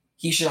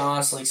 he should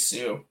honestly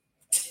sue.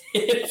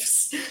 Dude,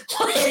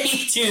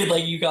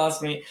 like you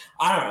cost me.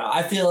 I don't know.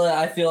 I feel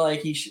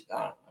like he should. I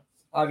don't know.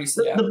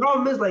 Obviously, the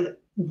problem is like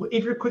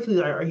if you're quickly,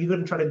 like, are you going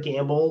to try to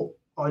gamble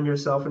on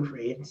yourself in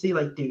free agency?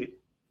 Like, dude,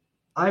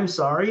 I'm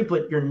sorry,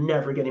 but you're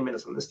never getting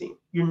minutes on this team.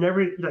 You're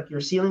never like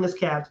your ceiling is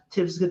capped.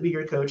 Tibbs is going to be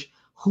your coach.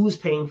 Who's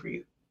paying for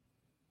you?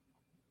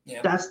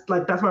 Yeah. That's my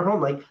problem.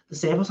 Like the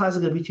sample size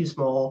is going to be too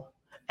small,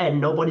 and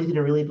nobody's going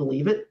to really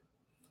believe it.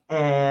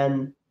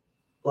 And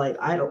like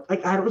I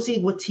don't see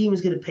what team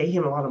is going to pay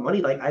him a lot of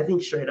money. Like I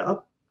think straight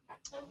up,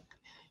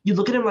 you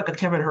look at him like a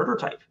Kevin Huerter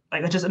type,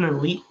 like just an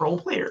elite role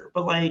player.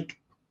 But like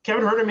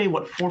Kevin Huerter made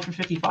 4 for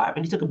 55,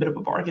 and he took a bit of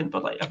a bargain.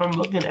 But like if I'm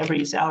looking at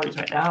every salaries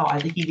right now, I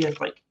think he gets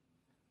like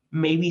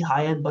maybe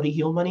high end Buddy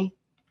Hield money,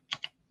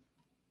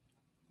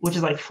 which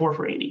is like 4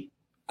 for 80.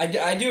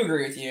 I do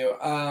agree with you.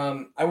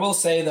 I will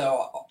say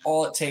though,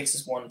 all it takes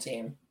is one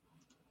team.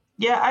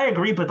 Yeah, I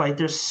agree, but like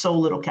there's so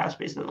little cap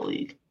space in the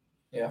league.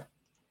 Yeah,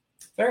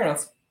 fair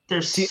enough.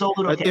 There's so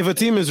little. If a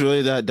team is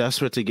really that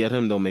desperate to get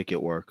him, they'll make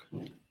it work.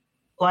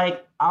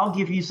 Like I'll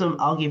give you some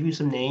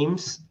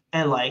names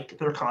and like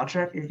their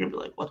contract. You're gonna be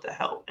like, what the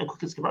hell? And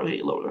Quickly's can probably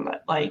get lower than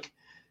that. Like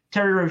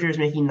Terry Rozier is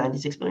making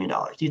 $96 million.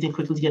 Do you think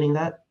Quickly's getting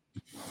that?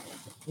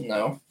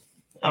 No,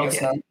 I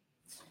guess not.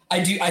 I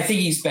do. I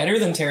think he's better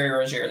than Terry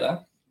Rozier,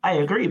 though. I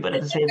agree, but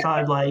at the same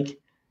time, like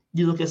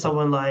you look at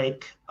someone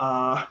like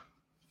Marcus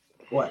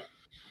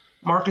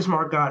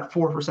Smart got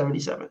 4 for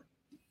 77.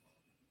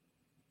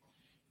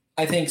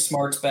 I think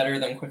Smart's better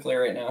than Quickly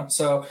right now.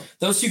 So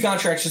those two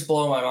contracts just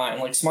blow my mind.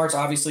 Like Smart's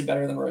obviously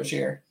better than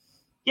Rozier.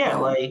 Yeah,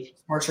 like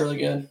Smart's really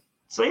good.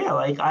 So yeah,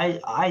 like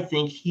I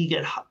think he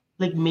get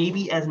like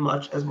maybe as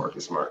much as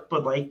Marcus Smart,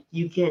 but like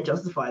you can't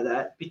justify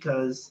that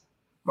because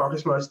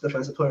Marcus Smart's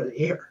defensive player of the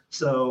year.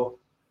 So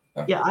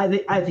yeah, I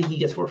think he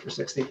gets 4 for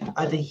 60.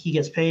 I think he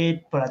gets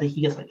paid, but I think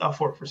he gets like a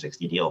 4 for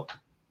 60 deal.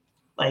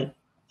 Like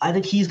I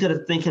think he's gonna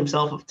think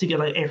himself to get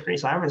like Anthony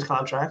Simons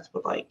contract,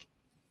 but like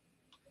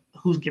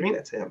who's giving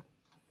that to him?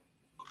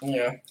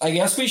 Yeah, I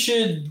guess we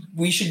should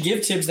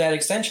give Tibbs that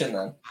extension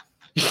then.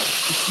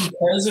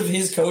 Because of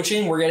his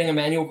coaching, we're getting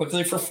Emmanuel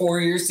Quickly for 4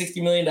 years,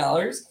 $60 million.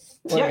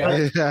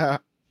 Yeah.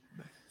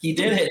 He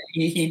did it.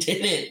 He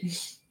did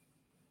it.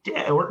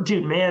 Yeah,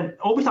 dude, man,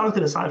 Obi Toppin's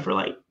gonna sign for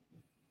like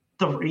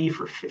 3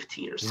 for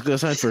 15 or something.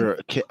 He's gonna sign for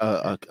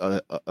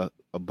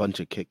a bunch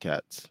of Kit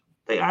Kats.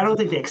 Like, I don't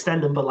think they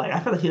extend him, but like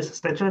I feel like his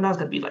extension right now is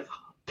gonna be like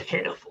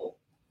pitiful.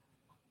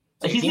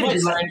 Like he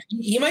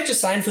might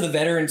just sign for the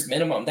veterans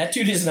minimum. That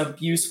dude is an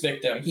abuse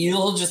victim.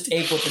 He'll just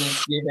take what they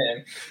give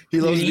him. He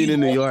loves being in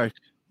New York.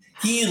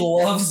 He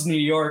loves New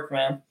York,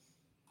 man.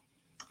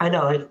 I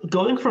know. Like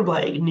going from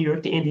like New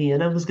York to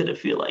Indiana was gonna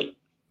feel like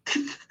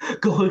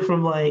going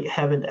from like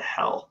heaven to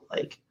hell.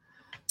 Like,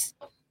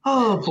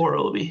 oh, poor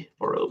Obi.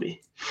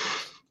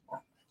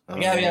 I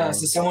gotta be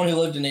honest, as someone who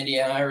lived in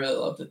Indiana, I really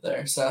loved it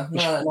there. So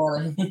I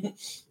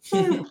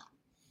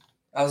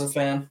was a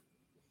fan.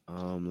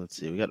 Let's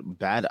see. We got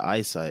Bad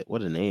Eyesight.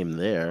 What a name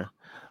there.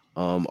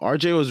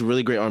 RJ was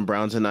really great on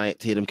Brown tonight.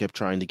 Tatum kept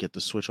trying to get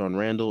the switch on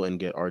Randall and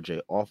get RJ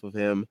off of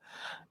him.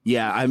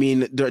 Yeah, I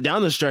mean,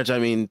 down the stretch, I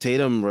mean,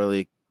 Tatum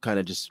really kind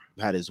of just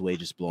had his way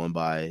just blowing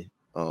by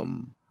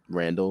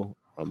Randall.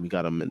 He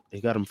got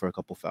him for a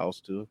couple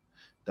fouls too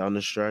down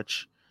the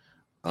stretch.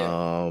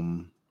 Yeah.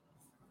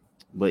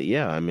 But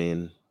yeah, I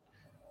mean,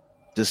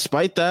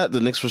 despite that, the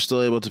Knicks were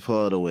still able to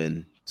pull out a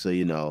win. So,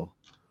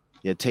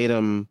 yeah,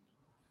 Tatum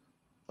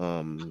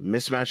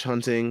mismatch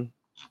hunting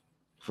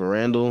for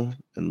Randall,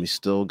 and we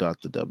still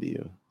got the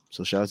W.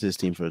 So shout out to his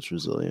team for its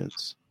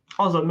resilience.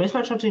 Also,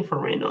 mismatch hunting for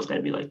Randall is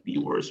gonna be like the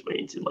worst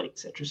way to like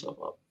set yourself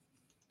up.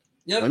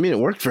 Yep. I mean, it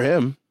worked for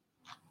him.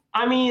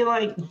 I mean,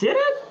 like, did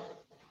it?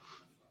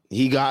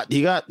 He got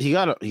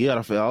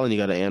a foul and he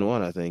got an and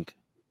one, I think.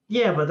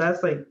 Yeah, but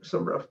that's like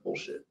some rough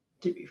bullshit,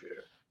 to be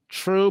fair.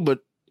 True, but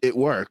it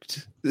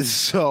worked.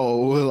 So,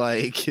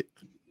 like,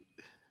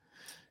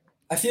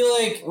 I feel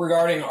like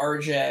regarding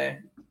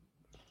RJ,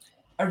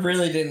 I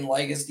really didn't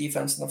like his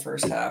defense in the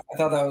first half. I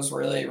thought that was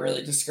really,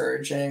 really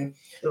discouraging.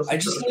 I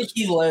just think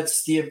he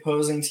lets the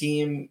opposing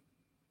team,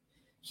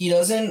 he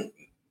doesn't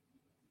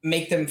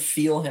make them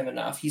feel him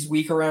enough. He's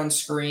weak around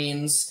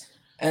screens.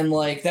 And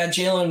like that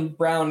Jaylen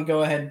Brown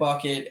go-ahead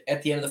bucket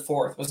at the end of the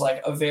fourth was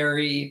like a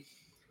very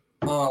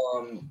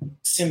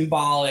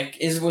symbolic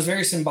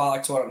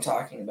to what I'm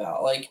talking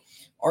about. Like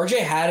RJ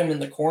had him in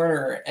the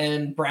corner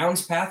and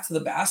Brown's path to the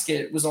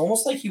basket was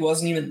almost like he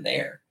wasn't even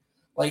there.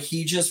 Like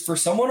he just, for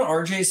someone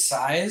RJ's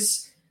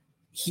size,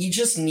 he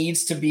just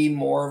needs to be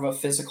more of a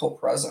physical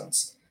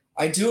presence.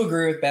 I do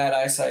agree with Bad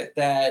Eyesight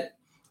that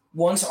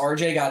once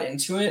RJ got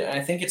into it, and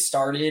I think it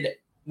started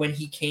when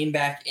he came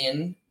back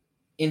in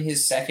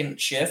his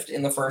second shift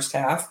in the first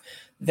half,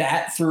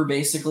 that through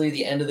basically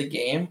the end of the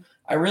game,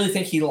 I really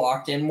think he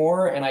locked in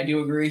more, and I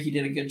do agree he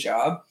did a good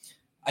job.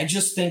 I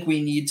just think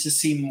we need to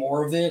see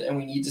more of it, and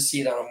we need to see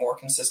it on a more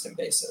consistent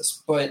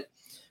basis. But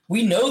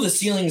we know the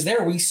ceiling's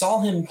there. We saw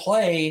him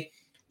play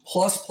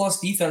plus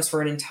defense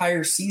for an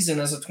entire season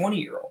as a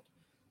 20-year-old.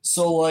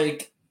 So,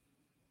 like,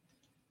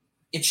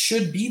 it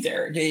should be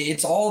there.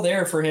 It's all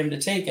there for him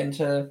to take and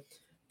to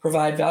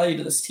provide value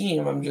to this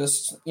team. I'm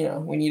just,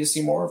 we need to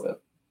see more of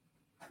it.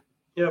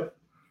 Yep.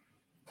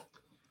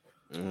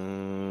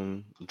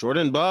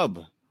 Jordan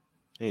Bub.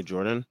 Hey,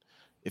 Jordan.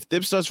 If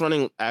Thibs starts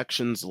running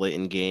actions late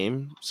in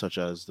game, such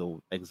as the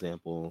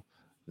example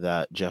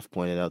that Jeff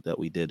pointed out that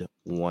we did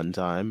one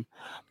time,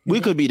 we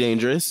could be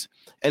dangerous.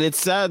 And it's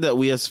sad that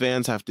we as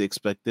fans have to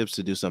expect Thibs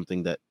to do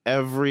something that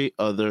every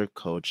other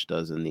coach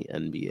does in the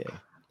NBA.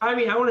 I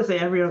mean, I want to say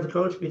every other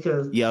coach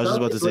because I was just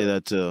about to say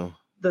that too.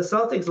 The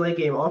Celtics late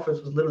game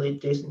offense was literally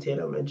Jason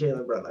Tatum and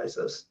Jaylen Brown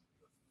ISOs.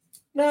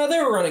 No, they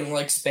were running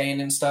like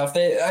Spain and stuff. I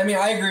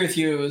agree with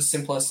you. It was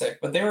simplistic,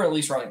 but they were at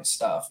least running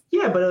stuff.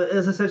 Yeah, but it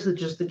was essentially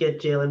just to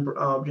get Jaylen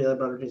Brown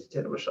or Jason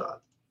Tatum a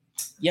shot.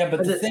 Yeah,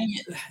 but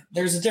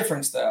there's a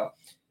difference though.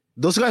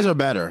 Those guys are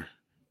better.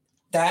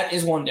 That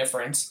is one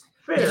difference.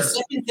 Fair.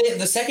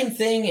 The second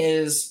thing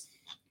is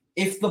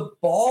if the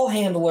ball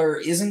handler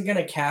isn't going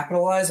to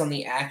capitalize on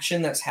the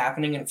action that's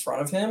happening in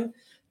front of him,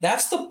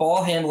 that's the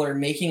ball handler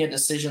making a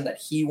decision that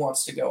he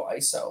wants to go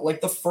ISO. Like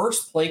the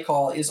first play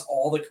call is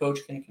all the coach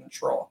can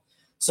control.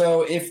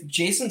 So if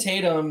Jason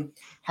Tatum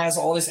has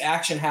all this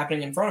action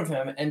happening in front of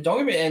him, and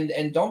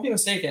don't be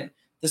mistaken,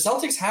 the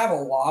Celtics have a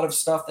lot of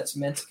stuff that's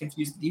meant to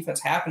confuse the defense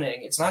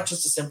happening. It's not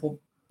just a simple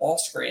ball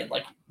screen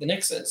like the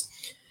Knicks is.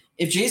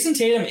 If Jason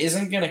Tatum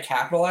isn't going to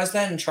capitalize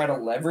that and try to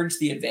leverage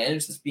the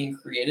advantage that's being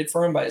created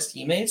for him by his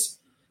teammates,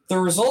 the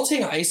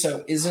resulting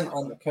ISO isn't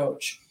on the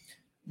coach.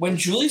 When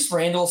Julius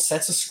Randle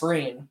sets a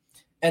screen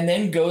and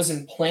then goes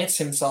and plants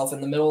himself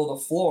in the middle of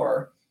the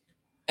floor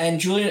and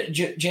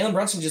Jalen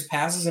Brunson just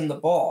passes him the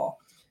ball,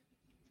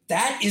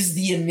 that is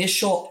the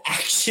initial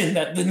action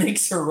that the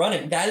Knicks are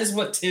running. That is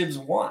what Tibbs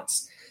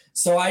wants.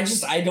 So I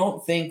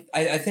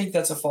think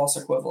that's a false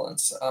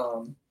equivalence.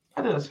 I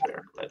think that's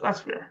fair.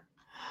 That's fair.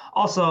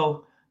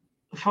 Also,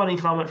 funny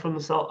comment from a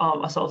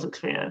Celtics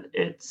fan.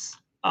 It's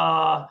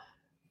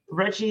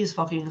Reggie is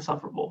fucking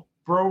insufferable.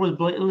 Bro was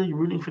blatantly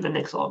rooting for the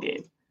Knicks all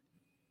game.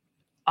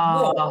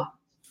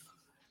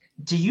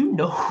 Do you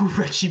know who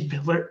Reggie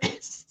Miller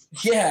is?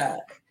 Yeah.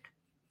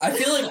 I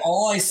feel like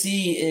all I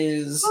see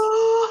is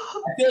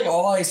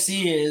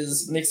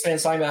Knicks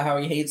fans talking about how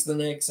he hates the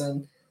Knicks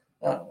and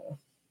I don't know.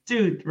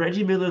 Dude,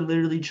 Reggie Miller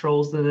literally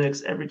trolls the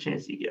Knicks every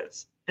chance he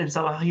gets. And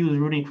somehow he was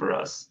rooting for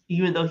us,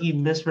 even though he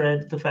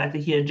misread the fact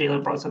that he had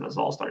Jalen Brunson as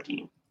all-star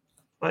team.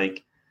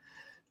 Like,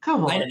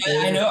 come on.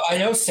 I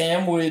know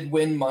Sam would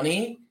win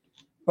money,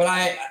 but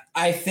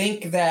I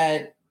think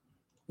that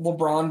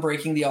LeBron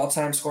breaking the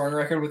all-time scoring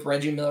record with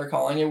Reggie Miller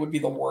calling it would be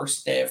the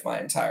worst day of my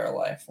entire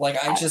life. Like,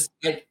 I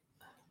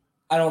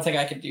don't think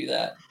I could do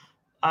that.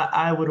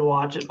 I would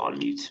watch it on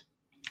mute.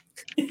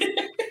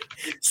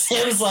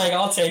 Sam's like,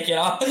 I'll take it.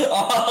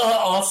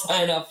 I'll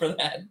sign up for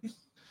that.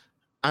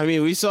 I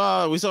mean, we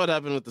saw what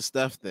happened with the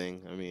Steph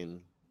thing. I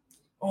mean,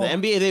 the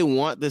NBA, they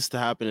want this to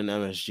happen in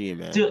MSG,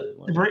 man.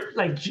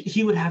 Dude,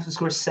 he would have to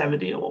score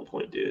 70 at one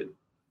point, dude.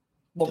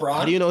 LeBron?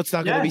 How do you know it's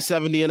not going to be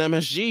 70 in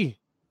MSG?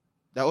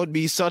 That would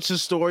be such a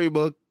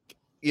storybook,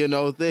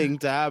 thing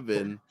to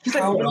happen.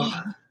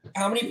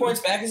 How many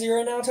points back is he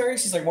right now, Terry?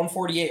 He's like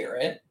 148,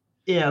 right?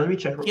 Yeah, let me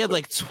check. He had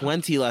like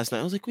 20 last night.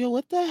 I was like,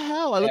 what the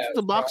hell? I looked at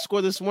the box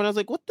score this morning. I was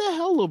like, what the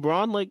hell,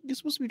 LeBron? Like, you're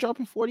supposed to be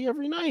dropping 40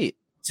 every night.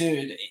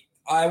 Dude,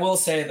 I will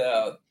say,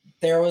 though,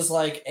 there was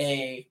like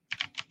a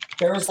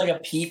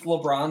peak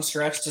LeBron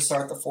stretch to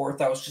start the fourth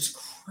that was just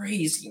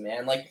crazy,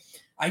 man. Like,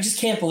 I just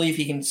can't believe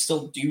he can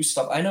still do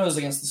stuff. I know it was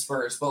against the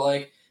Spurs, but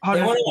like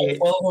they went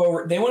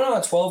on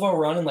a 12-0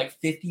 run in like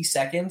 50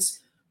 seconds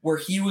where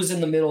he was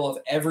in the middle of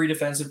every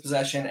defensive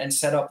possession and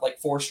set up like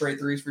 4 straight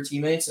threes for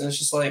teammates. And it's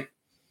just like,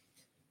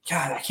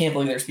 God, I can't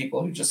believe there's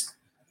people who just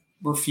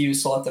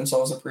refuse to let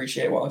themselves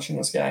appreciate watching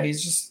this guy.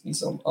 He's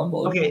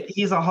unbelievable. Okay,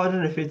 he's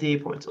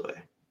 158 points away.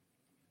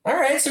 All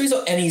right, so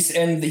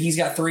he's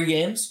got 3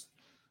 games.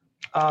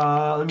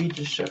 Let me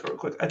just check real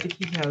quick. I think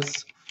he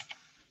has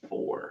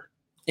 4.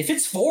 If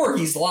it's 4,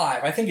 he's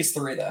live. I think it's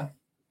 3 though.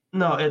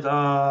 No,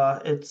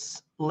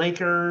 it's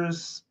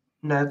Lakers,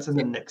 Nets, and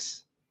the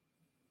Knicks.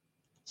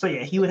 So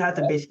yeah, he would have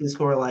to basically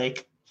score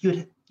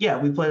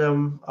we play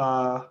them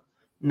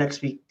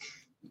next week.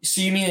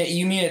 So you mean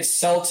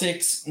it's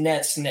Celtics,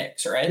 Nets,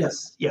 Knicks, right?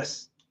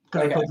 Yes.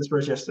 Because I played the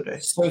Spurs yesterday.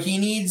 So he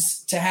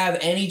needs to have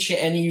any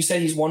and you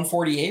said he's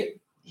 148?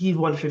 He's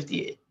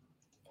 158.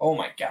 Oh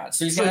my God!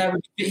 So he's got to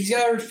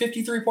average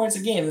 53 points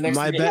a game. The next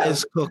my bet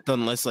is cooked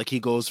unless he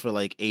goes for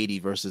 80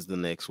 versus the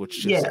Knicks,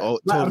 which is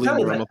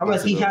totally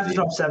unless he has to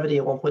drop 70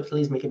 at one point to at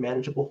least make it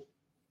manageable.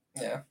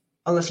 Yeah.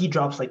 Unless he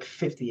drops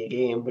 50 a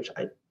game, which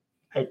I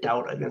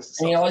doubt against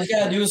the Celtics. All he's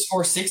got to do is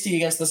score 60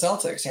 against the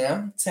Celtics.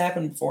 It's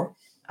happened before.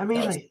 I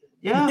mean,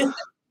 yeah.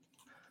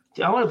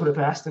 Dude, I want to put it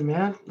past him,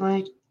 man.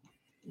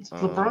 It's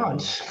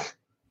LeBron.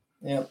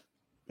 Yeah.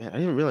 Man, I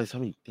didn't realize how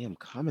many damn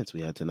comments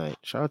we had tonight.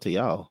 Shout out to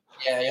y'all.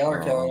 Yeah, y'all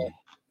are killing it.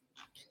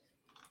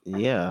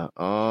 Yeah.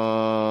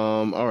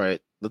 All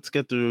right. Let's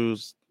get through,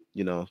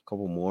 a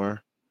couple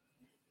more.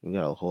 We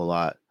got a whole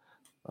lot.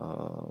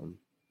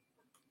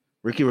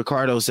 Ricky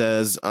Ricardo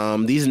says,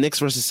 these Knicks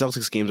versus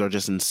Celtics games are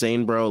just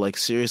insane, bro.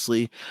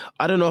 Seriously,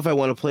 I don't know if I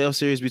want a playoff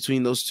series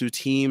between those two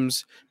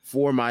teams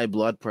for my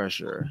blood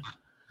pressure.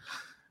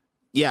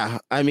 Yeah,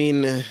 I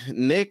mean,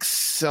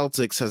 Knicks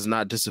Celtics has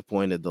not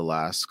disappointed the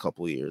last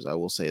couple years. I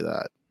will say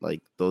that.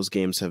 Those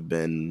games have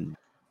been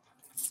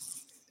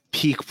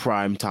peak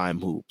prime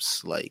time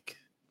hoops.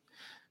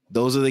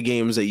 Those are the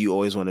games that you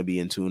always want to be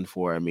in tune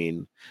for. I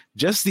mean,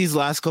 just these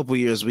last couple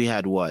years, we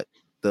had what?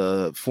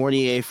 The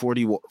Fournier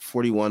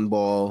 41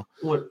 ball.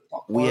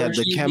 We had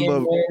the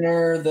Kemba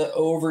winner, the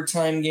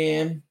overtime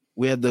game.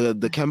 We had the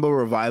Kemba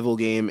revival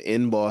game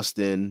in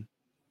Boston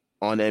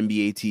on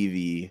NBA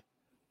TV.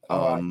 We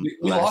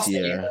last lost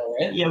year. That game,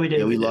 right? Yeah, we did.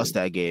 Yeah, we lost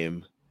that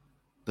game.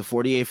 The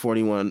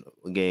 48-41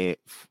 game,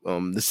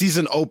 the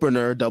season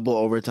opener, double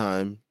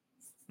overtime.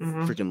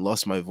 Mm-hmm. Freaking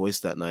lost my voice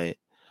that night.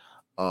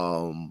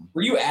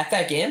 Were you at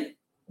that game?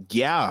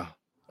 Yeah,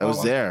 I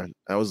was there.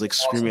 I was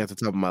screaming at the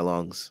top of my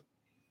lungs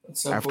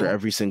after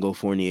every single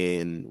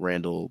Fournier and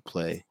Randall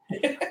play.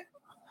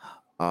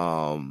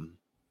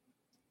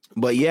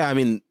 But yeah, I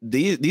mean,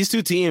 these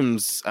two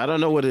teams, I don't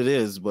know what it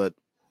is, but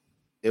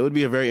it would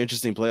be a very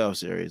interesting playoff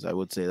series. I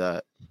would say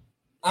that.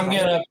 I'm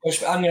gonna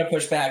push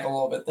back a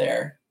little bit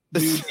there.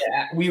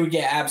 We would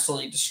get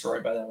absolutely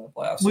destroyed by them in the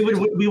playoffs. We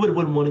would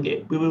win one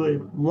game. We would win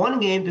one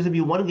game. There's gonna be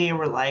one game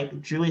where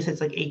Julius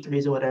hits 8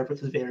 threes or whatever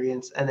with his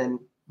variance, and then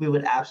we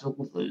would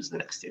absolutely lose the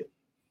next 2.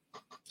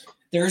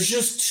 There's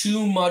just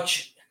too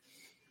much.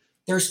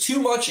 There's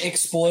too much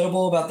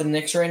exploitable about the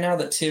Knicks right now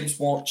that Tibbs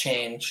won't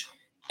change.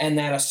 And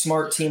that a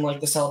smart team like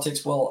the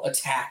Celtics will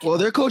attack. Well,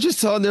 their coach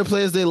is telling their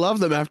players they love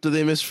them after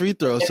they miss free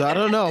throws. So I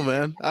don't know,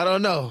 man. I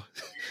don't know.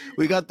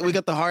 We got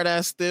the hard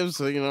ass Tibbs,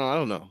 so I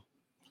don't know.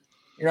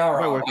 You're not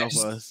wrong. Work out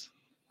for us.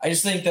 I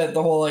just think that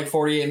the whole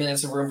 48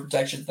 minutes of room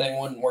protection thing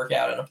wouldn't work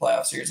out in a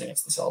playoff series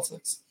against the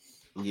Celtics.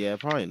 Yeah,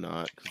 probably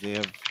not, because they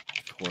have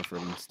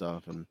Horford and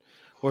stuff, and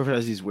Horford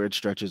has these weird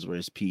stretches where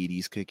his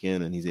PEDs kick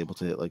in and he's able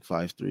to hit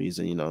 5 threes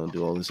and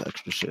do all this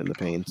extra shit in the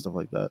paint and stuff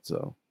like that.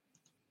 So.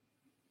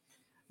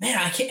 Man,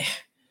 I can't.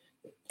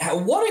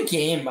 What a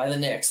game by the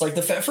Knicks!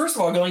 First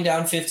of all, going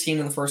down 15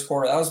 in the first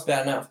quarter, that was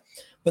bad enough.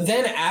 But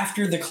then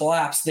after the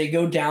collapse, they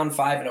go down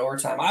 5 in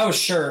overtime. I was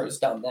sure it was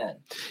done then.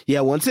 Yeah,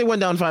 once they went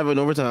down 5 in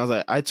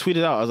overtime, I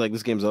tweeted out, I was like,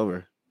 "This game's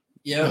over."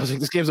 Yeah, I was like,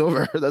 "This game's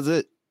over. That's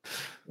it."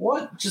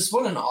 What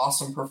an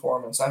awesome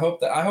performance! I hope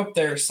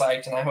they're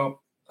psyched, and I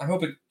hope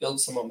it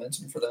builds some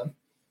momentum for them.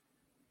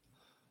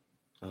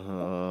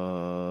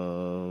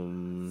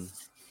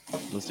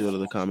 Let's see what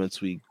other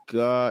comments we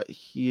got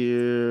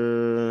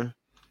here.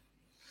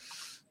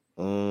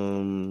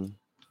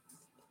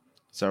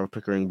 Sarah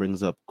Pickering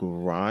brings up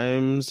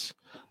Grimes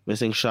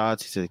missing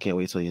shots. He said, "Can't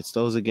wait till he hits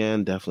those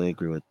again." Definitely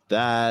agree with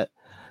that.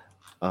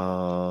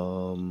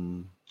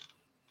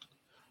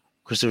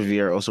 Christopher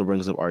Vieira also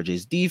brings up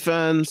RJ's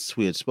defense.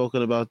 We had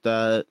spoken about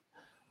that.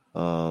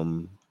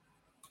 Vivek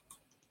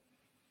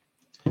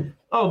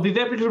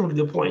brings up a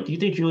good point. Do you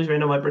think Julius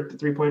Randle might break the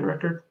 3-point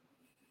record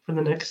for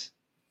the Knicks?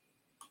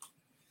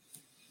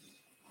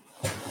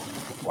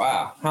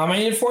 Wow. How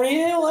many did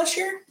Fournier last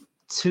year?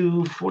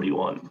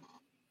 241.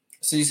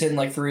 So he's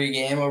hitting 3 a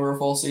game over a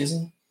full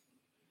season?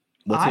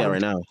 What's he at right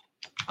now?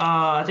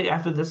 I think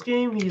after this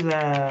game, he's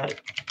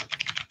at...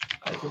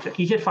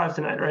 He hit 5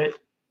 tonight, right?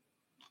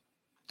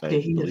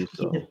 He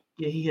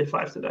hit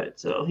 5 tonight.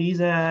 So he's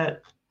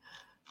at...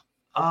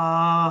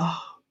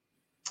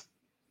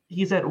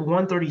 He's at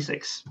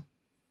 136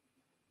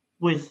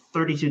 with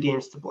 32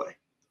 games to play.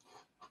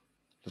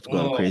 Let's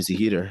go on crazy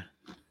heater.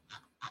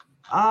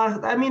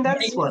 I mean,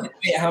 that's what.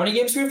 How many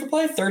games do we have to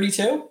play?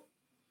 32?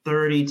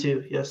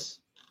 32, yes.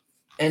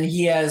 And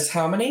he has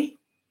how many?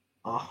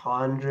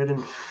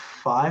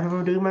 105, if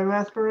I'm doing my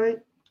math right.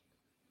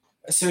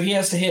 So he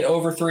has to hit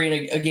over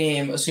 3 in a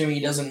game, assuming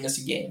he doesn't miss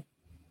a game.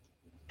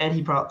 And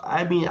he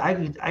probably,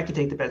 I could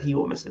take the bet he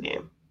won't miss a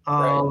game.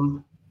 Right.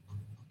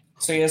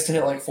 So he has to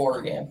hit like 4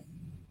 a game.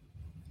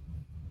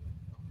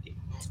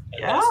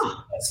 Yeah,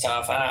 that's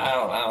tough. I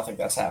don't think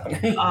that's happening.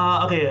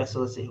 Okay, yeah. So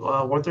let's see.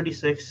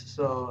 136.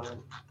 So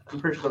I'm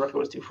pretty sure the record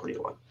was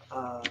 241.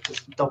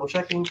 Just double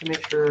checking to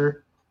make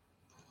sure.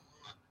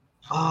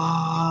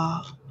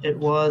 It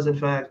was in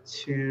fact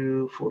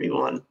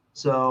 241.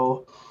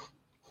 So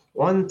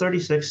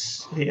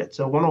 136. Yeah.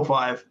 So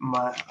 105.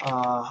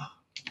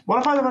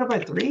 105 divided by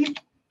 3.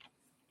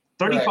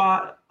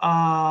 35.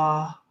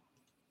 Right.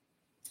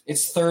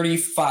 It's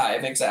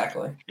 35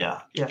 exactly.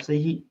 Yeah. So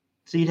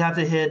you'd have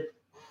to hit.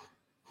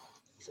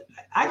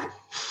 I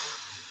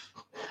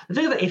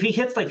think that if he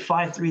hits like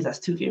 5 threes, that's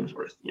 2 games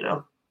worth, you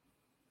know.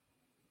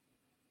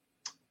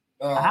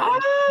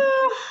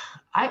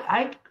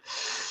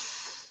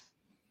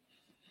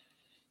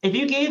 If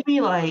you gave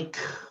me like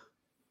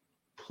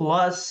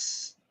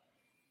plus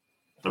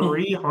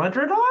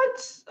 300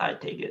 odds,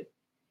 I'd take it.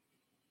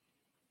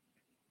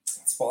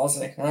 It's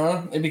ballsy.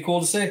 It'd be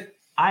cool to see.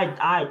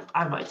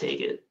 I might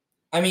take it.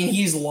 I mean,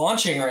 he's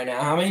launching right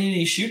now. How many did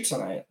he shoot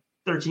tonight?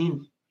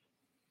 13.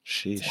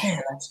 Sheesh.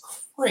 Man, that's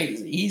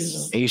crazy.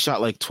 He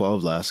shot like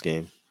 12 last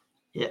game.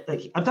 Yeah,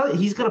 like I'm telling you,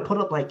 he's gonna put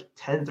up like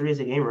 10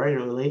 threes a game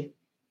regularly.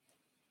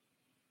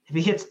 If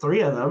he hits 3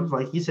 of them,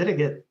 like he's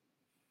hitting it.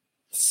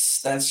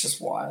 That's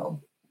just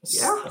wild.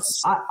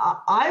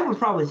 I would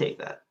probably take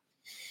that.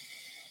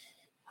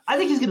 I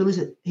think he's gonna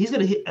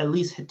at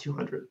least hit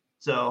 200.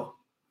 So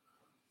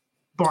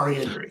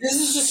barring injury.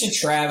 This is just a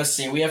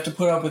travesty. We have to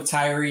put up with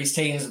Tyrese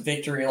taking his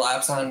victory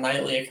laps on a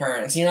nightly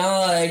occurrence. You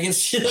know, like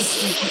it's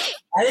just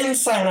I didn't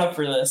sign up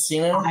for this,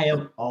 you know? I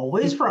am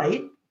always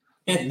right.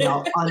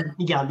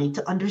 Y'all need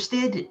to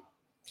understand it.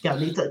 Y'all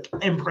need to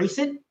embrace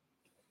it.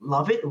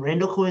 Love it.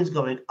 Randall Cohen's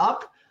going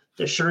up.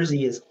 The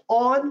jersey is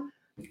on.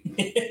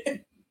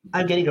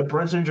 I'm getting a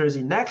Brunson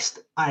jersey next.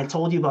 I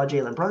told you about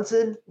Jalen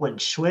Brunson when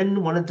Schwinn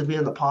wanted to be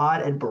on the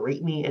pod and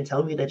berate me and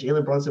tell me that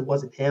Jalen Brunson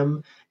wasn't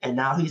him, and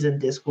now he's in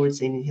Discord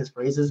singing his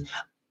praises.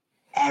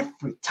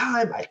 Every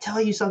time I tell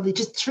you something,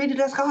 just treat it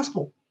as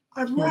gospel.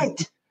 I'm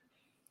right.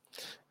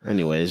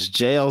 Anyways,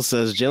 JL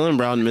says Jaylen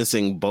Brown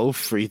missing both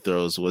free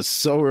throws was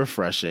so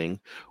refreshing.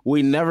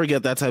 We never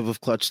get that type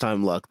of clutch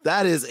time luck.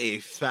 That is a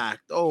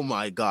fact. Oh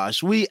my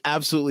gosh. We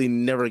absolutely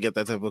never get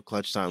that type of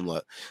clutch time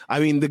luck. I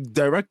mean, the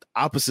direct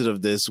opposite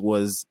of this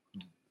was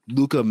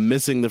Luka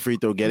missing the free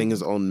throw, getting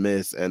his own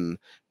miss, and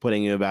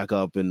putting it back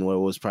up in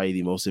what was probably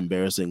the most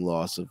embarrassing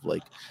loss of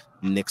like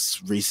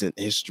Knicks' recent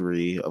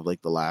history of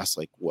like the last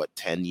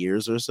 10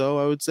 years or so,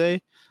 I would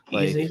say.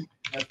 Easy.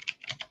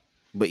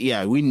 But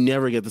yeah, we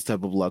never get this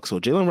type of luck. So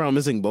Jaylen Brown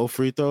missing both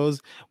free throws.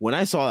 When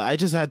I saw it, I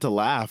just had to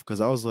laugh because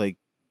I was like,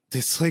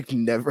 this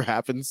never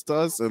happens to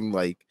us. And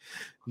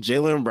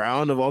Jaylen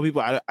Brown, of all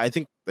people, I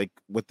think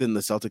within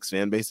the Celtics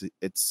fan base,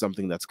 it's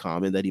something that's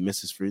common that he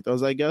misses free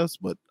throws, I guess.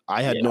 But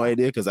I had no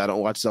idea because I don't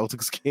watch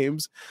Celtics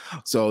games.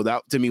 So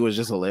that to me was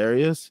just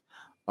hilarious.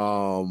 He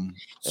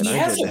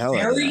has a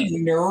very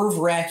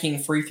nerve-wracking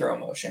free throw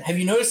motion. Have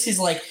you noticed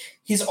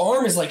his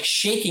arm is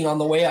shaking on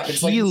the way up?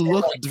 It's he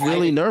looked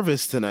really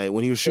nervous tonight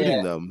when he was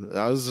shooting them.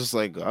 I was just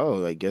like,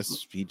 oh, I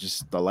guess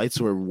the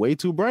lights were way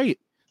too bright.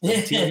 The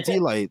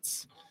TNT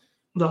lights.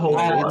 The whole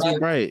way too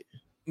bright.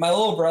 My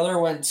little brother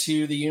went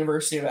to the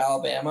University of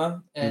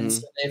Alabama, and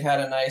so they've had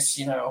a nice,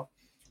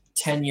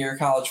 10-year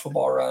college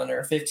football run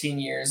or 15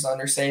 years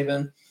under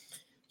Saban.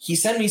 He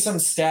sent me some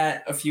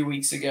stat a few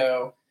weeks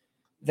ago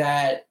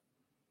that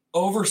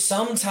over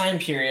some time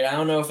period, I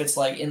don't know if it's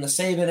in the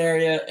Saban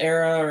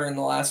era or in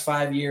the last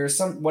 5 years,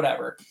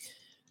 whatever,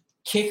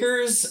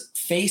 kickers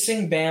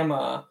facing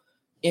Bama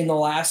in the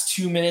last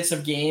 2 minutes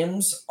of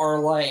games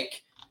are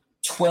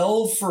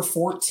 12 for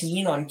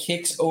 14 on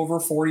kicks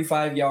over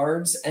 45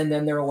 yards, and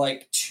then they're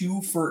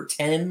 2 for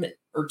 10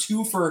 or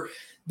 2 for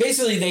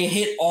basically they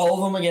hit all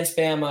of them against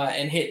Bama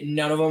and hit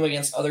none of them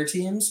against other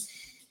teams.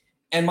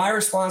 And my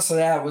response to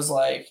that was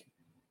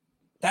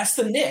that's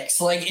the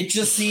Knicks. It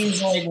just seems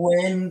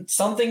when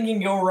something can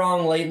go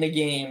wrong late in the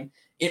game,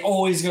 it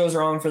always goes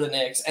wrong for the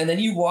Knicks. And then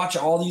you watch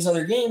all these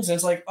other games, and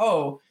it's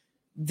oh,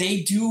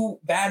 they do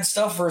bad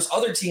stuff versus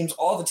other teams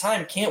all the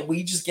time. Can't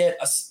we just get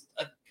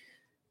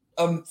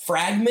a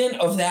fragment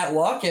of that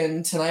luck?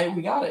 And tonight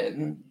we got it.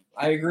 And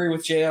I agree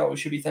with JL. We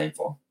should be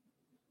thankful.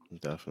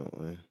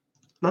 Definitely.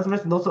 Not to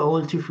mention, those are the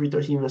only 2 free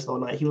throws he missed all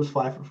night. He was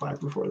 5 for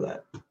 5 before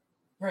that.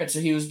 Right,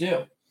 so he was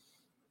due.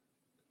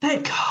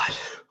 Thank God.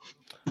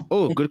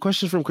 Oh, good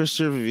question from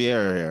Christopher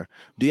Vieira here.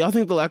 Do y'all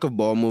think the lack of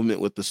ball movement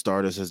with the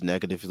starters has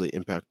negatively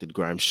impacted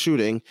Grimes'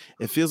 shooting?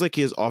 It feels like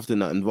he is often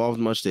not involved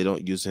much. They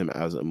don't use him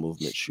as a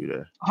movement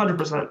shooter.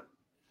 100%.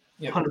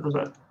 Yeah.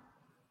 100%.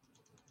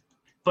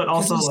 But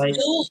also, I'm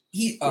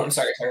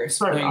sorry. I was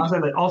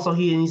saying, also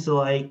he needs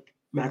to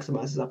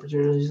maximize his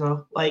opportunities.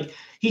 So,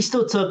 he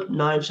still took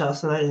 9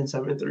 shots tonight and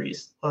 7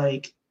 threes.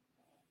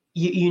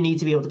 You need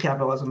to be able to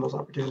capitalize on those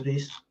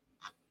opportunities.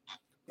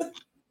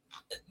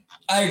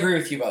 I agree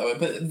with you, by the way,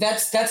 but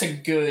that's a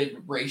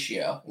good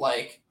ratio.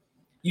 Like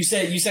you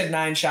said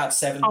 9 shots,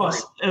 7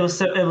 threes. It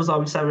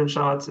was 7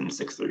 shots and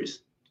 6 threes.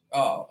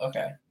 Oh,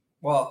 okay.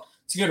 Well,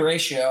 it's a good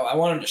ratio. I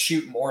want him to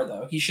shoot more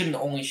though. He shouldn't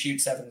only shoot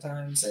 7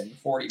 times in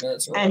 40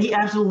 minutes. And he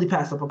absolutely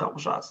passed up a couple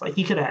shots. Like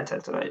he could have had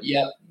 10 tonight.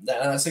 Yep,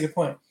 that's a good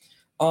point.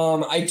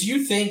 I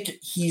do think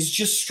he's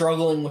just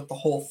struggling with the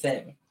whole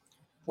thing,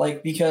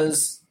 like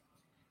because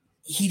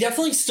he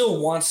definitely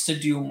still wants to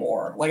do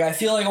more. Like I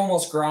feel like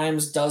almost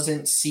Grimes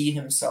doesn't see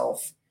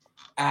himself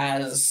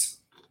as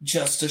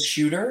just a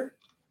shooter.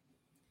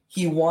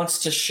 He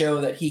wants to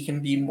show that he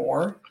can be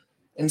more.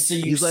 And so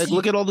he's like,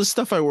 look at all the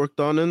stuff I worked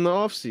on in the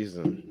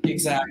offseason.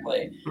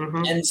 Exactly.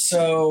 Mm-hmm. And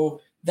so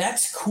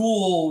that's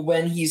cool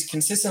when he's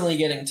consistently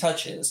getting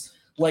touches.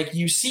 Like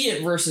you see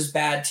it versus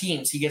bad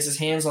teams. He gets his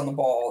hands on the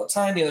ball all the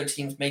time. The other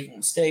team's making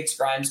mistakes.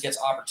 Grimes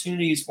gets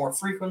opportunities more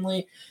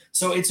frequently.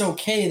 So it's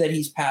okay that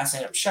he's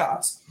passing up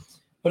shots.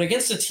 But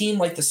against a team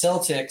like the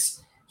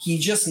Celtics, he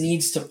just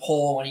needs to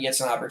pull when he gets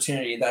an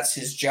opportunity. That's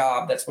his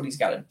job. That's what he's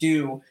got to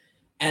do.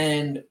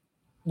 And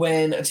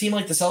when a team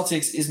like the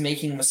Celtics is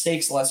making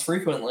mistakes less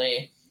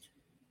frequently,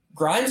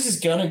 Grimes is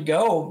going to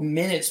go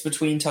minutes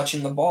between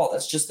touching the ball.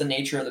 That's just the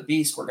nature of the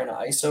beast. We're going to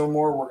ISO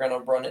more. We're going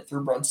to run it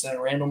through Brunson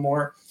and Randall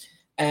more.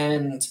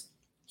 And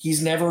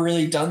he's never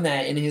really done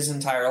that in his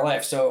entire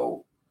life.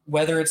 So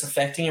whether it's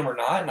affecting him or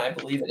not, and I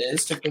believe it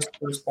is to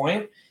Christopher's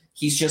point,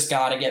 he's just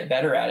got to get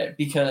better at it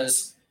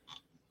because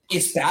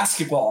it's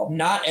basketball.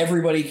 Not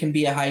everybody can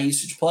be a high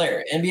usage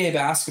player. NBA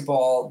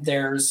basketball,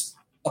 there's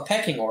a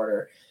pecking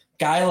order.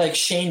 Guy like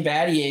Shane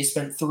Battier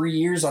spent 3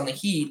 years on the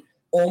Heat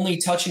only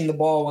touching the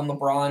ball when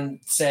LeBron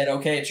said,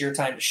 okay, it's your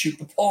time to shoot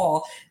the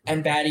ball.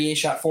 And Battier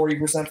shot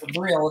 40% from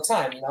 3 all the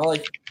time. You know,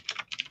 like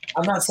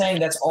I'm not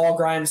saying that's all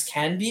Grimes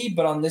can be,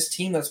 but on this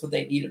team, that's what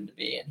they need him to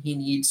be. And he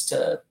needs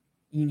to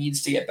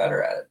get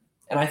better at it.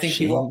 And I think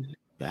Shane he will.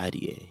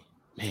 Battier.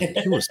 Man,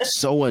 he was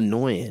so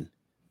annoying.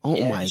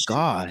 Oh my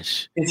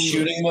gosh. His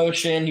shooting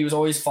motion, he was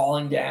always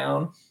falling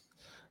down.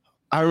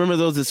 I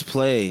remember this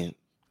play.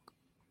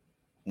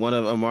 One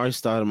of Amari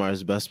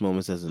Stoudemire's best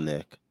moments as a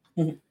Knick.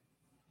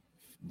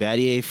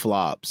 Battier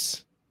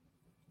flops.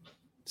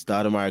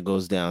 Stoudemire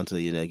goes down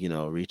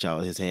to reach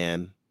out his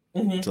hand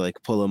to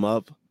pull him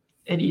up.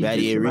 And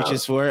Battier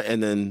reaches for it,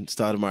 and then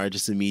Stoudemire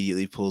just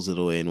immediately pulls it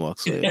away and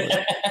walks away.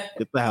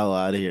 Get the hell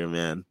out of here,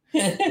 man.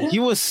 He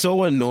was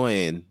so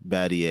annoying,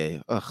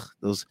 Battier. Ugh,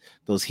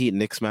 those Heat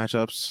Knicks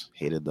matchups,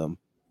 hated them.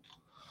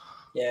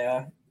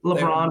 Yeah.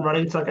 LeBron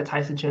running to a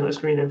Tyson Chandler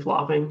screen and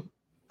flopping.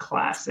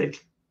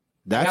 Classic.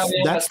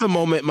 That's the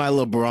moment my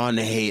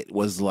LeBron hate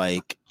was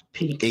like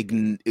peak.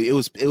 It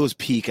was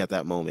peak at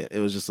that moment. It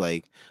was just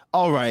like,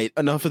 all right,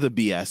 enough of the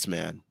BS,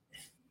 man.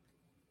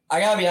 I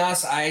gotta be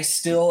honest, I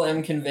still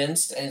am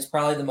convinced, and it's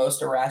probably the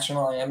most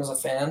irrational I am as a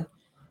fan.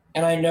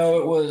 And I know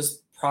it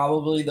was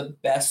probably the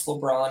best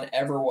LeBron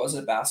ever was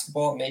at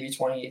basketball, maybe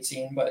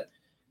 2018, but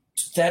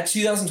that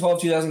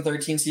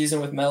 2012-2013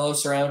 season with Melo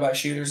surrounded by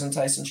shooters and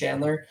Tyson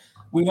Chandler,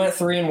 we went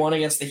 3-1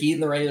 against the Heat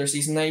in the regular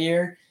season that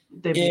year.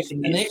 If the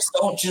Knicks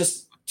don't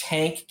just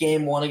tank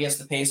game 1 against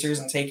the Pacers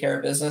and take care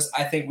of business,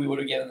 I think we would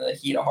have given the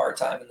Heat a hard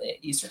time in the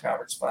Eastern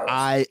Conference Finals.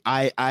 I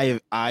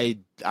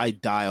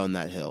die on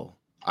that hill.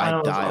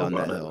 I die on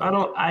that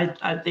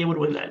hill. They would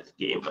win that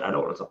game, but I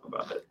don't want to talk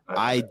about it.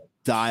 I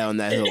die on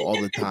that hill all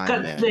the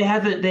time, man. They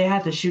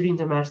had the shooting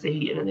to match the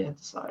Heat, and then they had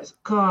the size.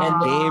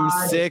 God. And Game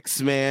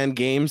 6, man.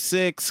 Game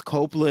 6,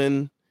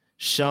 Copeland,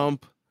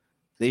 Shump,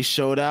 they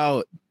showed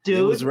out. Dude,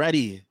 they was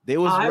ready.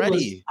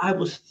 I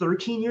was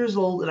 13 years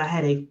old, and I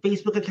had a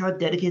Facebook account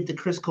dedicated to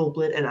Chris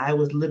Copeland, and I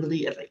was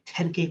literally at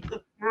 10K.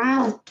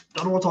 I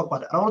don't want to talk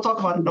about it.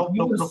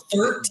 You were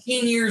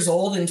 13 years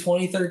old in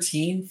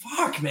 2013?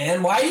 Fuck,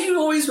 man. Why do you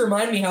always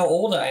remind me how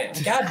old I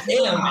am? God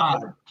damn,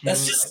 man.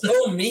 That's just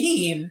so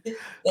mean.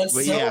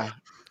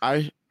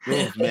 I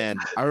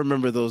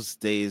remember those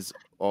days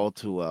all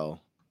too well.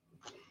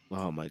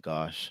 Oh, my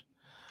gosh.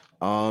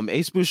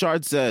 Ace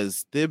Bouchard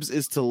says Thibs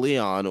is to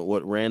Leon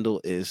what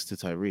Randall is to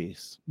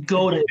Tyrese.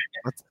 Goated.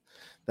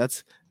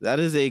 That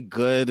is a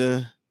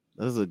good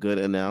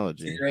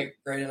analogy. Great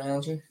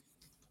analogy.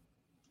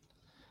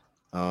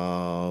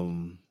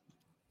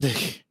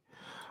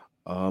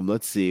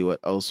 Let's see what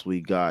else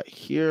we got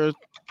here.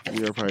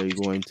 We are probably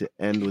going to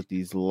end with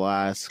these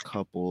last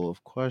couple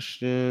of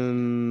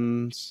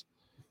questions.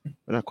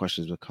 Not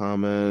questions, but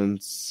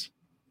comments.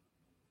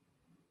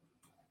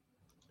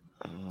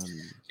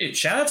 Dude,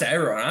 shout out to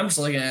everyone. I'm just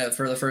looking at it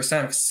for the first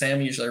time because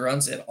Sam usually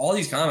runs it. All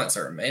these comments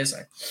are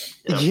amazing.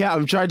 Yeah,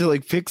 I'm trying to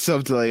pick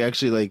some to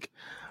actually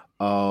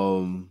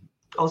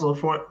Also,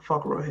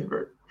 fuck Roy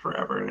Hibbert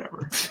forever and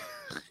ever.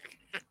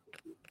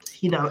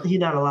 He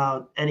not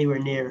allowed anywhere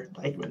near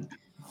Dykeman.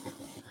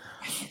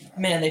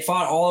 Man, they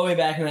fought all the way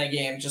back in that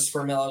game just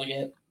for Melo to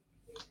get.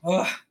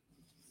 Ugh.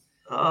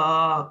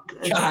 God,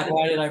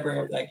 why did I bring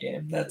up that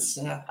game? That's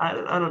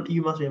I don't.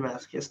 You must be a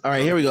masochist. All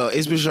right, here we go.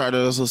 Ace Bouchard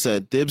also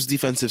said Thibs'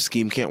 defensive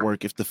scheme can't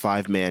work if the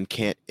 5-man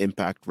can't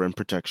impact rim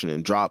protection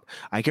and drop.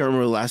 I can't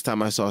remember the last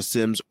time I saw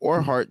Sims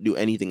or Hart do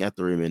anything at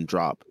the rim and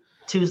drop.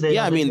 Tuesday.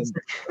 Yeah,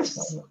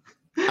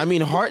 I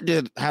mean, Hart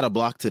had a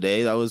block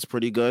today that was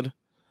pretty good.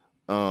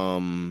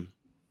 I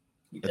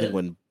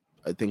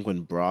think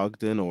when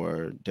Brogdon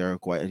or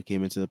Derek White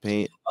came into the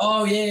paint.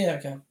 Oh yeah,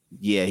 okay.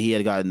 Yeah, he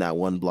had gotten that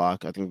one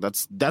block. I think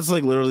that's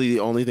like literally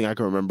the only thing I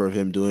can remember of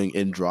him doing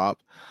in drop.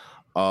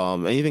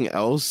 Anything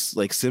else?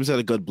 Like Sims had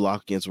a good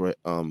block against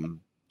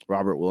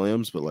Robert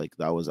Williams, but like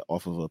that was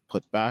off of a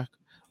putback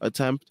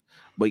attempt.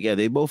 But yeah,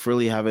 they both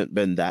really haven't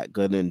been that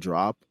good in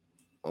drop.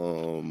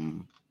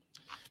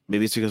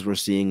 Maybe it's because we're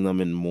seeing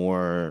them in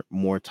more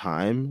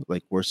time.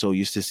 Like we're so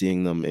used to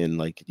seeing them in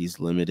like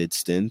these limited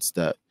stints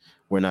that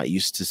we're not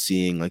used to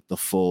seeing like the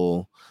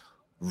full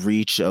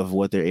reach of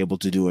what they're able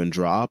to do in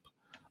drop.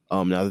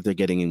 Now that they're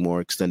getting a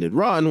more extended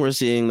run, we're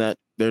seeing that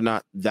they're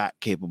not that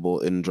capable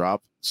in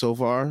drop so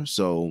far.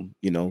 So,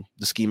 the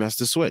scheme has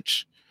to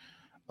switch.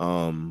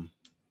 And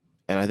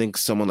I think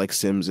someone like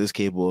Sims is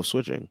capable of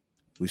switching.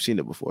 We've seen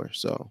it before.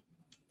 So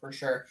for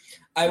sure.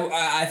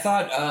 I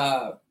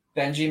thought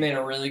Benji made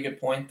a really good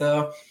point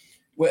though.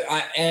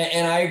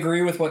 And I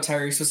agree with what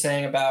Tyrese was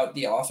saying about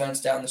the offense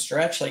down the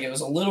stretch. Like it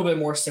was a little bit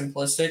more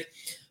simplistic,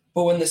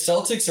 but when the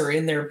Celtics are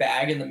in their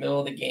bag in the middle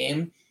of the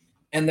game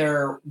and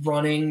they're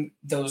running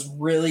those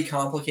really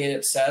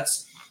complicated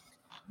sets,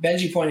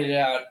 Benji pointed it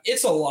out,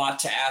 it's a lot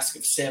to ask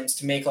of Sims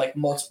to make like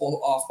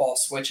multiple off-ball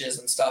switches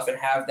and stuff and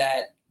have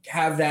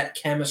that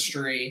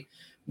chemistry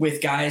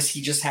with guys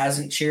he just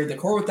hasn't shared the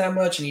court with that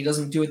much and he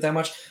doesn't do it that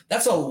much.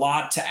 That's a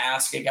lot to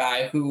ask a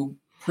guy who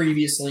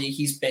previously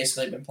he's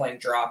basically been playing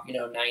drop,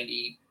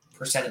 90%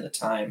 of the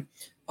time.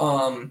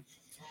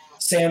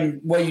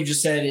 Sam, what you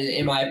just said,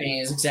 in my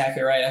opinion, is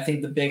exactly right. I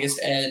think the biggest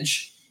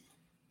edge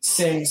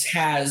Sims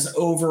has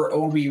over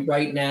Obi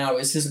right now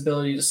is his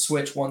ability to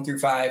switch 1 through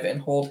 5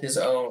 and hold his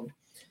own.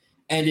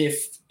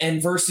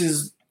 And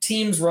versus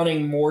teams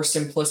running more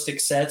simplistic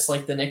sets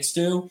like the Knicks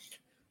do,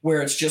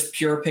 where it's just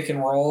pure pick and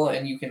roll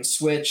and you can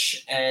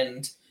switch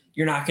and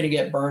you're not going to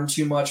get burned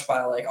too much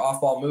by like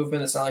off-ball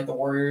movement. It's not like the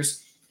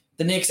Warriors.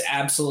 The Knicks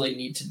absolutely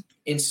need to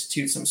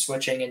institute some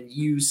switching and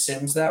use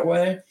Sims that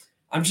way.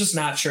 I'm just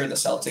not sure the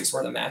Celtics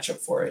were the matchup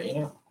for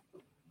it,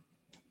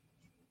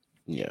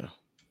 Yeah.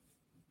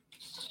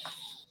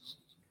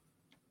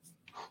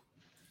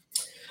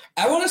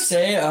 I want to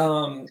say,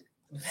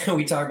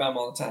 we talk about them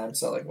all the time,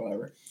 so like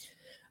whatever.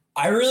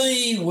 I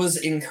really was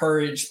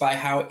encouraged by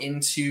how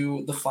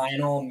into the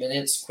final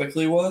minutes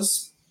Quickly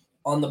was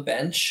on the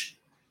bench.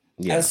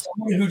 Yeah. As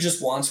someone who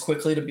just wants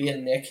Quickly to be a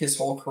Knick his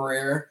whole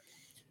career,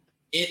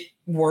 it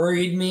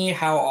worried me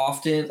how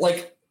often,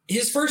 like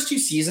his first 2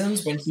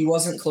 seasons when he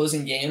wasn't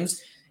closing games,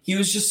 he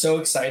was just so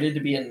excited to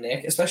be a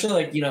Knick, especially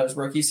like, his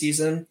rookie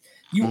season.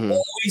 You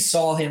always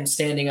saw him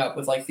standing up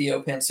with like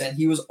Theo Pinson.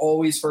 He was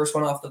always first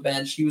one off the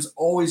bench. He was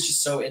always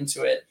just so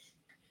into it.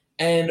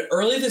 And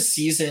early this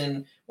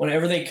season,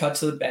 whenever they cut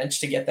to the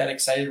bench to get that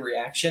excited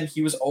reaction,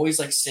 he was always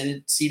like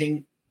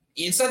seating.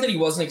 It's not that he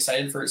wasn't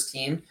excited for his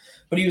team,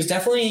 but he was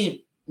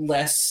definitely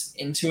less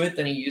into it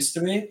than he used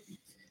to be.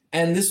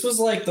 And this was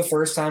like the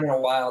first time in a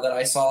while that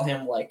I saw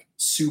him like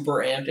super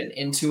amped and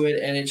into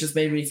it. And it just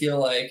made me feel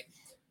like,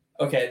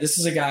 okay, this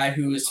is a guy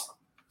who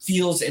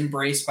feels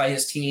embraced by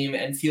his team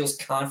and feels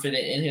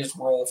confident in his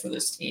role for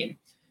this team.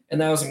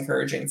 And that was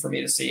encouraging for me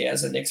to see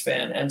as a Knicks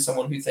fan and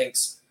someone who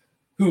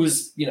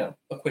is, a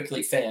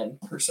Quickly fan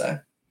per se.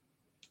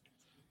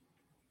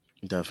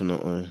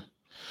 Definitely.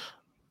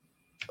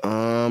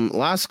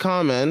 Last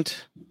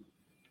comment,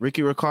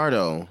 Ricky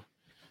Ricardo.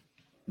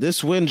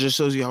 This win just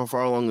shows you how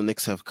far along the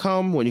Knicks have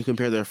come when you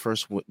compare their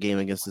first game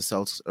against the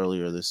Celtics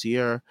earlier this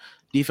year.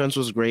 Defense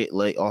was great,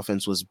 late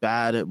offense was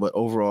bad, but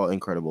overall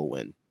incredible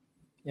win.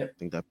 Yep. I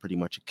think that pretty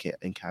much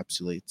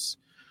encapsulates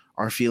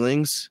our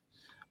feelings.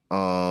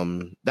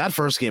 That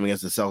first game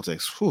against the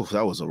Celtics,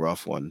 that was a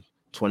rough one.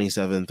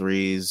 27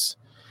 threes.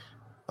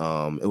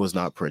 It was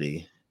not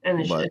pretty.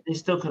 And they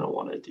still could have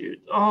won it, dude.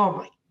 Oh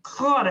my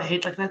God, I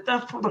hate like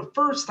that for the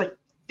first like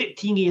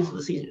 15 games of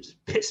the season.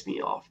 Just pissed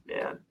me off,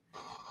 man.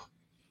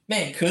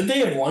 Man, could they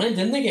have won it?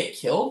 Didn't they get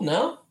killed?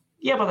 No?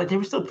 Yeah, but like they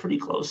were still pretty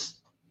close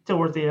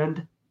toward the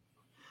end.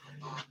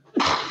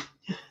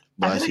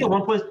 I feel like at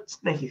one point,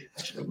 thank you.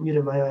 I should have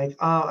muted my mic.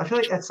 I feel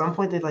like at some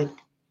point they like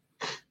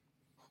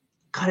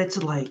cut it to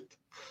like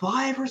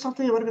 5 or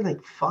something. It would have been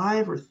like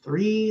 5 or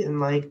 3,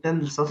 and like then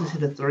the Celtics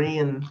hit a 3,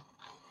 and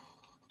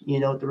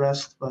the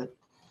rest. But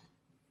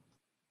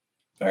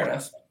fair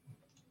enough.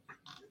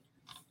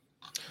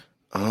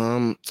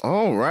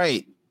 All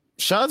right.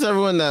 Shout out to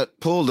everyone that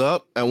pulled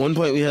up. At one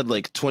point, we had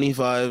like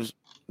 25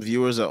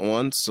 viewers at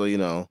once. So,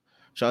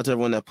 shout out to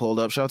everyone that pulled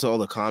up. Shout out to all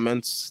the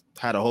comments.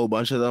 Had a whole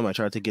bunch of them. I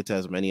tried to get to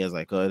as many as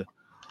I could.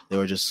 They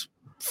were just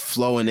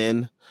flowing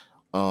in.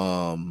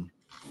 And,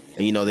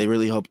 they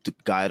really helped to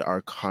guide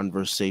our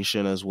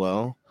conversation as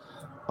well.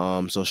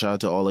 So shout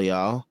out to all of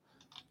y'all.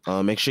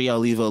 Make sure y'all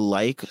leave a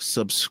like,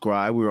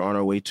 subscribe. We're on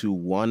our way to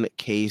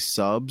 1K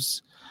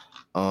subs.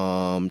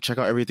 Check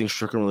out everything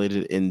Strickland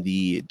related in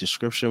the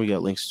description. We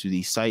got links to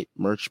the site,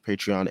 merch,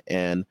 Patreon,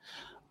 and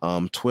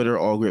Twitter,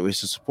 all great ways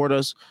to support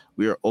us.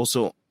 We are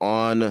also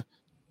on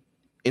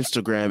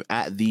Instagram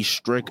at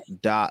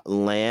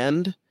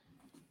thestrick.land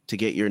to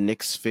get your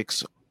Knicks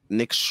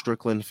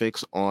Strickland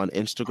fix on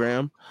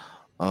Instagram.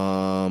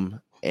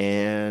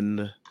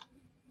 And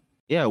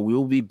yeah,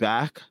 we'll be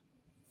back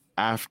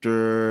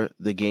after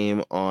the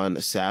game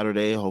on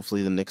Saturday.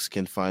 Hopefully the Knicks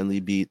can finally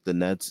beat the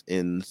Nets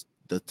in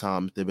the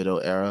Tom Thibodeau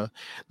era.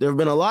 There have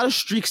been a lot of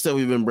streaks that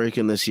we've been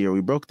breaking this year.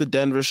 We broke the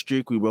Denver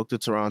streak. We broke the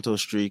Toronto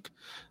streak.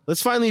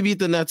 Let's finally beat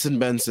the Nets and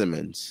Ben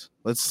Simmons.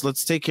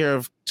 Let's take care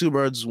of two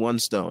birds, one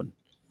stone.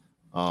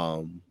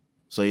 So,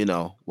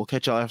 we'll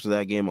catch y'all after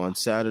that game on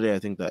Saturday. I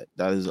think that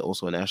is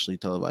also a nationally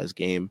televised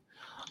game.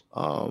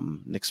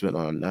 Knicks been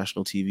on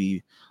national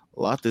TV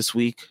a lot this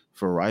week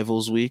for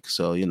Rivals Week.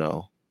 So,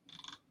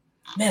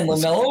 Man,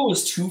 LaMelo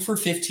was 2 for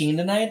 15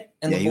 tonight.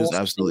 And he was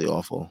absolutely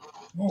awful.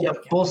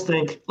 Yep, Bulls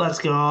stink. Let's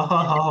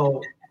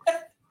go.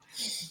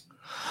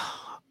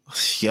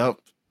 Yep.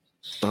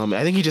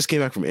 I think he just came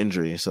back from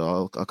injury, so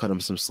I'll cut him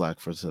some slack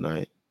for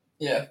tonight.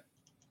 Yeah.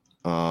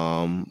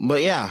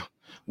 But yeah,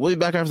 we'll be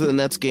back after the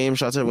Nets game.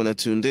 Shout out to everyone that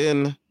tuned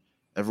in.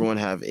 Everyone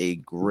have a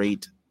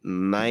great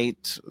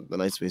night. The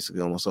night's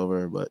basically almost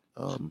over, but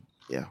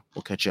yeah,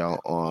 we'll catch y'all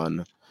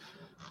on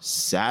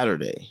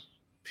Saturday.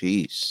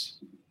 Peace.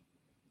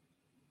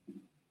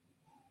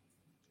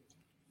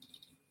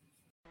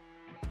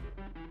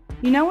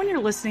 You know when you're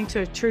listening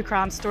to a true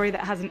crime story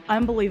that has an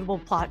unbelievable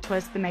plot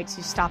twist that makes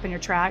you stop in your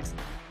tracks?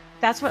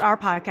 That's what our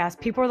podcast,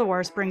 People Are the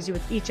Worst, brings you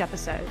with each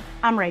episode.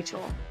 I'm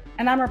Rachel.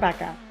 And I'm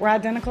Rebecca. We're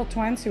identical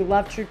twins who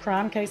love true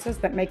crime cases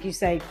that make you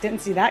say,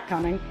 didn't see that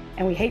coming,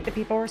 and we hate the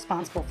people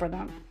responsible for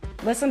them.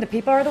 Listen to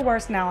People Are the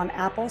Worst now on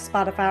Apple,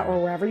 Spotify, or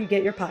wherever you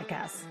get your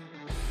podcasts.